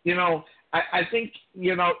 I think,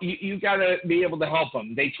 you got to be able to help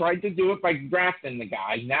him. They tried to do it by drafting the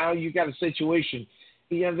guy. Now you got a situation.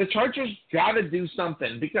 The Chargers got to do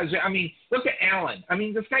something because, look at Allen.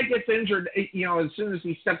 This guy gets injured, as soon as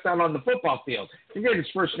he steps out on the football field. Forget his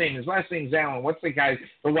first name. His last name's Allen. What's the guy,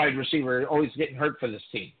 the wide receiver, always getting hurt for this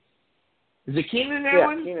team? Is it Keenan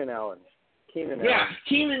Allen? Yeah, Keenan Allen. Yeah,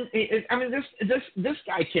 Keenan. This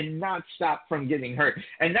guy cannot stop from getting hurt,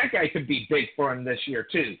 and that guy could be big for him this year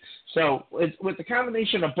too. So with the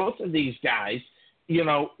combination of both of these guys,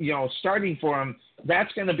 starting for him,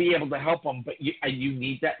 that's going to be able to help him. But you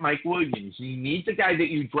need that Mike Williams. You need the guy that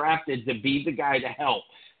you drafted to be the guy to help.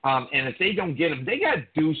 And if they don't get him, they got to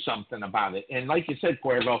do something about it. And like you said,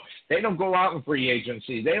 Cuervo, they don't go out in free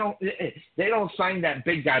agency. They don't sign that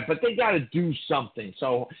big guy, but they got to do something.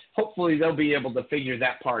 So hopefully they'll be able to figure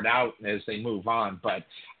that part out as they move on. But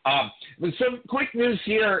some quick news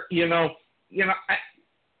here.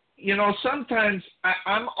 Sometimes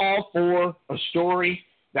I'm all for a story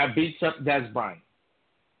that beats up Dez Bryant.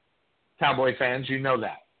 Cowboy fans, you know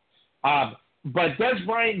that. But Dez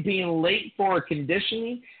Bryant being late for a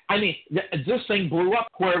conditioning, this thing blew up,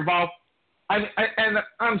 Cuervo. And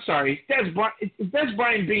I'm sorry, Dez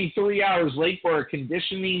Bryant being 3 hours late for a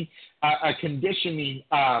conditioning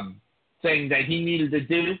thing that he needed to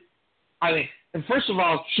do. And first of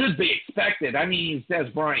all, should be expected. He's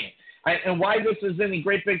Dez Bryant. And why this is any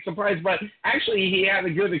great big surprise, but actually he had a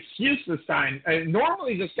good excuse this time.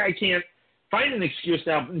 Normally this guy can't find an excuse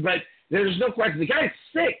now, but there's no question. The guy's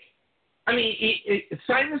sick.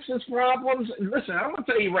 Sinuses problems. Listen, I'm going to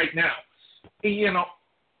tell you right now, and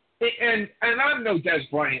I'm no Dez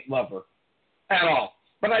Bryant lover at all,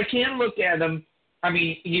 but I can look at him.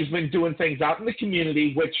 He's been doing things out in the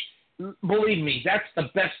community, which, believe me, that's the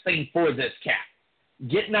best thing for this cat.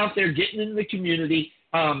 Getting out there, getting in the community.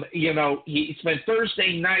 He spent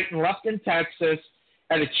Thursday night in Lufkin, Texas,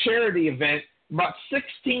 at a charity event, about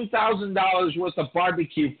 $16,000 worth of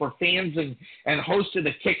barbecue for fans and hosted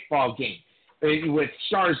a kickball game with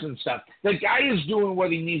stars and stuff. The guy is doing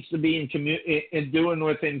what he needs to be doing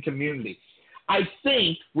within community. I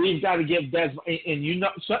think we've got to give Dez, and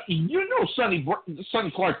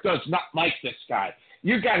Sonny Clark does not like this guy.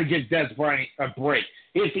 You got to give Dez Bryant a break.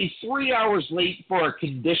 If he's 3 hours late for a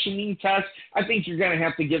conditioning test, I think you're going to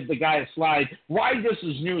have to give the guy a slide. Why this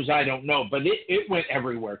is news, I don't know, but it went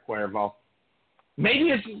everywhere, Cuervo. Maybe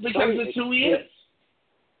it's because it's who he is.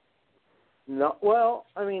 No, well,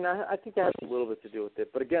 I think that has a little bit to do with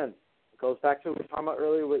it. But again, it goes back to what we were talking about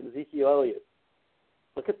earlier with Ezekiel Elliott.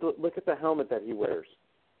 Look at the helmet that he wears.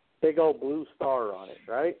 Big old blue star on it,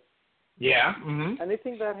 right? Yeah. Mm-hmm.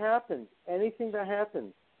 Anything that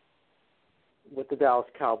happens with the Dallas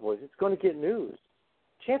Cowboys, it's going to get news.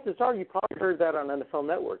 Chances are you probably heard that on NFL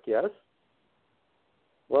Network, yes?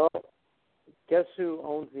 Well, guess who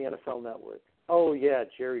owns the NFL Network? Oh, yeah,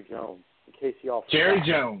 Jerry Jones, in case you all forgot. Jerry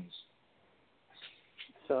Jones.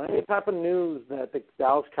 So any type of news that the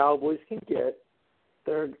Dallas Cowboys can get,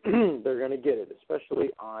 they're going to get it, especially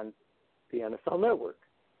on the NFL Network.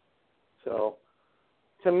 So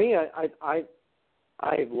to me, I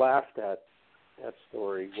laughed at that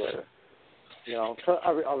story where,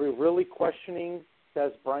 are we really questioning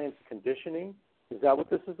Dez Bryant's conditioning? Is that what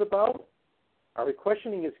this is about? Are we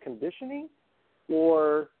questioning his conditioning,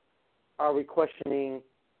 or are we questioning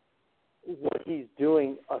what he's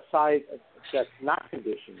doing aside that's not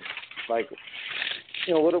conditioning? Like,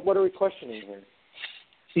 what are we questioning here?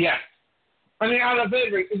 Yeah. Out of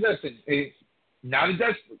every, listen, I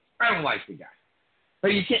don't like the guy. But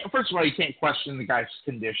you can't, first of all, you can't question the guy's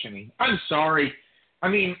conditioning. I'm sorry.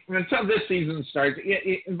 Until this season starts,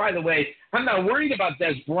 and by the way, I'm not worried about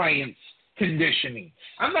Dez Bryant's conditioning.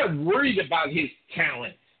 I'm not worried about his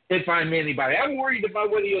talent, if I'm anybody. I'm worried about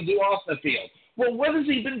what he'll do off the field. Well, what has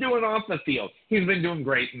he been doing off the field? He's been doing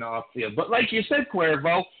great in the off field. But like you said,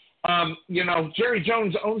 Cuervo, Jerry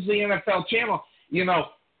Jones owns the NFL channel. The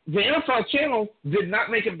NFL channel did not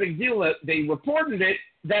make a big deal. They reported it.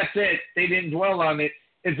 That's it. They didn't dwell on it.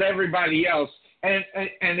 It's everybody else. And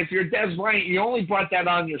if you're Des Bryant, you only brought that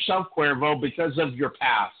on yourself, Cuervo, because of your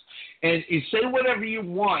past. And you say whatever you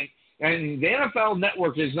want, and the NFL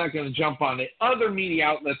Network is not going to jump on it. Other media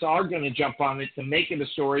outlets are going to jump on it to make it a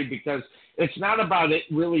story because it's not about it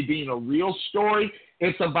really being a real story.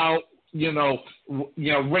 It's about,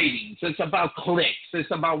 ratings. It's about clicks. It's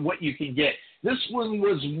about what you can get. This one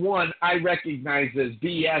was one I recognized as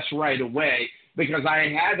BS right away because I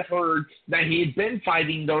had heard that he had been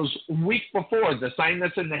fighting those week before. The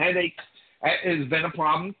sinus and the headache has been a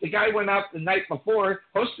problem. The guy went out the night before,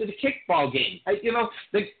 hosted a kickball game. I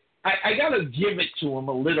got to give it to him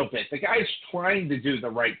a little bit. The guy's trying to do the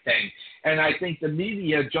right thing. And I think the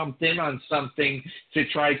media jumped in on something to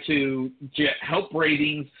try to help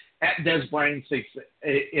ratings at Des Bryant's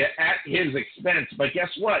at his expense. But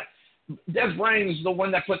guess what? Des Bryant is the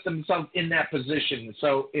one that put himself in that position.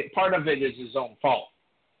 So part of it is his own fault.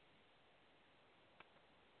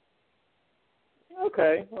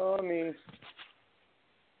 Okay. Well,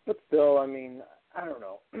 but still, I don't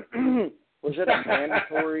know. Was it a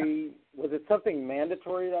mandatory? Was it something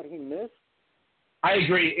mandatory that he missed? I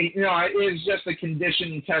agree. It was just a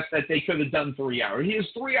conditioning test that they could have done 3 hours. He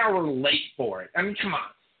was 3 hours late for it. Come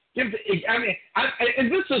on. And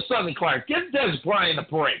this is Sonny Clark. Give Des Bryant a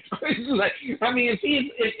break.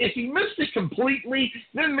 If he missed it completely,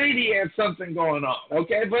 then maybe he had something going on.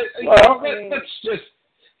 Okay, but let's just.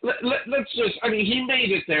 He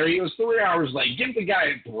made it there. He was 3 hours late. Give the guy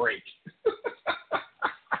a break.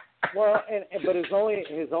 Well, but his only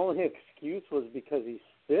excuse was because he's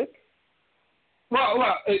sick.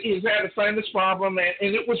 Well, he's had a sinus problem, and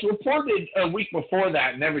it was reported a week before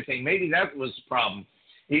that and everything. Maybe that was the problem.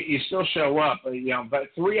 You still show up, but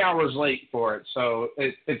 3 hours late for it. So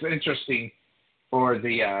it's interesting for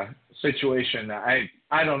the situation. I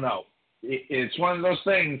don't know. It's one of those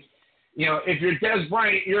things. If you're Des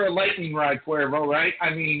Bryant, you're a lightning rod, Cuervo, right?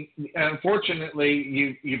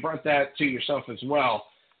 Unfortunately, you brought that to yourself as well.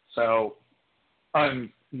 So,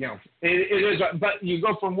 it is. But you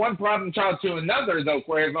go from one problem child to another, though,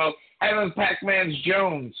 Cuervo. Evan Pac-Man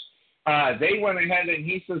Jones. They went ahead and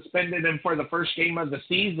he suspended him for the first game of the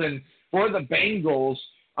season for the Bengals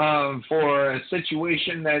for a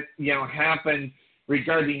situation that happened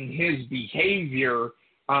regarding his behavior.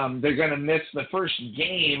 They're going to miss the first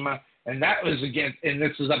game, and that was and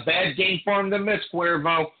this is a bad game for him to miss,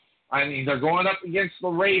 Cuervo. They're going up against the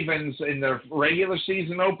Ravens in their regular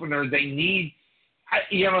season opener. They need,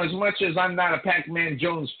 as much as I'm not a Pac-Man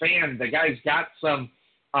Jones fan, the guy's got some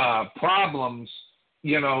problems.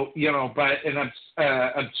 But an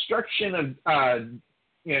obstruction of,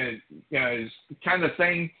 kind of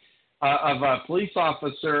thing of a police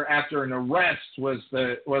officer after an arrest was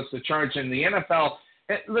the charge in the NFL.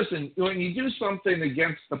 Listen, when you do something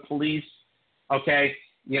against the police, okay,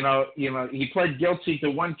 he pled guilty to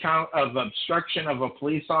one count of obstruction of a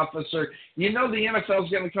police officer. The NFL is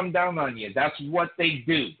going to come down on you. That's what they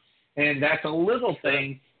do, and that's a little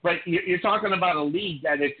thing. But you're talking about a league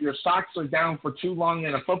that if your socks are down for too long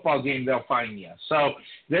in a football game, they'll fine you. So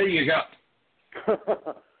there you go.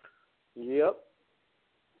 Yep.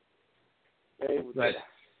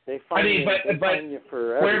 They fine you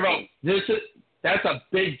for everything. That's a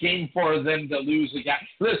big game for them to lose a guy.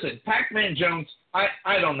 Listen, Pac-Man Jones,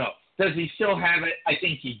 I don't know. Does he still have it? I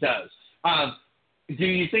think he does. Do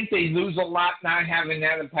you think they lose a lot not having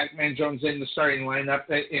Adam Pac-Man Jones in the starting lineup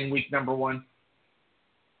in week number 1?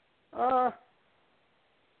 I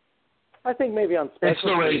think maybe on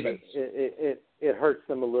special teams it hurts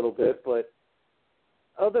them a little bit, but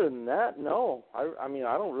other than that, no. I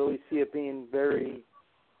don't really see it being very,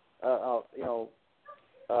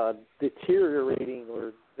 deteriorating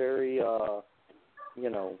or very, I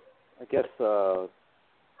guess, I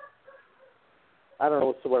don't know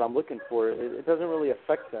what's the word I'm looking for. It doesn't really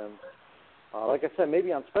affect them. Like I said,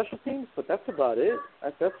 maybe on special teams, but that's about it.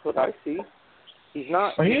 That's what I see. He's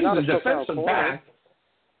not. Well, he's not a defensive back.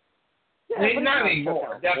 Yeah, not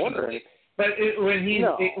anymore, definitely. But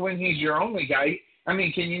when he's your only guy, can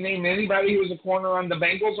you name anybody who was a corner on the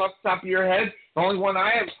Bengals off the top of your head? The only one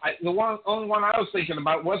I was thinking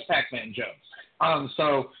about was Pac-Man Jones.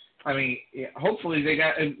 Hopefully they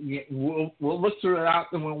got. We'll look through it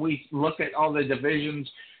out, and when we look at all the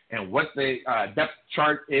divisions and what the depth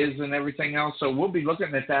chart is and everything else, so we'll be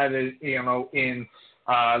looking at that. In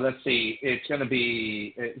let's see, it's going to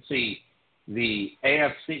be the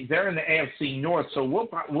AFC. They're in the AFC North, so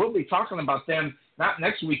we'll be talking about them not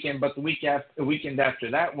next weekend, but the weekend after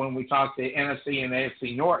that when we talk the NFC and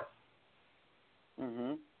AFC North.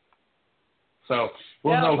 Mhm. So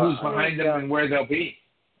we'll know who's behind them and where they'll be.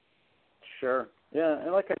 Sure. Yeah,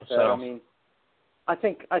 and like I said, So. I mean, I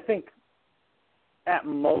think at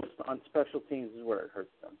most on special teams is where it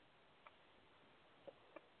hurts them.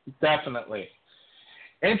 Definitely.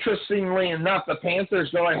 Interestingly enough, the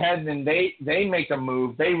Panthers go ahead and they make a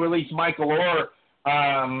move. They release Michael Orr,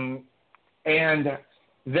 and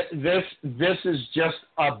this is just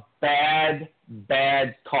a bad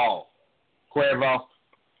call, Cuervo.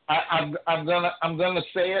 I'm gonna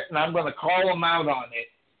say it, and I'm gonna call them out on it.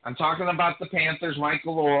 I'm talking about the Panthers.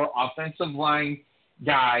 Michael Orr, offensive line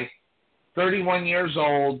guy, 31 years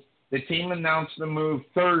old. The team announced the move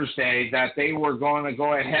Thursday that they were going to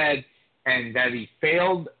go ahead and that he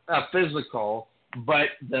failed a physical, but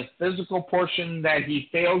the physical portion that he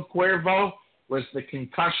failed, Cuervo, was the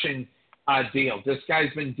concussion deal. This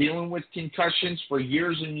guy's been dealing with concussions for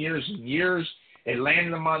years and years and years. It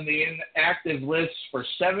landed him on the inactive list for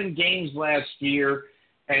 7 games last year.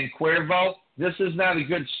 And Cuervo, this is not a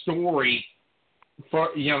good story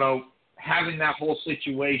for, having that whole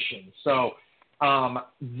situation. So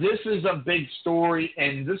this is a big story,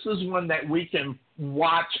 and this is one that we can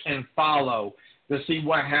watch and follow to see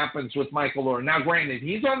what happens with Michael Orr. Now, granted,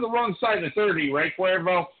 he's on the wrong side of 30, right,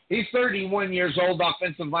 Cuervo? He's 31 years old,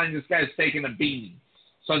 offensive line. This guy's taking a beating.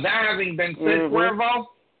 So that having been said, Cuervo,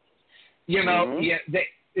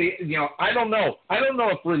 I don't know. I don't know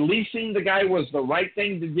if releasing the guy was the right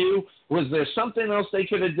thing to do. Was there something else they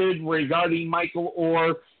could have done regarding Michael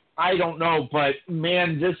Orr? I don't know, but,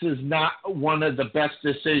 man, this is not one of the best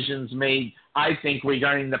decisions made, I think,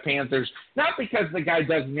 regarding the Panthers. Not because the guy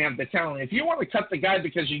doesn't have the talent. If you want to cut the guy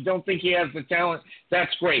because you don't think he has the talent,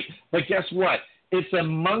 that's great. But guess what? It's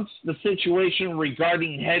amongst the situation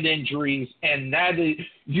regarding head injuries, and that is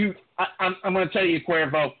I'm going to tell you,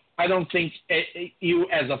 Cuervo, I don't think you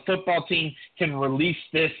as a football team can release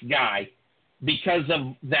this guy because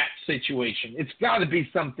of that situation. It's got to be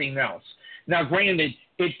something else. Now, granted,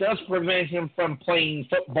 it does prevent him from playing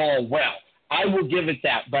football well. I will give it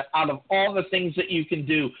that. But out of all the things that you can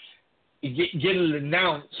do, get it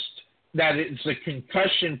announced that it's a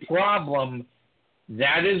concussion problem,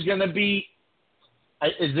 that is going to be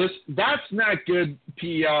that's not good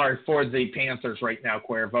PR for the Panthers right now,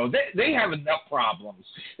 Cuervo. They have enough problems.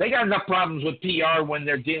 They got enough problems with PR when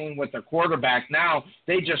they're dealing with their quarterback. Now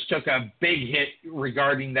they just took a big hit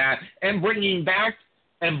regarding that and bringing up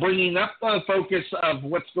the focus of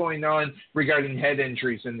what's going on regarding head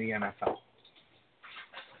injuries in the NFL.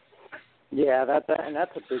 Yeah, and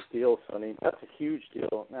that's a big deal, Sonny. That's a huge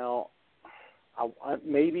deal. Now,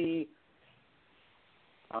 maybe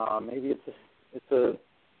it's a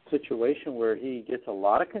situation where he gets a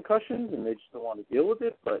lot of concussions and they just don't want to deal with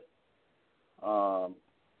it. But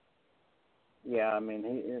yeah, I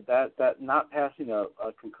mean that not passing a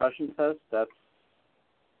concussion test, that's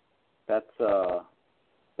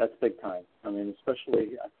big time. I mean,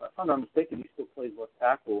 especially if I'm not mistaken, he still plays left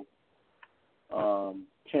tackle.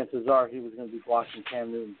 Chances are he was going to be blocking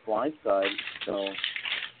Cam Newton's blind side. So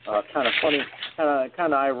kind of funny,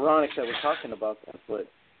 kind of ironic that we're talking about that. But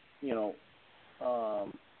you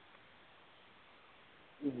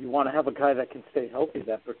want to have a guy that can stay healthy,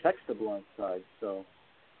 that protects the blind side. So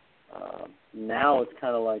now it's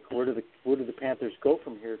kind of like where do the Panthers go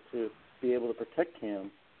from here to be able to protect Cam?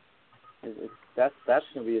 That's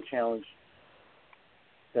going to be a challenge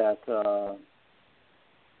that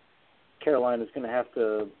Carolina's going to have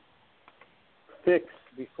to fix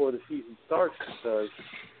before the season starts because,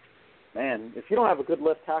 man, if you don't have a good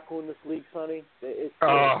left tackle in this league, Sonny, it's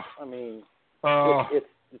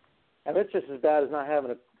just as bad as not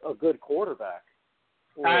having a good quarterback.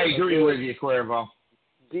 I agree with you, Cuervo.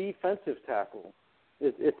 Defensive tackle.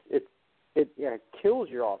 It kills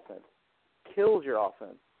your offense.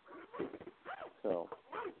 So.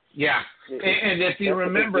 Yeah. And if you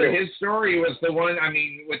remember, his story was the one,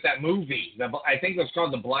 with that movie. I think it was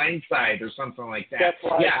called The Blind Side or something like that. That's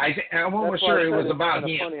why, I'm almost sure it was about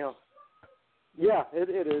him. Yeah, it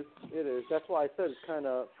is. It is. That's why I said it's kind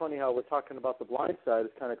of funny how we're talking about The Blind Side.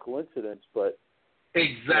 It's kind of coincidence, but.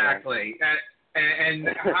 Exactly. And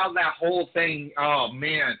how that whole thing, oh,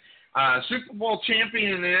 man. Super Bowl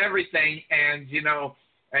champion and everything, and,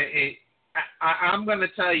 I'm going to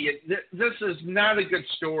tell you, this is not a good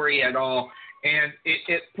story at all, and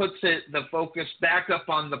it puts the focus back up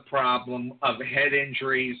on the problem of head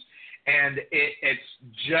injuries, and it's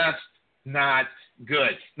just not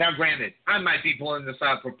good. Now, granted, I might be blowing this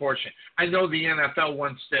out of proportion. I know the NFL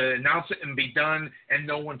wants to announce it and be done and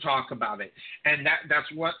no one talk about it. And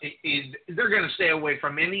that's what it is. They're going to stay away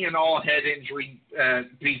from any and all head injury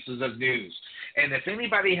pieces of news. And if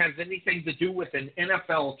anybody has anything to do with an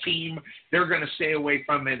NFL team, they're going to stay away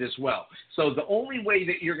from it as well. So the only way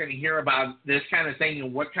that you're going to hear about this kind of thing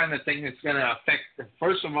and what kind of thing it's going to affect,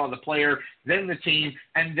 first of all, the player, then the team,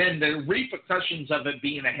 and then the repercussions of it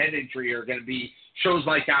being a head injury are going to be shows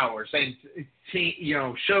like ours and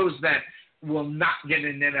shows that will not get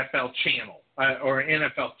an NFL channel or an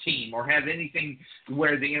NFL team or have anything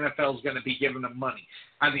where the NFL is going to be giving them money.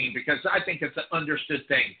 I mean, because I think it's an understood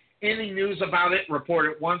thing. Any news about it, report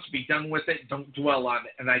it once, be done with it, don't dwell on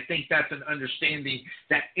it. And I think that's an understanding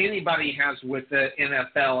that anybody has with the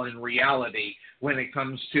NFL in reality when it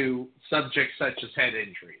comes to subjects such as head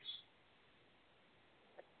injuries.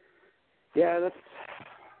 Yeah,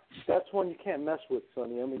 that's one you can't mess with,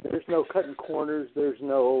 Sonny. I mean, there's no cutting corners. There's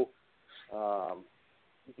no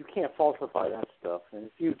you can't falsify that stuff. And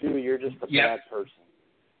if you do, you're just a bad person.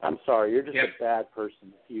 I'm sorry, you're just a bad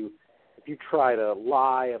person if you try to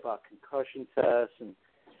lie about concussion tests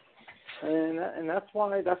and that's why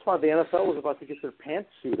the NFL was about to get their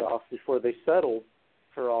pantsuit off before they settled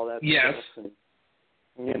for all that stuff.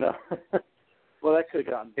 And, well, that could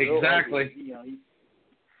have gotten exactly.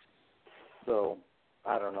 So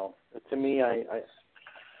I don't know. To me,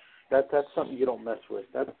 that's something you don't mess with.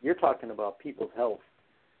 You're talking about people's health.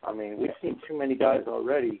 I mean, we've seen too many guys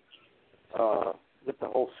already with the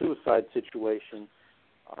whole suicide situation.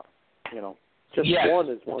 Just one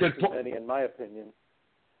is one too many, in my opinion.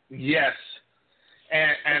 Yes.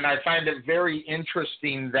 And I find it very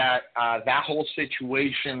interesting that that whole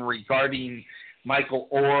situation regarding Michael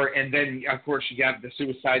Orr, and then, of course, you have the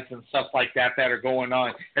suicides and stuff like that are going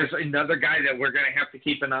on. There's another guy that we're going to have to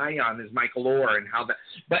keep an eye on is Michael Orr and how that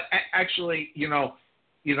 – but actually, the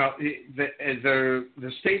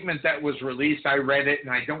statement that was released, I read it, and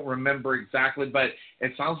I don't remember exactly, but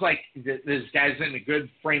it sounds like this guy's in a good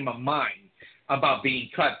frame of mind about being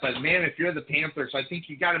cut. But, man, if you're the Panthers, I think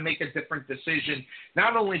you got to make a different decision,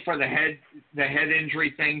 not only for the head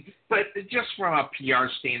injury thing, but just from a PR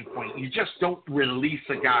standpoint. You just don't release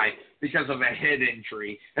a guy because of a head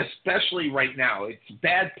injury, especially right now. It's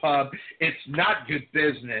bad pub. It's not good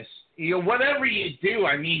business. Whatever you do,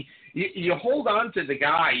 I mean, you hold on to the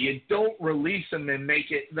guy. You don't release him and make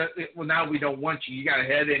it, well, now we don't want you. You got a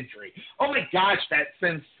head injury. Oh, my gosh, that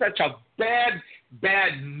sends such a bad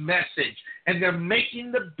message. And they're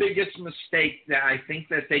making the biggest mistake that I think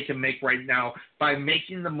that they can make right now by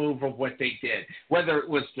making the move of what they did. Whether it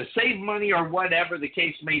was to save money or whatever the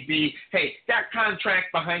case may be, hey, that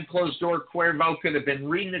contract behind closed door, Cuervo, could have been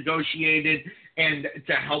renegotiated and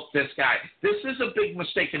to help this guy. This is a big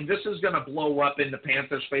mistake, and this is going to blow up in the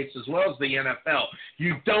Panthers' face as well as the NFL.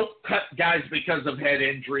 You don't cut guys because of head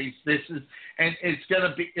injuries. And it's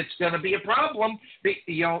going to be a problem,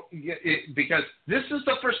 because this is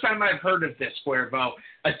the first time I've heard of this, Cuervo.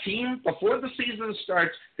 A team, before the season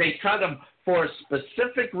starts, they cut them for a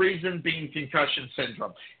specific reason, being concussion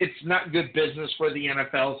syndrome. It's not good business for the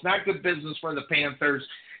NFL. It's not good business for the Panthers.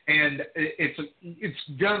 And it's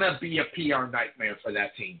going to be a PR nightmare for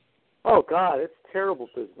that team. Oh, God, it's terrible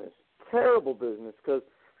business. Terrible business, because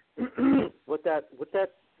with that,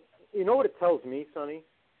 you know what it tells me, Sonny?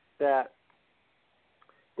 That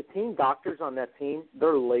the team doctors on that team,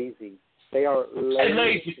 they're lazy. They are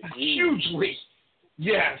lazy. Hugely.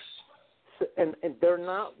 Yes. And they're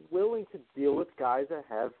not willing to deal with guys that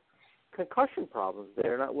have concussion problems.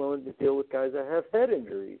 They're not willing to deal with guys that have head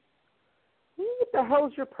injuries. What the hell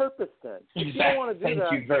is your purpose then? If you don't want to do that,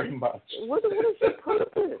 thank you very much. What is your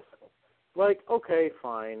purpose? Like, okay,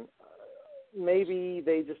 fine. Maybe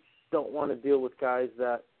they just don't want to deal with guys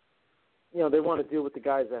that, they want to deal with the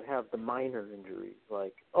guys that have the minor injuries.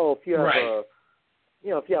 Like, if you have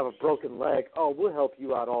if you have a broken leg, we'll help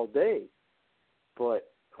you out all day.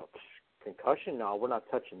 But concussion, no, we're not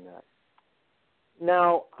touching that.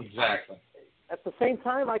 Now, exactly. At the same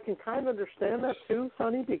time, I can kind of understand that too,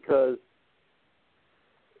 Sonny, because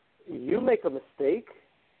you make a mistake,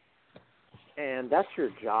 and that's your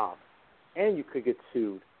job, and you could get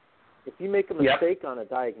sued. If you make a mistake on a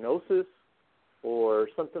diagnosis or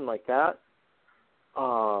something like that,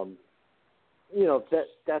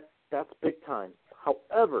 that's big time.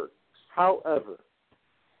 However,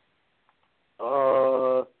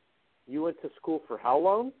 you went to school for how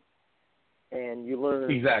long, and you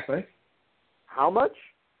learned exactly how much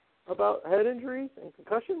about head injuries and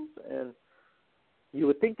concussions, and you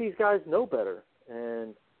would think these guys know better.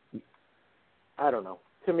 And I don't know.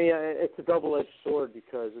 To me, it's a double-edged sword,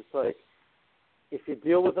 because it's like if you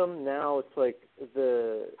deal with them now, it's like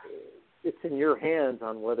it's in your hands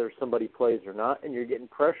on whether somebody plays or not, and you're getting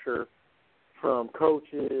pressure from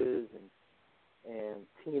coaches and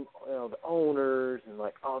team, the owners, and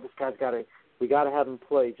like, oh, this guy's we got to have him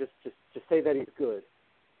play. Just say that he's good.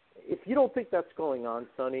 If you don't think that's going on,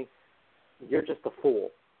 Sonny, you're just a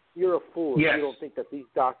fool. You're a fool if you don't think that these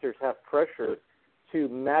doctors have pressure to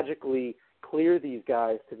magically clear these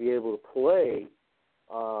guys to be able to play.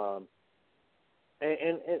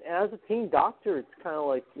 And as a team doctor, it's kind of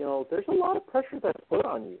like, there's a lot of pressure that's put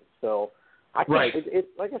on you. So, like I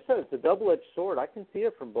said, it's a double-edged sword. I can see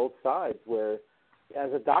it from both sides where,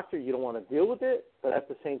 as a doctor, you don't want to deal with it, but at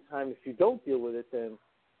the same time, if you don't deal with it, then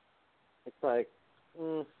it's like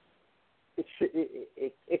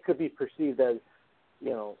it could be perceived as,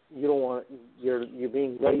 you don't want you're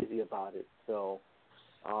being lazy about it. So,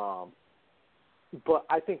 but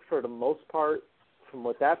I think for the most part, from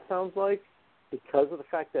what that sounds like, because of the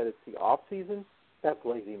fact that it's the off season, that's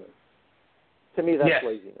laziness. To me, that's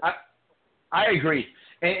laziness. I agree,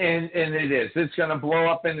 and it is. It's going to blow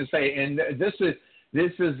up in the say. And this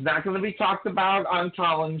is not going to be talked about on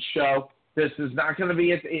Colin's show. This is not going to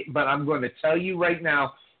be but I'm going to tell you right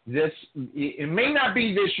now. It may not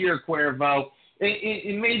be this year, Cuervo.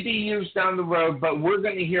 It may be years down the road, but we're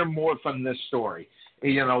going to hear more from this story.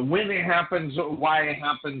 When it happens, why it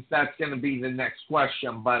happens, that's going to be the next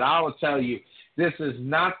question. But I'll tell you, this is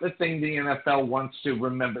not the thing the NFL wants to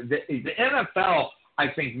remember. The NFL, I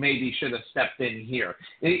think, maybe should have stepped in here.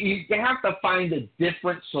 You have to find a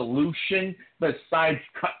different solution besides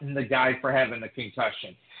cutting the guy for having a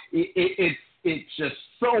concussion. It's just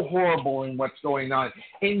so horrible in what's going on.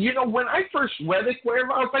 And, when I first read it, I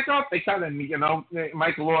was like, oh, they cut him,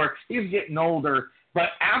 Michael Orr, he's getting older.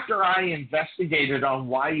 But after I investigated on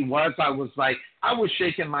why he was, I was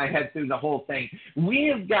shaking my head through the whole thing. We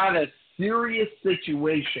have got a serious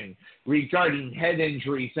situation regarding head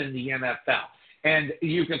injuries in the NFL. And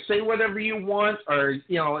you can say whatever you want or,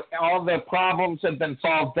 all the problems have been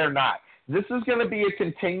solved. They're not. This is going to be a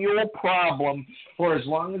continual problem for as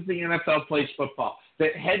long as the NFL plays football.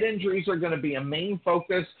 That head injuries are going to be a main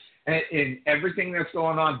focus in everything that's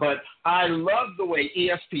going on. But I love the way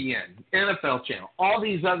ESPN, NFL Channel, all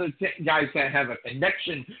these other guys that have a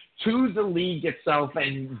connection to the league itself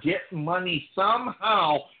and get money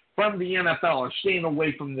somehow from the NFL are staying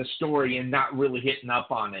away from the story and not really hitting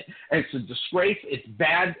up on it. It's a disgrace. It's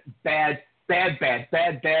bad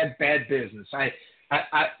business.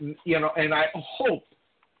 And I hope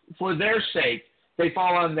for their sake they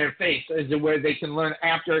fall on their face as to where they can learn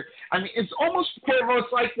after. I mean, it's almost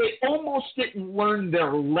like they almost didn't learn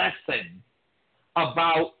their lesson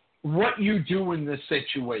about what you do in this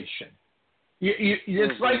situation.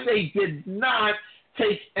 It's like they did not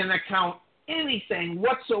take into account anything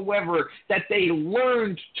whatsoever that they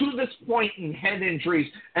learned to this point in head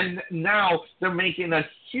injuries, and now they're making a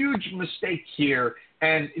huge mistake here,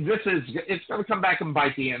 and it's going to come back and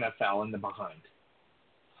bite the NFL in the behind.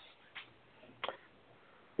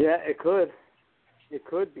 Yeah, it could. It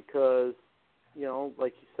could because,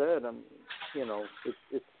 like you said,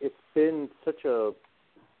 it's been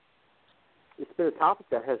it's been a topic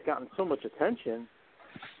that has gotten so much attention.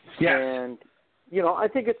 Yeah. And I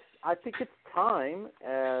think it's time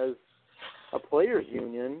as a players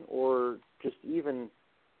union or just even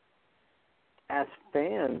as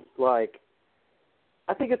fans, I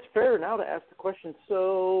think it's fair now to ask the question,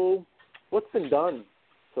 so what's been done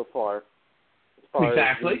so far as far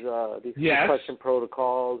as these concussion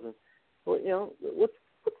protocols and what's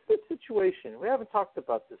the situation? We haven't talked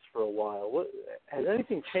about this for a while. Has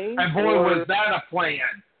anything changed? And boy, was that a plan.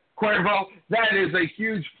 Cuervo, that is a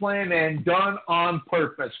huge plan and done on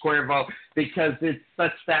purpose, Cuervo, because it's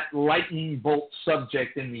such that lightning bolt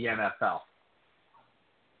subject in the NFL.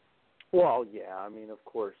 Well, yeah, of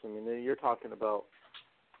course. You're talking about,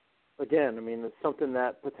 again, it's something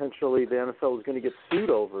that potentially the NFL is going to get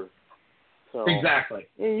sued over. So, exactly.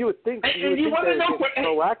 And you would think, you want to know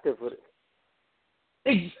proactive with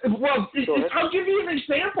it. Well, I'll give you an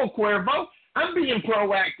example, Cuervo. I'm being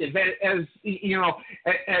proactive as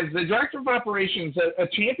the director of operations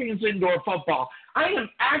at Champions Indoor Football. I am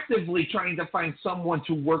actively trying to find someone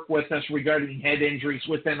to work with us regarding head injuries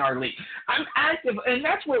within our league. I'm active, and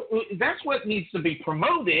that's what needs to be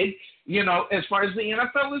promoted. As far as the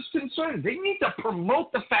NFL is concerned, they need to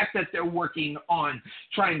promote the fact that they're working on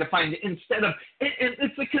trying to find it instead of. And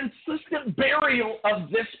it's a consistent burial of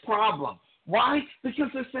this problem. Why? Because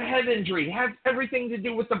it's a head injury. It has everything to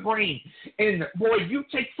do with the brain. And, boy, you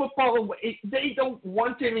take football away, they don't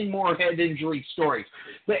want any more head injury stories.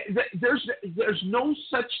 There's no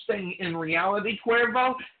such thing in reality,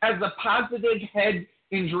 Cuervo, as a positive head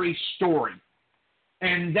injury story.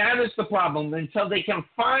 And that is the problem. Until they can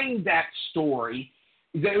find that story,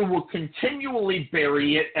 they will continually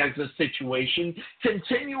bury it as a situation,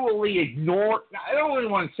 continually ignore. I don't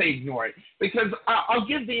even want to say ignore it, because I'll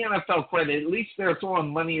give the NFL credit. At least they're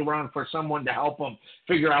throwing money around for someone to help them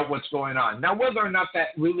figure out what's going on. Now, whether or not that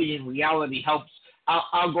really in reality helps,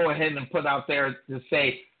 I'll go ahead and put out there to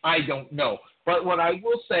say I don't know. But what I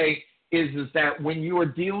will say is that when you are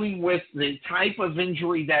dealing with the type of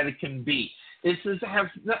injury that it can be,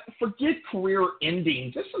 forget career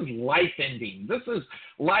ending. This is life ending. This is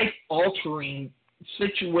life altering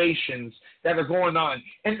situations that are going on.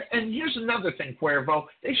 And here's another thing, Cuervo.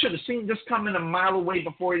 They should have seen this coming a mile away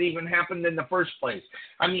before it even happened in the first place.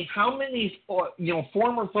 I mean, how many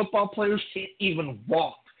former football players can't even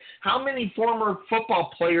walk? How many former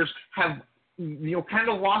football players have kind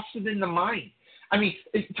of lost it in the mind? I mean,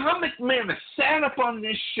 Tom McManus sat up on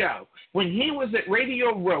this show when he was at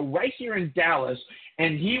Radio Row right here in Dallas,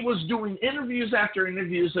 and he was doing interviews after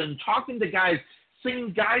interviews and talking to guys,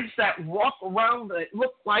 seeing guys that walk around that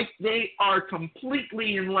look like they are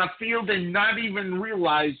completely in left field and not even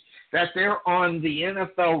realize that they're on the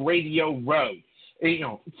NFL Radio Row.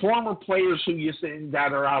 Former players who you see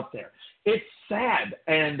that are out there. It's sad,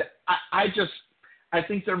 and I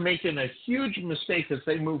think they're making a huge mistake as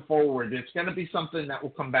they move forward. It's going to be something that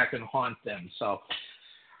will come back and haunt them. So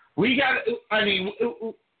we got it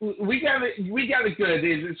good.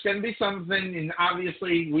 It's going to be something, and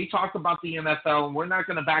obviously we talk about the NFL, and we're not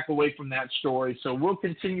going to back away from that story. So we'll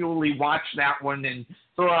continually watch that one and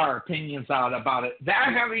throw our opinions out about it.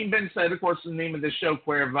 That having been said, of course, the name of the show,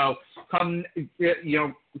 Cuervo, coming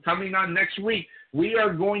on next week, we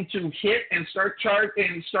are going to hit and start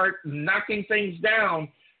knocking things down.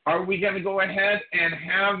 Are we going to go ahead and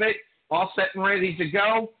have it all set and ready to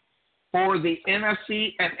go for the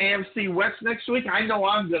NFC and AFC West next week? I know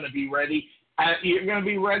I'm going to be ready. You're going to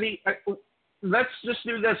be ready? Let's just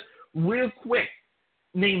do this real quick.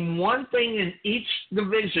 Name one thing in each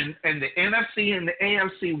division in the NFC and the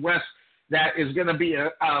AFC West that is going to be a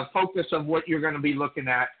focus of what you're going to be looking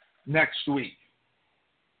at next week.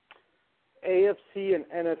 AFC and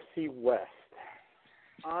NFC West.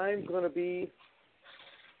 I'm going to be,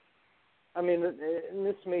 and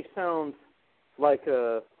this may sound like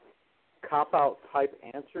a cop-out type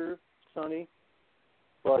answer, Sonny,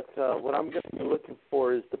 but what I'm going to be looking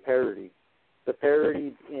for is the parity. The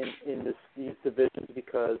parity in these divisions,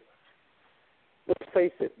 because let's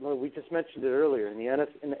face it, we just mentioned it earlier, in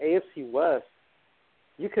the AFC West,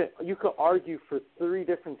 you could argue for 3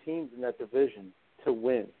 different teams in that division to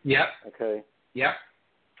win. Yep. Okay. Yep.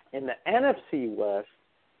 In the NFC West,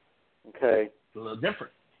 okay, a little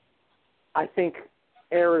different. I think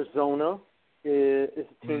Arizona is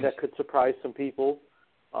a team that could surprise some people,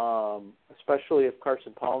 especially if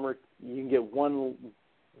Carson Palmer, you can get one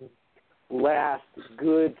last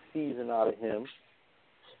good season out of him.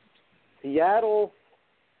 Seattle,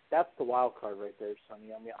 that's the wild card right there,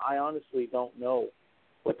 Sonny. I honestly don't know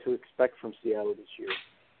what to expect from Seattle this year.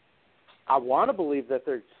 I want to believe that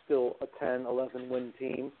they're still a 10, 11-win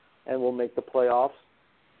team and will make the playoffs.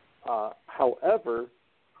 However,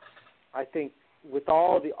 I think with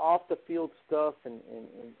all the off-the-field stuff and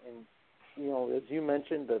as you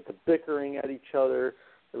mentioned, the bickering at each other,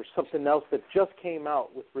 there was something else that just came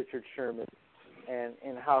out with Richard Sherman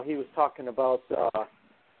and how he was talking about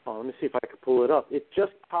let me see if I could pull it up. It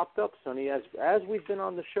just popped up, Sonny. As we've been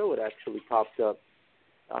on the show, it actually popped up.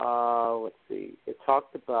 Let's see. It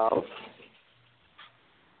talked about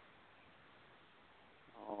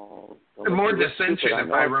more dissension,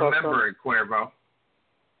 if I remember it, Cuervo.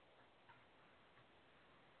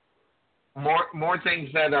 More things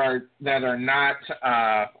that are not.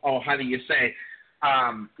 How do you say?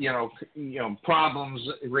 Problems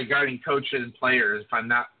regarding coaches and players, if I'm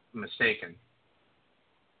not mistaken.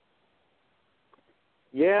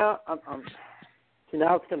 Yeah, see,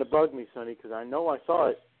 now it's going to bug me, Sonny, because I know I saw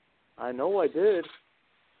it. I know I did.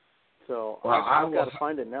 So I've got to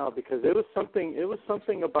find it now, because it was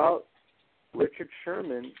something about Richard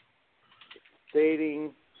Sherman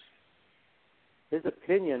stating his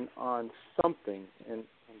opinion on something, and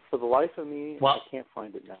for the life of me, I can't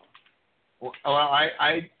find it now. Well,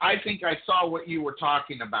 I think I saw what you were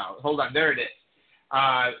talking about. Hold on, there it is.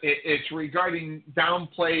 It's regarding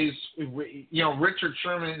downplays. Richard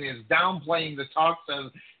Sherman is downplaying the talks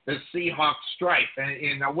of the Seahawks strife,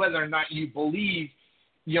 and whether or not you believe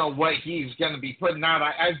what he's going to be putting out.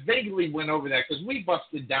 I vaguely went over that because we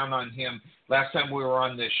busted down on him last time we were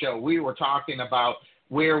on this show. We were talking about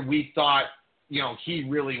where we thought, he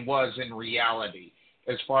really was in reality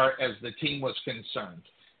as far as the team was concerned.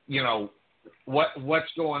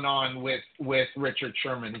 What's going on with Richard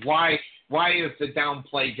Sherman? Why is the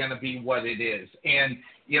downplay going to be what it is? And,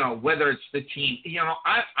 whether it's the team,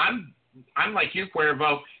 I'm like you,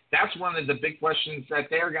 Cuervo. That's one of the big questions that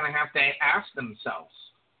they're going to have to ask themselves.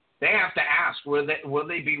 They have to ask, will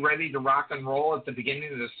they be ready to rock and roll at the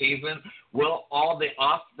beginning of the season? Will all the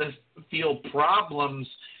off-the-field problems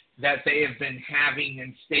that they have been having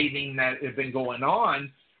and stating that have been going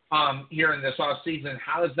on here in this offseason,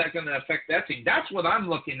 how is that going to affect that team? That's what I'm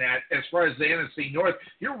looking at as far as the NFC North.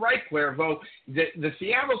 You're right, Cuervo. The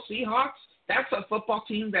Seattle Seahawks, that's a football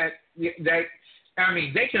team that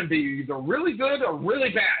they can be either really good or really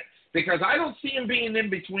bad, because I don't see him being in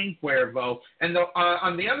between, Cuervo. And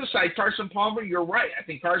on the other side, Carson Palmer, you're right. I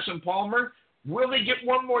think Carson Palmer, will they get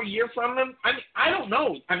one more year from him? I don't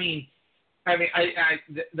know.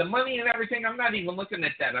 The money and everything, I'm not even looking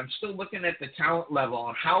at that. I'm still looking at the talent level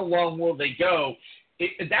and how long will they go.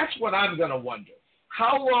 That's what I'm going to wonder.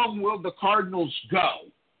 How long will the Cardinals go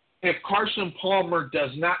if Carson Palmer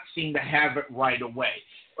does not seem to have it right away?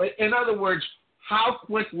 In other words, how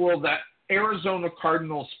quick will the Arizona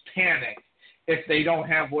Cardinals panic if they don't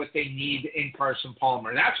have what they need in Carson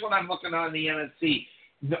Palmer? That's what I'm looking on the NFC,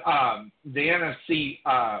 the NFC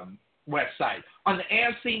West side. On the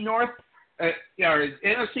AFC North, or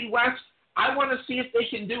NFC West, I want to see if they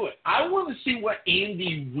can do it. I want to see what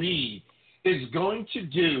Andy Reid is going to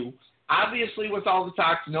do. Obviously, with all the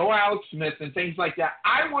talks, no Alex Smith and things like that,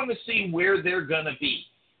 I want to see where they're going to be.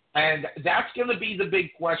 And that's going to be the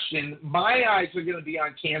big question. My eyes are going to be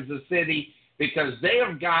on Kansas City because they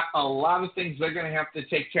have got a lot of things they're going to have to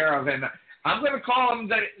take care of. And I'm going to call him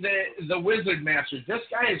the Wizard Master. This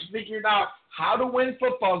guy has figured out how to win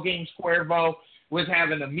football games, Cuervo, with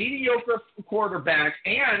having a mediocre quarterback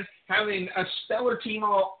and having a stellar team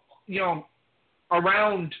all,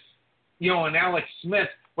 around, and Alex Smith,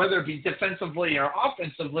 whether it be defensively or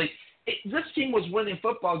offensively. This team was winning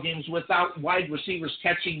football games without wide receivers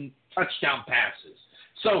catching touchdown passes.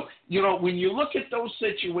 So, when you look at those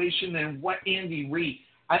situations and what Andy Reid,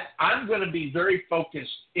 I'm going to be very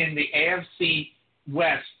focused in the AFC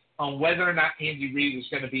West on whether or not Andy Reid is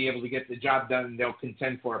going to be able to get the job done and they'll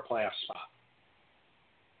contend for a playoff spot.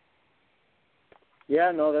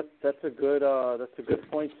 Yeah, no, that's a good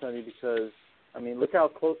point, Sonny, because look how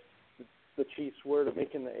close the Chiefs were to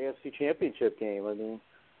making the AFC Championship game.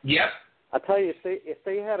 Yep. I tell you, if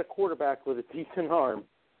they had a quarterback with a decent arm,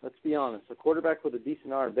 let's be honest, a quarterback with a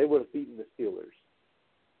decent arm, they would have beaten the Steelers.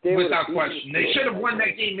 Without question. They should have won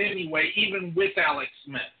that game anyway, even with Alex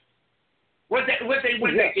Smith. What they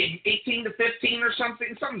win that game, 18-15 or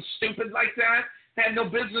something stupid like that? They had no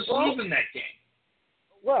business losing that game.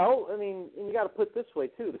 Well, and you got to put it this way,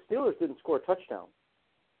 too. The Steelers didn't score a touchdown.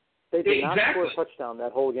 They did not score a touchdown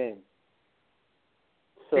that whole game.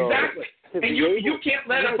 So, exactly. And you can't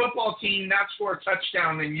let a football team not score a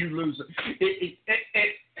touchdown and you lose it.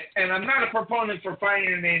 And I'm not a proponent for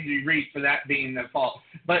firing Andy Reid for that being the fault.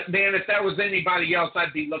 But, man, if that was anybody else,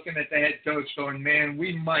 I'd be looking at the head coach going, man,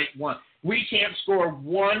 we might want. We can't score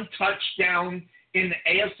one touchdown in the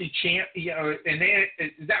AFC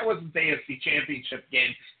that wasn't the AFC Championship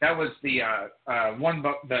game. That was the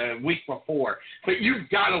the week before. But you've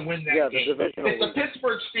got to win that game. If the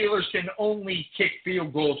Pittsburgh Steelers can only kick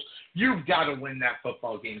field goals, you've got to win that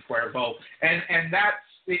football game, Cuervo. And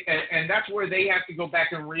that's where they have to go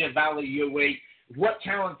back and reevaluate what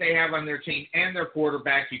talent they have on their team and their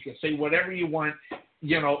quarterback. You can say whatever you want.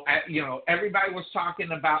 Everybody was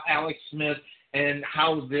talking about Alex Smith and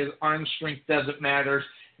how the arm strength doesn't matter.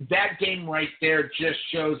 That game right there just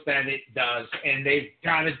shows that it does, and they've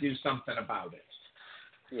got to do something about it.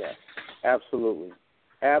 Yeah, absolutely.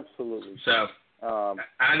 So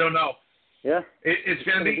I don't know. Yeah, it's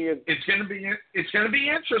going to be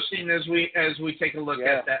interesting as we take a look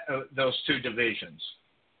at those two divisions.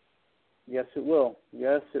 Yes, it will.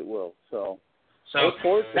 So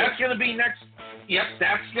that's going to be next. Yep,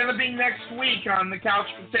 that's going to be next week on the Couch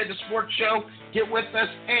Potato Sports Show. Get with us,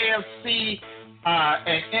 AFC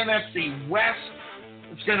and NFC West.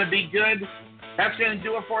 It's going to be good. That's going to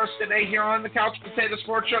do it for us today here on the Couch Potato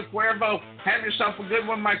Sports Show. Cuervo, have yourself a good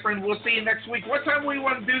one, my friend. We'll see you next week. What time do we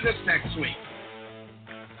want to do this next week?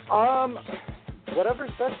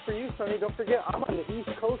 Whatever's best for you, Sonny. Don't forget, I'm on the East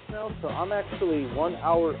Coast now, so I'm actually 1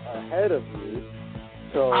 hour ahead of you.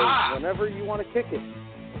 So whenever you want to kick it.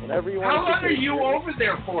 How long are you over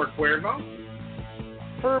there for, Cuervo?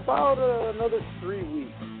 For about another 3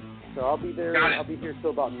 weeks. So I'll be there. Got it. I'll be here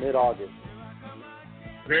till about mid-August.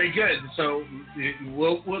 Very good. So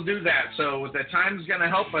we'll do that. So the time's going to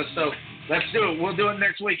help us. So let's do it. We'll do it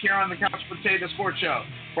next week here on the Couch Potato Sports Show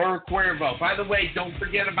for Cuervo. By the way, don't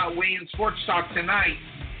forget about Weigh-In Sports Talk tonight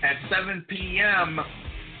at 7 p.m.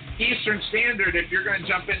 Eastern Standard. If you're going to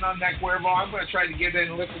jump in on that, Cuervo, I'm going to try to get in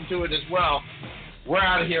and listen to it as well. We're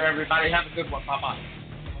out of here, everybody. Have a good one. Bye-bye.